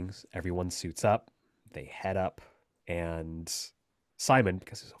waiting. Everyone suits up, they head up, and Simon,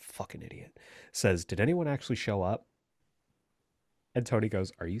 because he's a fucking idiot, says, did anyone actually show up? And Tony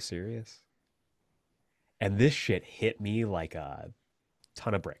goes, are you serious? And this shit hit me like a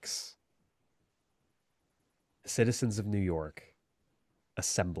ton of bricks. The citizens of New York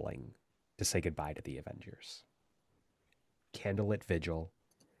assembling to say goodbye to the Avengers. Candlelit vigil.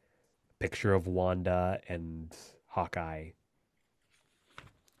 Picture of Wanda and Hawkeye.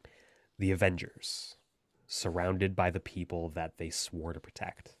 The Avengers, surrounded by the people that they swore to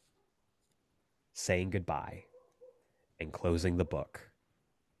protect. Saying goodbye and closing the book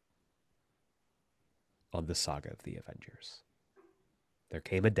on the saga of the Avengers. There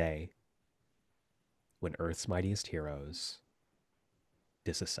came a day when Earth's mightiest heroes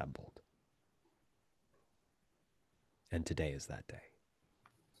disassembled. And today is that day.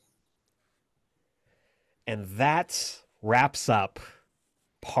 And that wraps up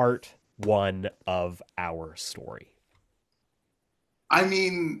part 1 of our story. I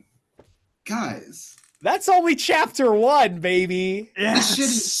mean, guys. That's only chapter 1, baby. Yes. This shit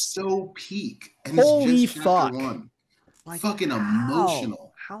is so peak. And holy it's just fuck. Chapter 1. Like, fucking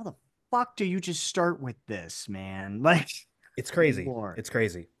emotional. How the fuck do you just start with this, man? Like, it's crazy. Lord. It's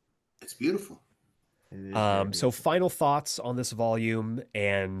beautiful. So final thoughts on this volume,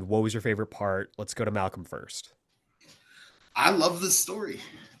 and what was your favorite part? Let's go to Malcolm first. I love this story.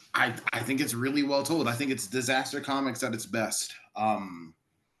 I think it's really well told. I think it's disaster comics at its best.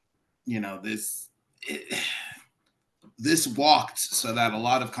 You know, it, this walked so that a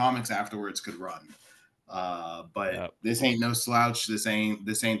lot of comics afterwards could run. But this ain't no slouch. This ain't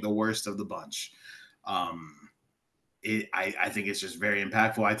the worst of the bunch. I think it's just very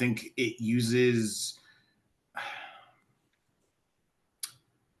impactful. I think it uses.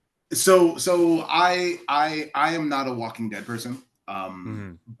 So I am not a Walking Dead person,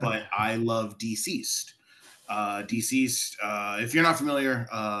 but I love Deceased. Deceased. If you're not familiar,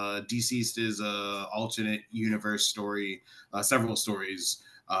 Deceased is a alternate universe story, several stories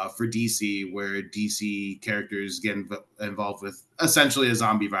for DC, where DC characters get involved with essentially a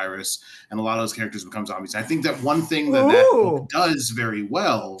zombie virus, and a lot of those characters become zombies. I think that one thing that book does very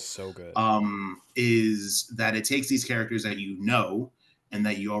well, so good, is that it takes these characters that you know and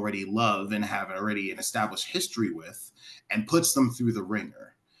that you already love and have already an established history with, and puts them through the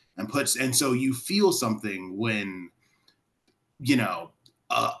ringer. And so you feel something when, you know,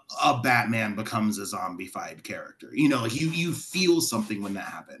 a Batman becomes a zombified character. You know, like you feel something when that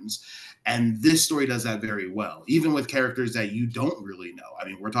happens. And this story does that very well, even with characters that you don't really know. I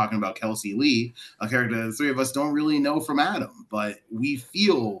mean, we're talking about Kelsey Lee, a character the three of us don't really know from Adam, but we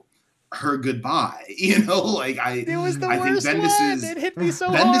feel her goodbye. You know, like it was the worst think Bendis one. It hit me so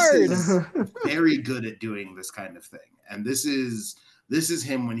Bendis hard. is very good at doing this kind of thing, and this is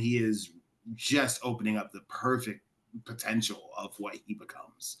him when he is just opening up the perfect potential of what he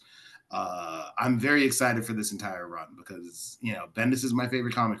becomes. I'm very excited for this entire run because, you know, Bendis is my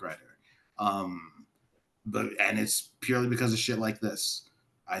favorite comic writer, and it's purely because of shit like this.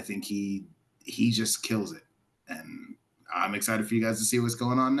 I think he just kills it, and I'm excited for you guys to see what's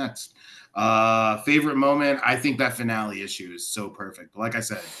going on next. Favorite moment, I think that finale issue is so perfect. But like I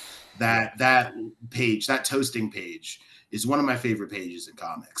said, that page, that toasting page, is one of my favorite pages in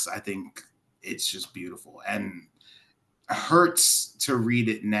comics. I think it's just beautiful, and hurts to read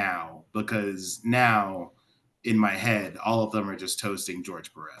it now because now in my head, all of them are just toasting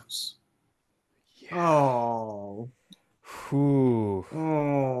George Perez. Oh.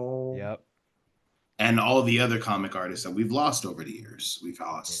 Yep. And all the other comic artists that we've lost over the years. We've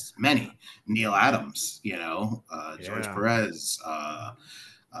lost many. Neil Adams, you know, George Perez.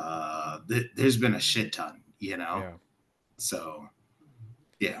 There's been a shit ton, you know. Yeah. So,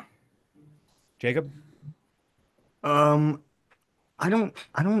 yeah. Jacob? I don't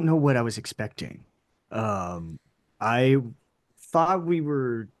know what I was expecting. I thought we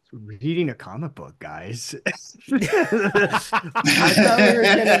were reading a comic book, guys.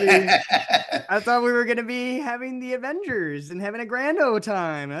 I thought we were gonna be having the Avengers and having a grand old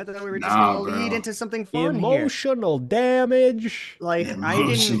time. I thought we were just gonna lead into something fun Emotional damage. Like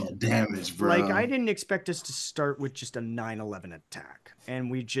Emotional damage, bro. Like I didn't expect us to start with just a 9/11 attack, and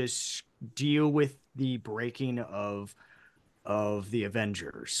we just deal with the breaking of the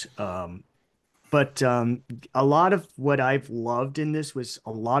Avengers. But a lot of what I've loved in this was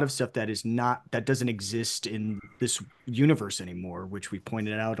a lot of stuff that doesn't exist in this universe anymore, which we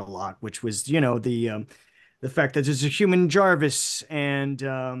pointed out a lot, which was, you know, the fact that there's a human Jarvis, and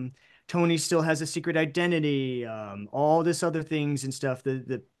Tony still has a secret identity, all this other things and stuff.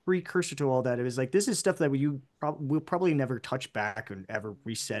 The precursor to all that, it was like, this is stuff that we'll probably never touch back and ever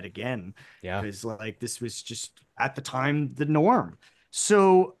reset again. Yeah, because like this was just at the time the norm.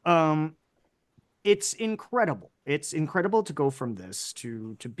 So it's incredible. It's incredible to go from this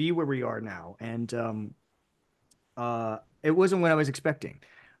to be where we are now. And it wasn't what I was expecting.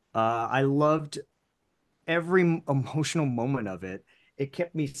 I loved every emotional moment of it. It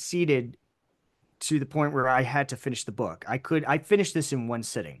kept me seated to the point where I had to finish the book. I finished this in one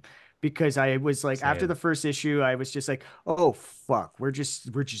sitting because I was like, after the first issue, I was just like, oh fuck, we're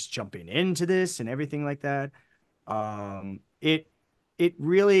just jumping into this and everything like that. It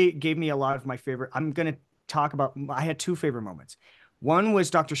really gave me a lot of my favorite. I'm going to talk about, I had two favorite moments. One was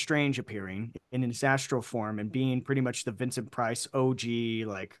Doctor Strange appearing in his astral form and being pretty much the Vincent Price OG,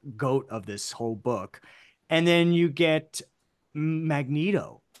 like goat of this whole book. And then you get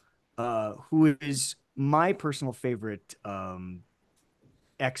Magneto, who is my personal favorite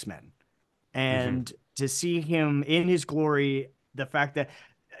X-Men. And to see him in his glory, the fact that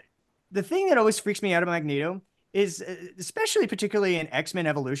the thing that always freaks me out about Magneto is especially particularly in X-Men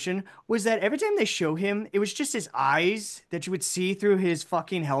Evolution was that every time they show him, it was just his eyes that you would see through his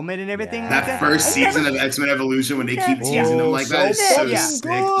fucking helmet and everything like That that. first I season never- of X-Men Evolution when they Yeah. keep teasing him like that is so Yeah. sick, good.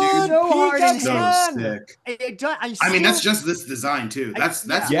 dude. So hard and So X-Men. sick. I I mean, that's still- just this design too. That's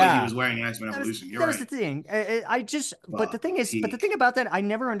Yeah. what he was wearing in X-Men that was, Evolution. You're that right. was the thing. But the thing is, peak. but the thing about that, I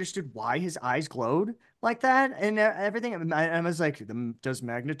never understood why his eyes glowed like that and everything. I was like, does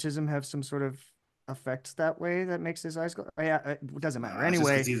magnetism have some sort of effect that way that makes his eyes glow? Yeah, it doesn't matter. It's just 'cause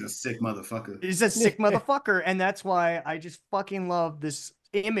Anyway, he's a sick motherfucker. he's a sick motherfucker, and that's why I just fucking love this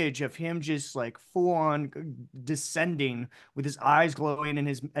image of him just like full on descending with his eyes glowing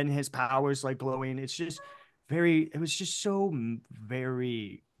and his powers like glowing. It was just so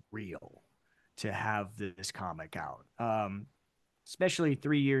very real to have this comic out, especially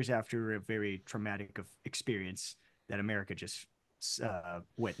 3 years after a very traumatic experience that America just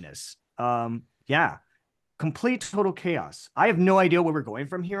witnessed. Yeah, complete total chaos. I have no idea where we're going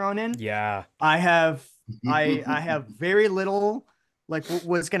from here on in. Yeah. I have very little like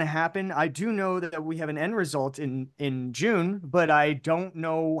what's going to happen. I do know that we have an end result in June, but I don't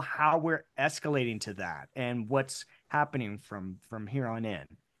know how we're escalating to that and what's happening from here on in.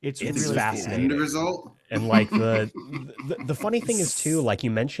 It's really fascinating. End result. And like the funny thing is too, like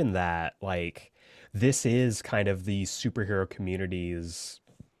you mentioned that like this is kind of the superhero community's,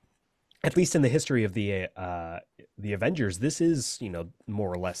 at least in the history of the Avengers, this is, you know, more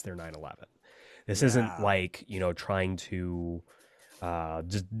or less their 9/11. This isn't like, you know, trying to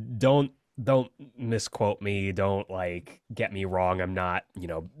just don't misquote me, don't like get me wrong. I'm not, you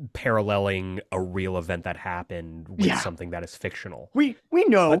know, paralleling a real event that happened with something that is fictional. We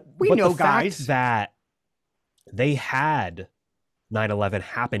know the guys fact that they had 9/11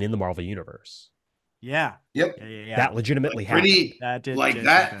 happen in the Marvel universe. Yeah. Yep. Yeah. That legitimately happened. That did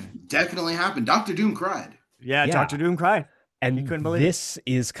that definitely happened. Doctor Doom cried. Yeah, Doctor Doom cried. And he couldn't believe this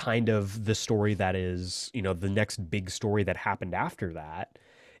is kind of the story that is, you know, the next big story that happened after that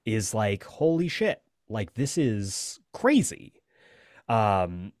is like, holy shit, like this is crazy.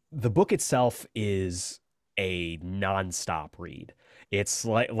 The book itself is a nonstop read. It's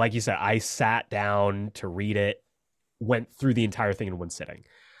like you said, I sat down to read it, went through the entire thing in one sitting.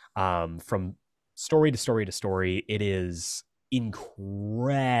 From story to story to story, it is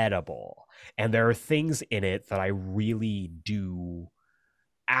incredible. And there are things in it that I really do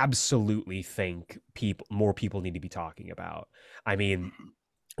absolutely think more people need to be talking about. I mean,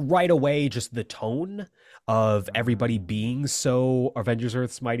 right away, just the tone of everybody being so Avengers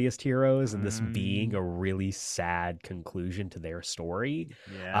Earth's Mightiest Heroes and this being a really sad conclusion to their story.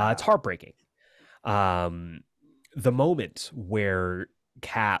 Yeah. It's heartbreaking. The moment where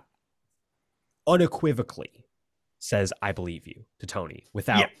Cap unequivocally says, "I believe you" to Tony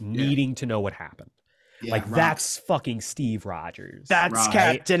without needing to know what happened. Yeah, like that's fucking Steve Rogers. That's Right.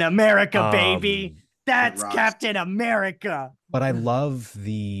 Captain America, baby. That's rocks. Captain America. But I love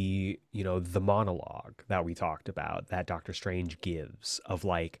the, you know, the monologue that we talked about that Doctor Strange gives of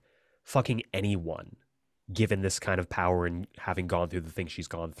like fucking anyone given this kind of power and having gone through the things she's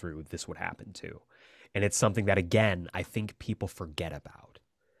gone through, this would happen to. And it's something that, again, I think people forget about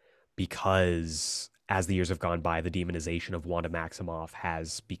because as the years have gone by, the demonization of Wanda Maximoff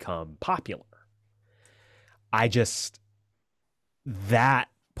has become popular. That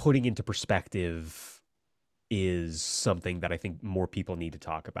putting into perspective is something that I think more people need to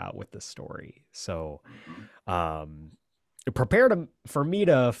talk about with this story. So, prepare for me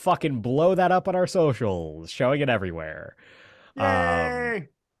to fucking blow that up on our socials, showing it everywhere. Yay!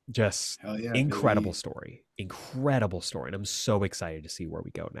 Just Hell yeah, incredible baby. incredible story. And I'm so excited to see where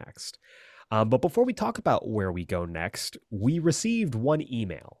we go next. But before we talk about where we go next, we received one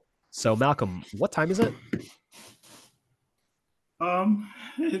email. So Malcolm, what time is it?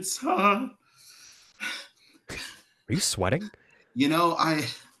 It's Are you sweating? you know, I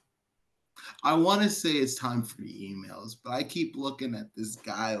want to say it's time for the emails, but I keep looking at this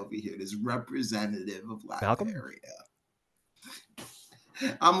guy over here, this representative of Malcolm? Latveria.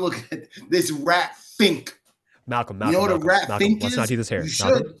 I'm looking at this rat Fink. Malcolm, You know what a rat Fink let's is? not do this here. You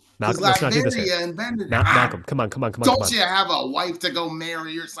should. Malcolm, let's not do this here. Latveria invented it. Malcolm, come on. Don't you have a wife to go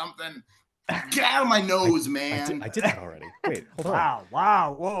marry or something? Get out of my nose, man. I did that already. Wait, hold on.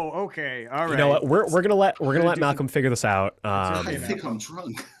 Wow. Whoa. Okay. All right. You know what? We're gonna let Malcolm figure this out. I think I'm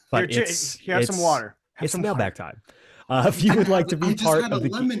drunk. But Here, have some water. Have It's some mailbag time. If you would like to be I just part had of a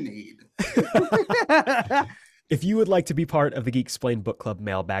the lemonade. If you would like to be part of the Geek Explained Book Club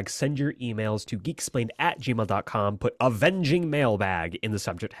mailbag, send your emails to geeksplained@gmail.com. Put Avenging Mailbag in the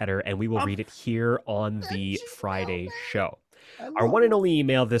subject header, and we will read it here on the Friday show. Our one and only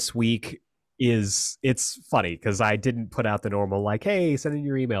email this week it's funny because I didn't put out the normal like, hey, send in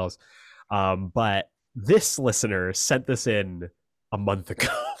your emails. But this listener sent this in a month ago.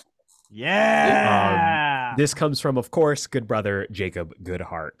 Yeah. This comes from, of course, good brother Jacob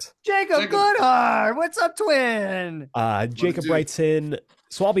Goodhart. Jacob Goodhart. What's up, twin? Jacob writes in,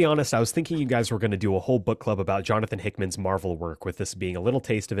 so I'll be honest, I was thinking you guys were going to do a whole book club about Jonathan Hickman's Marvel work, with this being a little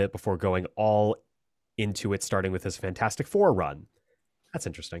taste of it before going all into it, starting with his Fantastic Four run. That's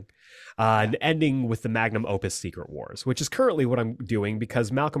interesting. And ending with the magnum opus Secret Wars, which is currently what I'm doing because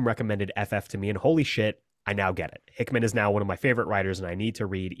Malcolm recommended FF to me, and holy shit, I now get it. Hickman is now one of my favorite writers, and I need to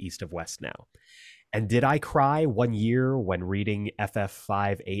read East of West now. And did I cry one year when reading FF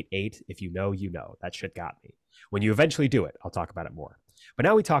 588? If you know, you know. That shit got me. When you eventually do it, I'll talk about it more. But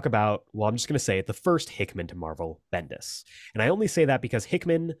now we talk about, well, I'm just going to say it, the first Hickman to Marvel, Bendis. And I only say that because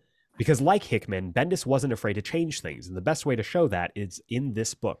like Hickman, Bendis wasn't afraid to change things. And the best way to show that is in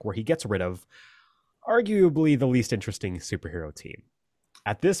this book, where he gets rid of arguably the least interesting superhero team.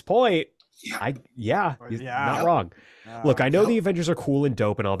 At this point, he's not wrong. Look, I know the Avengers are cool and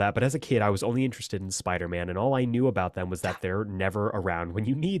dope and all that, but as a kid, I was only interested in Spider-Man, and all I knew about them was that they're never around when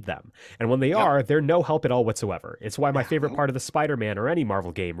you need them. And when they are, they're no help at all whatsoever. It's why my favorite part of the Spider-Man or any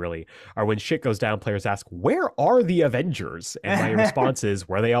Marvel game, really, are when shit goes down, players ask, where are the Avengers? And my response is,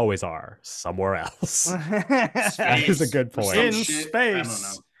 where they always are, somewhere else. That is a good point. In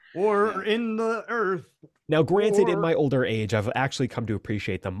space or in the earth. Now, granted, in my older age, I've actually come to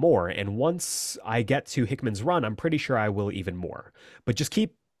appreciate them more, and once I get to Hickman's run, I'm pretty sure I will even more. But just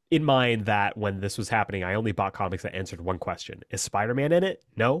keep in mind that when this was happening, I only bought comics that answered one question. Is Spider-Man in it?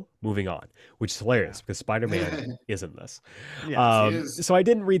 No? Moving on. Which is hilarious, because Spider-Man is in this. So I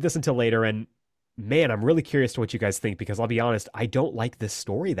didn't read this until later, and man, I'm really curious to what you guys think, because I'll be honest, I don't like this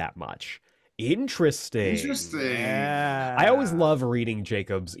story that much. Interesting. Yeah. I always love reading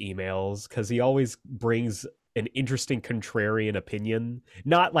Jacob's emails because he always brings an interesting contrarian opinion.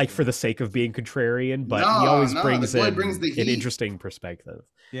 Not like for the sake of being contrarian, but he always brings an interesting perspective.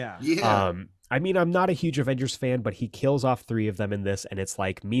 Yeah. I mean, I'm not a huge Avengers fan, but he kills off 3 of them in this, and it's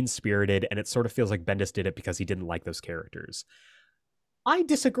like mean-spirited, and it sort of feels like Bendis did it because he didn't like those characters. I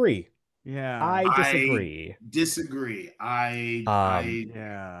disagree. Yeah, I disagree.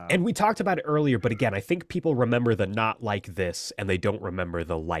 And we talked about it earlier, but again, I think people remember the not like this and they don't remember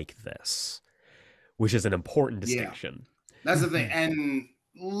the like this, which is an important distinction. That's the thing. And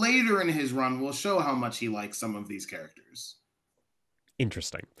later in his run, we'll show how much he likes some of these characters.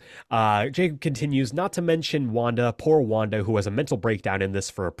 Interesting. Jacob continues, not to mention Wanda, poor Wanda, who has a mental breakdown in this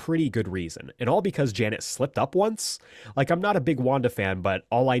for a pretty good reason. And all because Janet slipped up once? Like, I'm not a big Wanda fan, but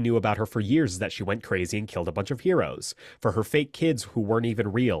all I knew about her for years is that she went crazy and killed a bunch of heroes. For her fake kids who weren't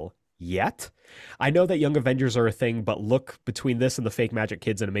even real. Yet? I know that Young Avengers are a thing, but look, between this and the fake magic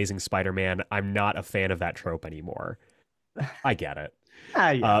kids and Amazing Spider-Man, I'm not a fan of that trope anymore. I get it.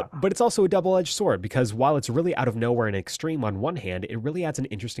 But it's also a double-edged sword, because while it's really out of nowhere and extreme on one hand, it really adds an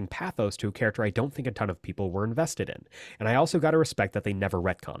interesting pathos to a character I don't think a ton of people were invested in. And I also got to respect that they never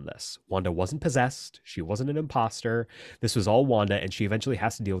retconned this. Wanda wasn't possessed, she wasn't an imposter, this was all Wanda, and she eventually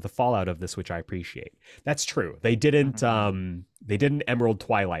has to deal with the fallout of this, which I appreciate. That's true. They didn't Emerald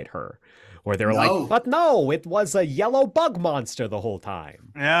Twilight her. Or they were like, but no, it was a yellow bug monster the whole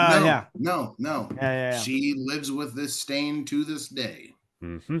time. No. She lives with this stain to this day.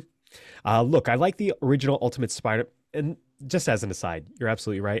 Mm-hmm. Look, I like the original Ultimate Spider, and just as an aside, you're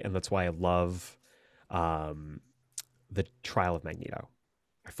absolutely right, and that's why I love the Trial of Magneto.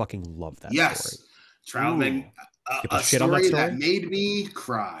 I fucking love that story. Trial of Magneto. A story that made me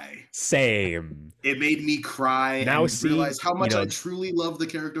cry. Same. It made me cry now and realize how much I truly love the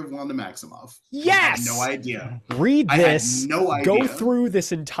character of Wanda Maximoff. Yes! I had no idea. Read this. I had no idea. Go through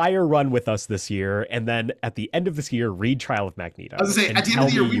this entire run with us this year, and then at the end of this year, read Trial of Magneto. I was going to say, at the end of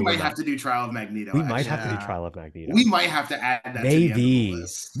the year, we might have to do Trial of Magneto. We might have to do Trial of Magneto. We might have to add that to the end of the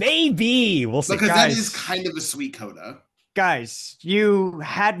list. Maybe. We'll see. Because that is kind of a sweet coda. Guys, you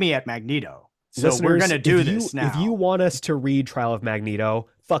had me at Magneto. So listeners, we're going to do this now. If you want us to read Trial of Magneto,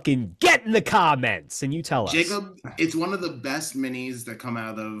 fucking get in the comments and you tell us. Jacob, it's one of the best minis that come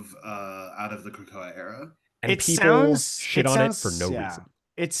out of the Krakoa era. And people shit on it for no reason.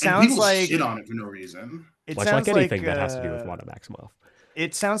 It sounds like shit on it for no reason. Much like anything that has to do with Wanda Maximoff.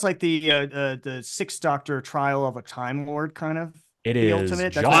 It sounds like the Sixth Doctor Trial of a Time Lord kind of. It is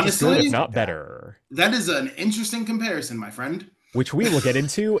ultimate. Just honestly, if not better. That is an interesting comparison, my friend. Which we will get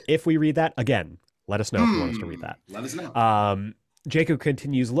into if we read that again. Let us know if you want us to read that. Let us know. Jacob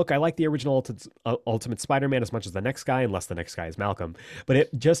continues, look, I like the original Ultimate Spider-Man as much as the next guy, unless the next guy is Malcolm. But it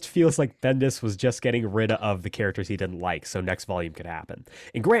just feels like Bendis was just getting rid of the characters he didn't like, so next volume could happen.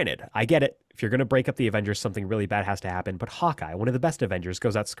 And granted, I get it. If you're going to break up the Avengers, something really bad has to happen. But Hawkeye, one of the best Avengers,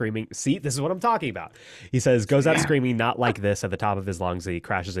 goes out screaming. See, this is what I'm talking about. He says, goes out screaming, not like this, at the top of his lungs as he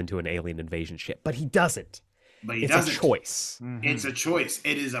crashes into an alien invasion ship. But he doesn't. But he it's doesn't. A choice. It's a choice.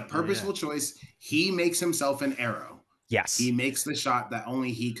 It is a purposeful choice. He makes himself an arrow. Yes. He makes the shot that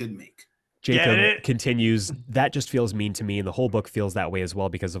only he could make. Jacob continues, that just feels mean to me, and the whole book feels that way as well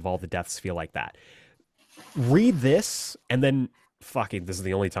because of all the deaths feel like that. Read this, and then, fucking, this is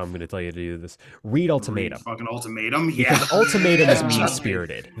the only time I'm going to tell you to do this. Read Ultimatum. Fucking Ultimatum, yeah. Because Ultimatum is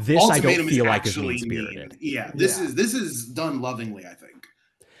mean-spirited. This Ultimatum I don't feel like is mean-spirited. This is done lovingly, I think.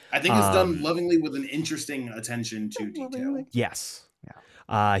 I think it's done lovingly with an interesting attention to detail. Yes.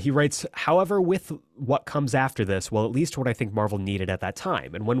 He writes, however, with what comes after this, well, at least what I think Marvel needed at that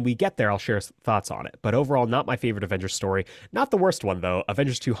time. And when we get there, I'll share thoughts on it. But overall, not my favorite Avengers story. Not the worst one, though.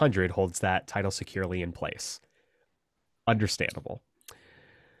 Avengers 200 holds that title securely in place. Understandable.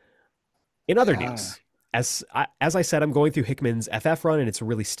 In other news, as I said, I'm going through Hickman's FF run, and it's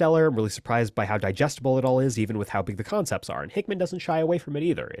really stellar. I'm really surprised by how digestible it all is, even with how big the concepts are. And Hickman doesn't shy away from it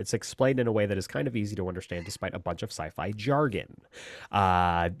either. It's explained in a way that is kind of easy to understand, despite a bunch of sci-fi jargon.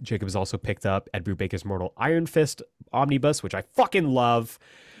 Jacob has also picked up Ed Brubaker's Mortal Iron Fist omnibus, which I fucking love.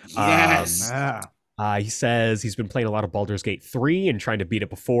 Yes. He says he's been playing a lot of Baldur's Gate 3 and trying to beat it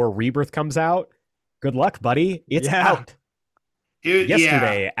before Rebirth comes out. Good luck, buddy. It's out.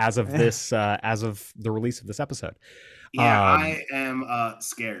 Yesterday, as of this, as of the release of this episode. I am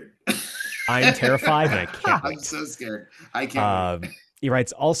scared. I'm terrified, and I can't wait. I'm so scared. I can't wait. He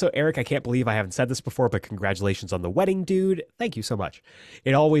writes, also, Eric, I can't believe I haven't said this before, but congratulations on the wedding, dude. Thank you so much.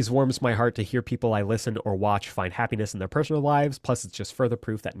 It always warms my heart to hear people I listen or watch find happiness in their personal lives. Plus, it's just further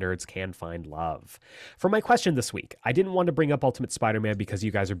proof that nerds can find love. For my question this week, I didn't want to bring up Ultimate Spider-Man because you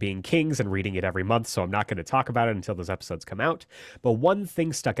guys are being kings and reading it every month, so I'm not going to talk about it until those episodes come out. But one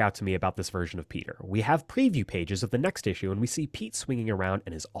thing stuck out to me about this version of Peter. We have preview pages of the next issue, and we see Pete swinging around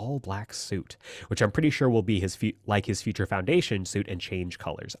in his all-black suit, which I'm pretty sure will be his future Foundation suit and change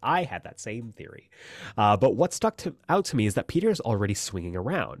colors. I had that same theory. But what stuck out to me is that Peter is already swinging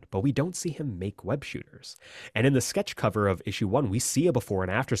around, but we don't see him make web shooters. And in the sketch cover of issue 1, we see a before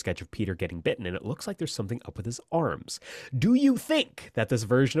and after sketch of Peter getting bitten, and it looks like there's something up with his arms. Do you think that this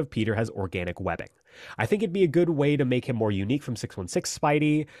version of Peter has organic webbing? I think it'd be a good way to make him more unique from 616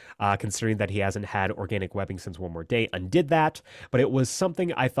 Spidey, considering that he hasn't had organic webbing since One More Day undid that, but it was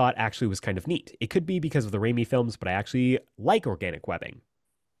something I thought actually was kind of neat. It could be because of the Raimi films, but I actually like organic webbing.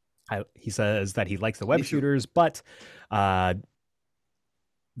 He says that he likes the web shooters, but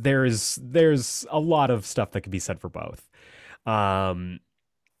there's a lot of stuff that could be said for both.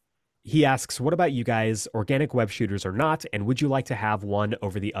 He asks, what about you guys, organic web shooters or not, and would you like to have one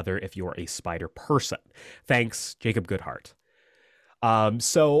over the other if you're a spider person? Thanks, Jacob Goodhart.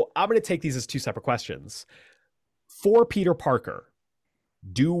 So I'm going to take these as two separate questions. For Peter Parker,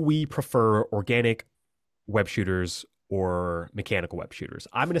 do we prefer organic web shooters or mechanical web shooters?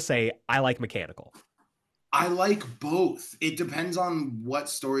 I'm going to say I like mechanical. I like both. It depends on what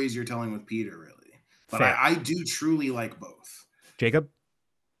stories you're telling with Peter, really. But I do truly like both. Jacob?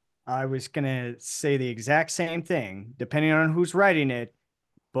 I was going to say the exact same thing. Depending on who's writing it,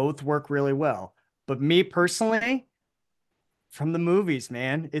 both work really well. But me personally, from the movies,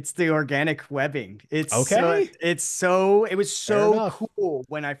 man, it's the organic webbing. It's okay. It was so cool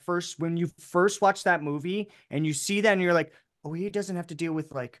when you first watch that movie and you see that and you're like, oh, he doesn't have to deal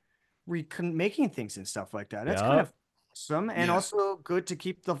with like making things and stuff like that. That's kind of awesome. And also good to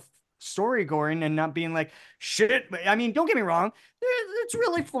keep the story going and not being like, shit. I mean, don't get me wrong. It's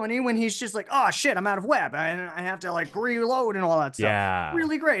really funny when he's just like, oh shit, I'm out of web. I have to like reload and all that stuff. Yeah.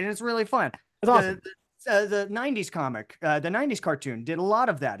 Really great. And it's really fun. It's awesome. The 90s comic, the 90s cartoon did a lot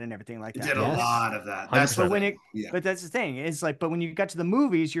of that and everything like that. It did a lot of that. That's but that's the thing. It's like, but when you got to the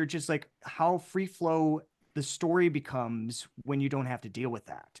movies, you're just like how free flow the story becomes when you don't have to deal with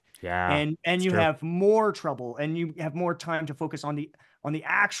that. Yeah. And you have more trouble and you have more time to focus on the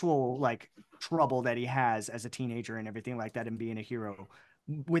actual like trouble that he has as a teenager and everything like that and being a hero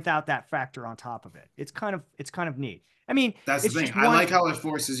without that factor on top of it. It's kind of neat. I mean, that's the thing. I like how it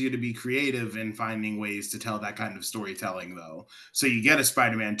forces you to be creative in finding ways to tell that kind of storytelling, though. So you get a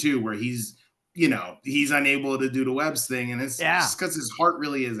Spider-Man 2 where he's unable to do the webs thing, and it's just because his heart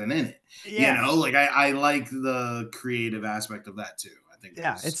really isn't in it. Yeah. You know, like I like the creative aspect of that too. I think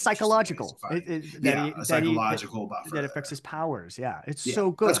it's psychological. Psychological buffer that affects his powers. Yeah, it's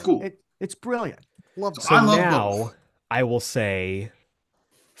so good. That's cool. It's brilliant. Love that. So now I will say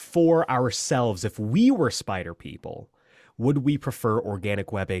for ourselves, if we were spider people, would we prefer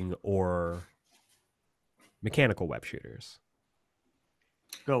organic webbing or mechanical web shooters?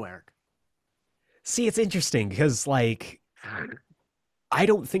 Go, Eric. See, it's interesting because, like, I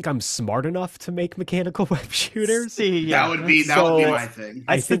don't think I'm smart enough to make mechanical web shooters. See, yeah. That would be So- my thing.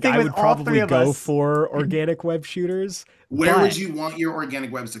 I That's the think thing I with would all three probably of go us. for organic web shooters. Where but- would you want your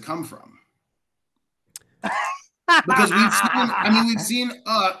organic webs to come from? Because we've seen,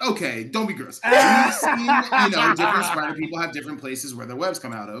 okay, don't be gross. We've seen, different spider people have different places where their webs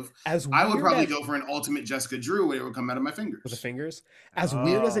come out of. As I would weird probably as- go for an ultimate Jessica Drew where it would come out of my fingers. with the fingers. As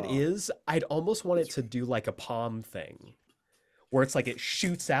weird as it Oh. is, I'd almost want it to do like a palm thing, where it's like it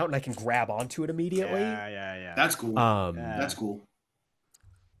shoots out and I can grab onto it immediately. Yeah. That's cool. Yeah. That's cool.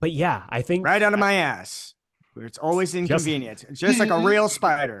 But yeah, I think Right out of my ass. Where it's always inconvenient. Just like a real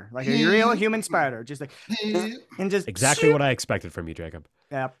spider, like a real human spider. Just like, and just exactly what I expected from you, Jacob.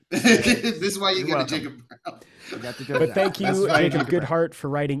 Yep. This is why you You're get a welcome. Jacob Brown. You got to do But that. thank you, That's right, Jacob Jacob. Goodhart, for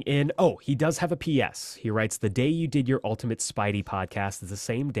writing in. Oh, he does have a PS. He writes, the day you did your Ultimate Spidey podcast is the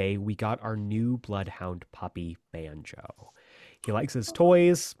same day we got our new Bloodhound puppy, Banjo. He likes his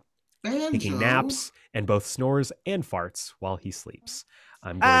toys, taking Banjo. naps, and both snores and farts while he sleeps.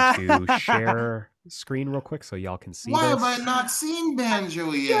 I'm going to share screen real quick so y'all can see Why this. have I not seen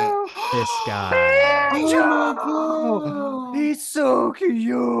Banjo yet? This guy. Oh my God. He's so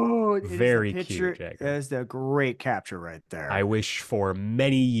cute. Very It is the cute, picture. Jacob. That's a great capture right there. I wish for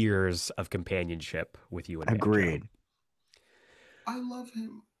many years of companionship with you and Banjo. Agreed. I love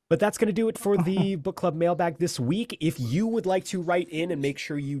him. But that's going to do it for the book club mailbag this week. If you would like to write in, and make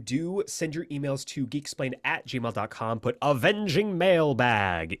sure you do, send your emails to geeksplained@gmail.com. Put avenging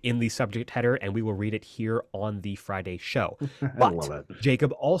mailbag in the subject header, and we will read it here on the Friday show. love But it.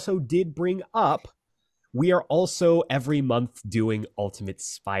 Jacob also did bring up, we are also every month doing Ultimate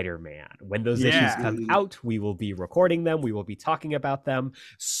Spider-Man. When those issues Yeah. come out, we will be recording them. We will be talking about them.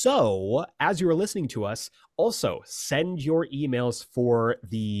 So as you are listening to us, also send your emails for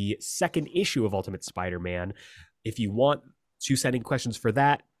the second issue of Ultimate Spider-Man. If you want to send in questions for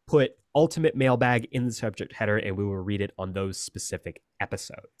that, put Ultimate Mailbag in the subject header, and we will read it on those specific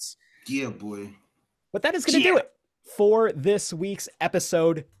episodes. Yeah, boy. But that is going to do it for this week's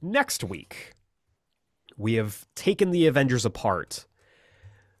episode. Next week, we have taken the Avengers apart.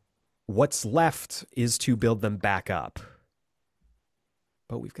 What's left is to build them back up.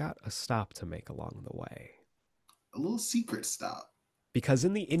 But we've got a stop to make along the way. A little secret stop. Because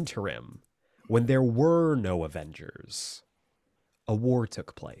in the interim, when there were no Avengers, a war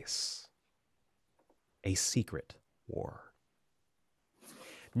took place. A secret war.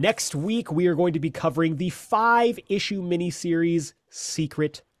 Next week, we are going to be covering the 5-issue miniseries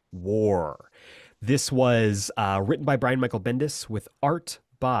Secret War. This was written by Brian Michael Bendis with art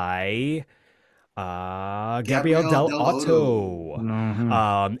by Gabriel Del Otto.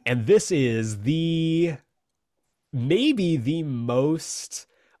 Mhm. And this is maybe the most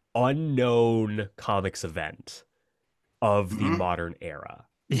unknown comics event of the Mhm. modern era.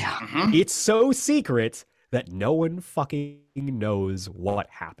 Yeah. Mhm. It's so secret that no one fucking knows what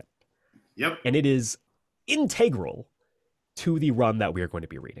happened. Yep. And it is integral to the run that we are going to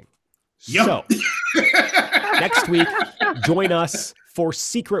be reading. Yep. So, next week, join us for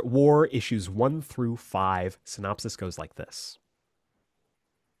Secret War issues 1 through 5. Synopsis goes like this.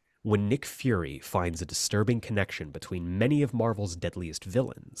 When Nick Fury finds a disturbing connection between many of Marvel's deadliest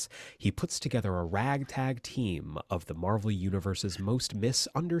villains, he puts together a ragtag team of the Marvel Universe's most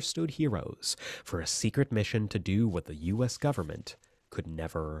misunderstood heroes for a secret mission to do what the U.S. government could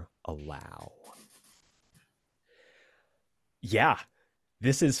never allow. Yeah.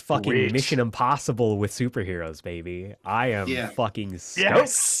 This is fucking Sweet. Mission Impossible with superheroes, baby. I am Yeah. fucking stoked.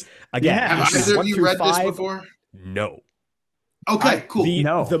 Yes. Again, Yeah. Have issues either 1 of you through read 5, this before? no. Okay, cool. The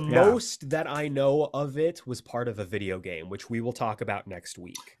No, yeah. most that I know of it was part of a video game, which we will talk about next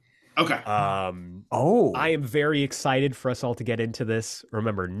week. Okay. Oh. I am very excited for us all to get into this.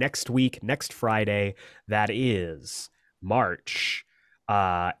 Remember, next week, next Friday, that is March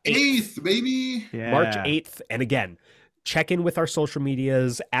 8th. 8th, baby. March 8th. And again, check in with our social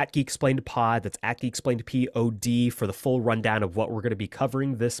medias at GeekSplainedPod. That's at GeekSplainedPod for the full rundown of what we're going to be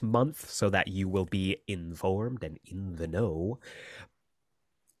covering this month so that you will be informed and in the know.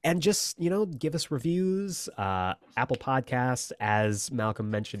 And just, give us reviews. Apple Podcasts, as Malcolm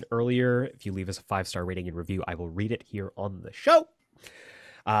mentioned earlier, if you leave us a 5-star rating and review, I will read it here on the show.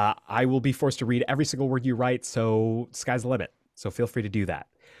 I will be forced to read every single word you write, so sky's the limit. So feel free to do that.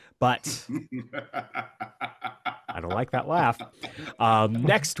 But I don't like that laugh.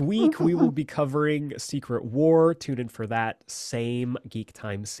 Next week, we will be covering Secret War. Tune in for that. Same geek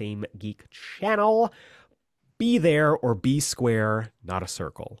time, same geek channel. Be there or be square, not a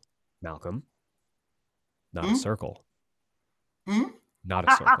circle. Malcolm, not a circle. Not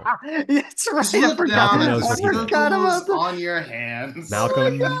a circle. It's right. Just look down Malcolm at knows the what he did. circles on your hands.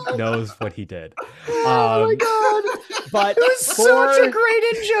 Malcolm knows what he did. Oh my god. But It was such a great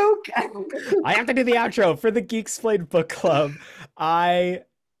in-joke. I have to do the outro for the Geeksplained Book Club. I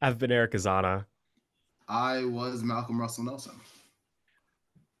have been Eric Azana. I was Malcolm Russell Nelson.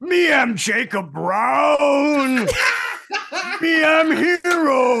 Me, I'm Jacob Brown. Me, I'm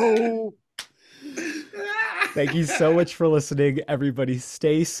Hero. Thank you so much for listening. Everybody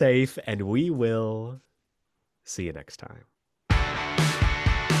stay safe, and we will see you next time.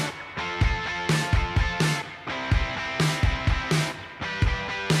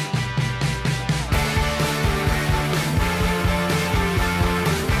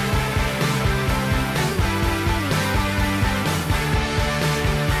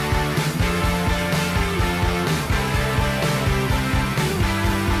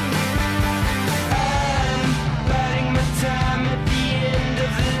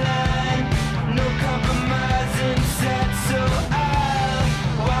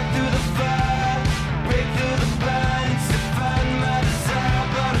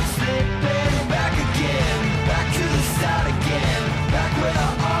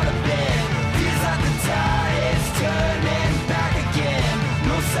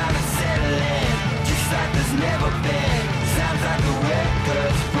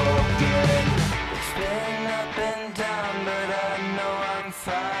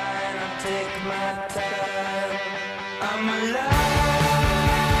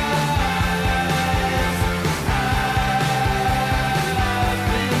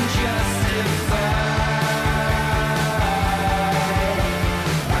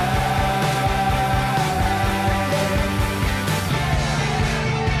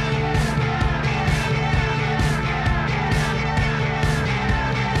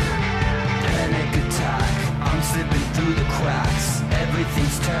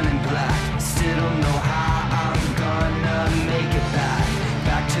 Everything's turning black. Still don't know how I'm gonna make it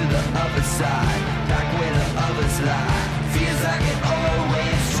back to the other side.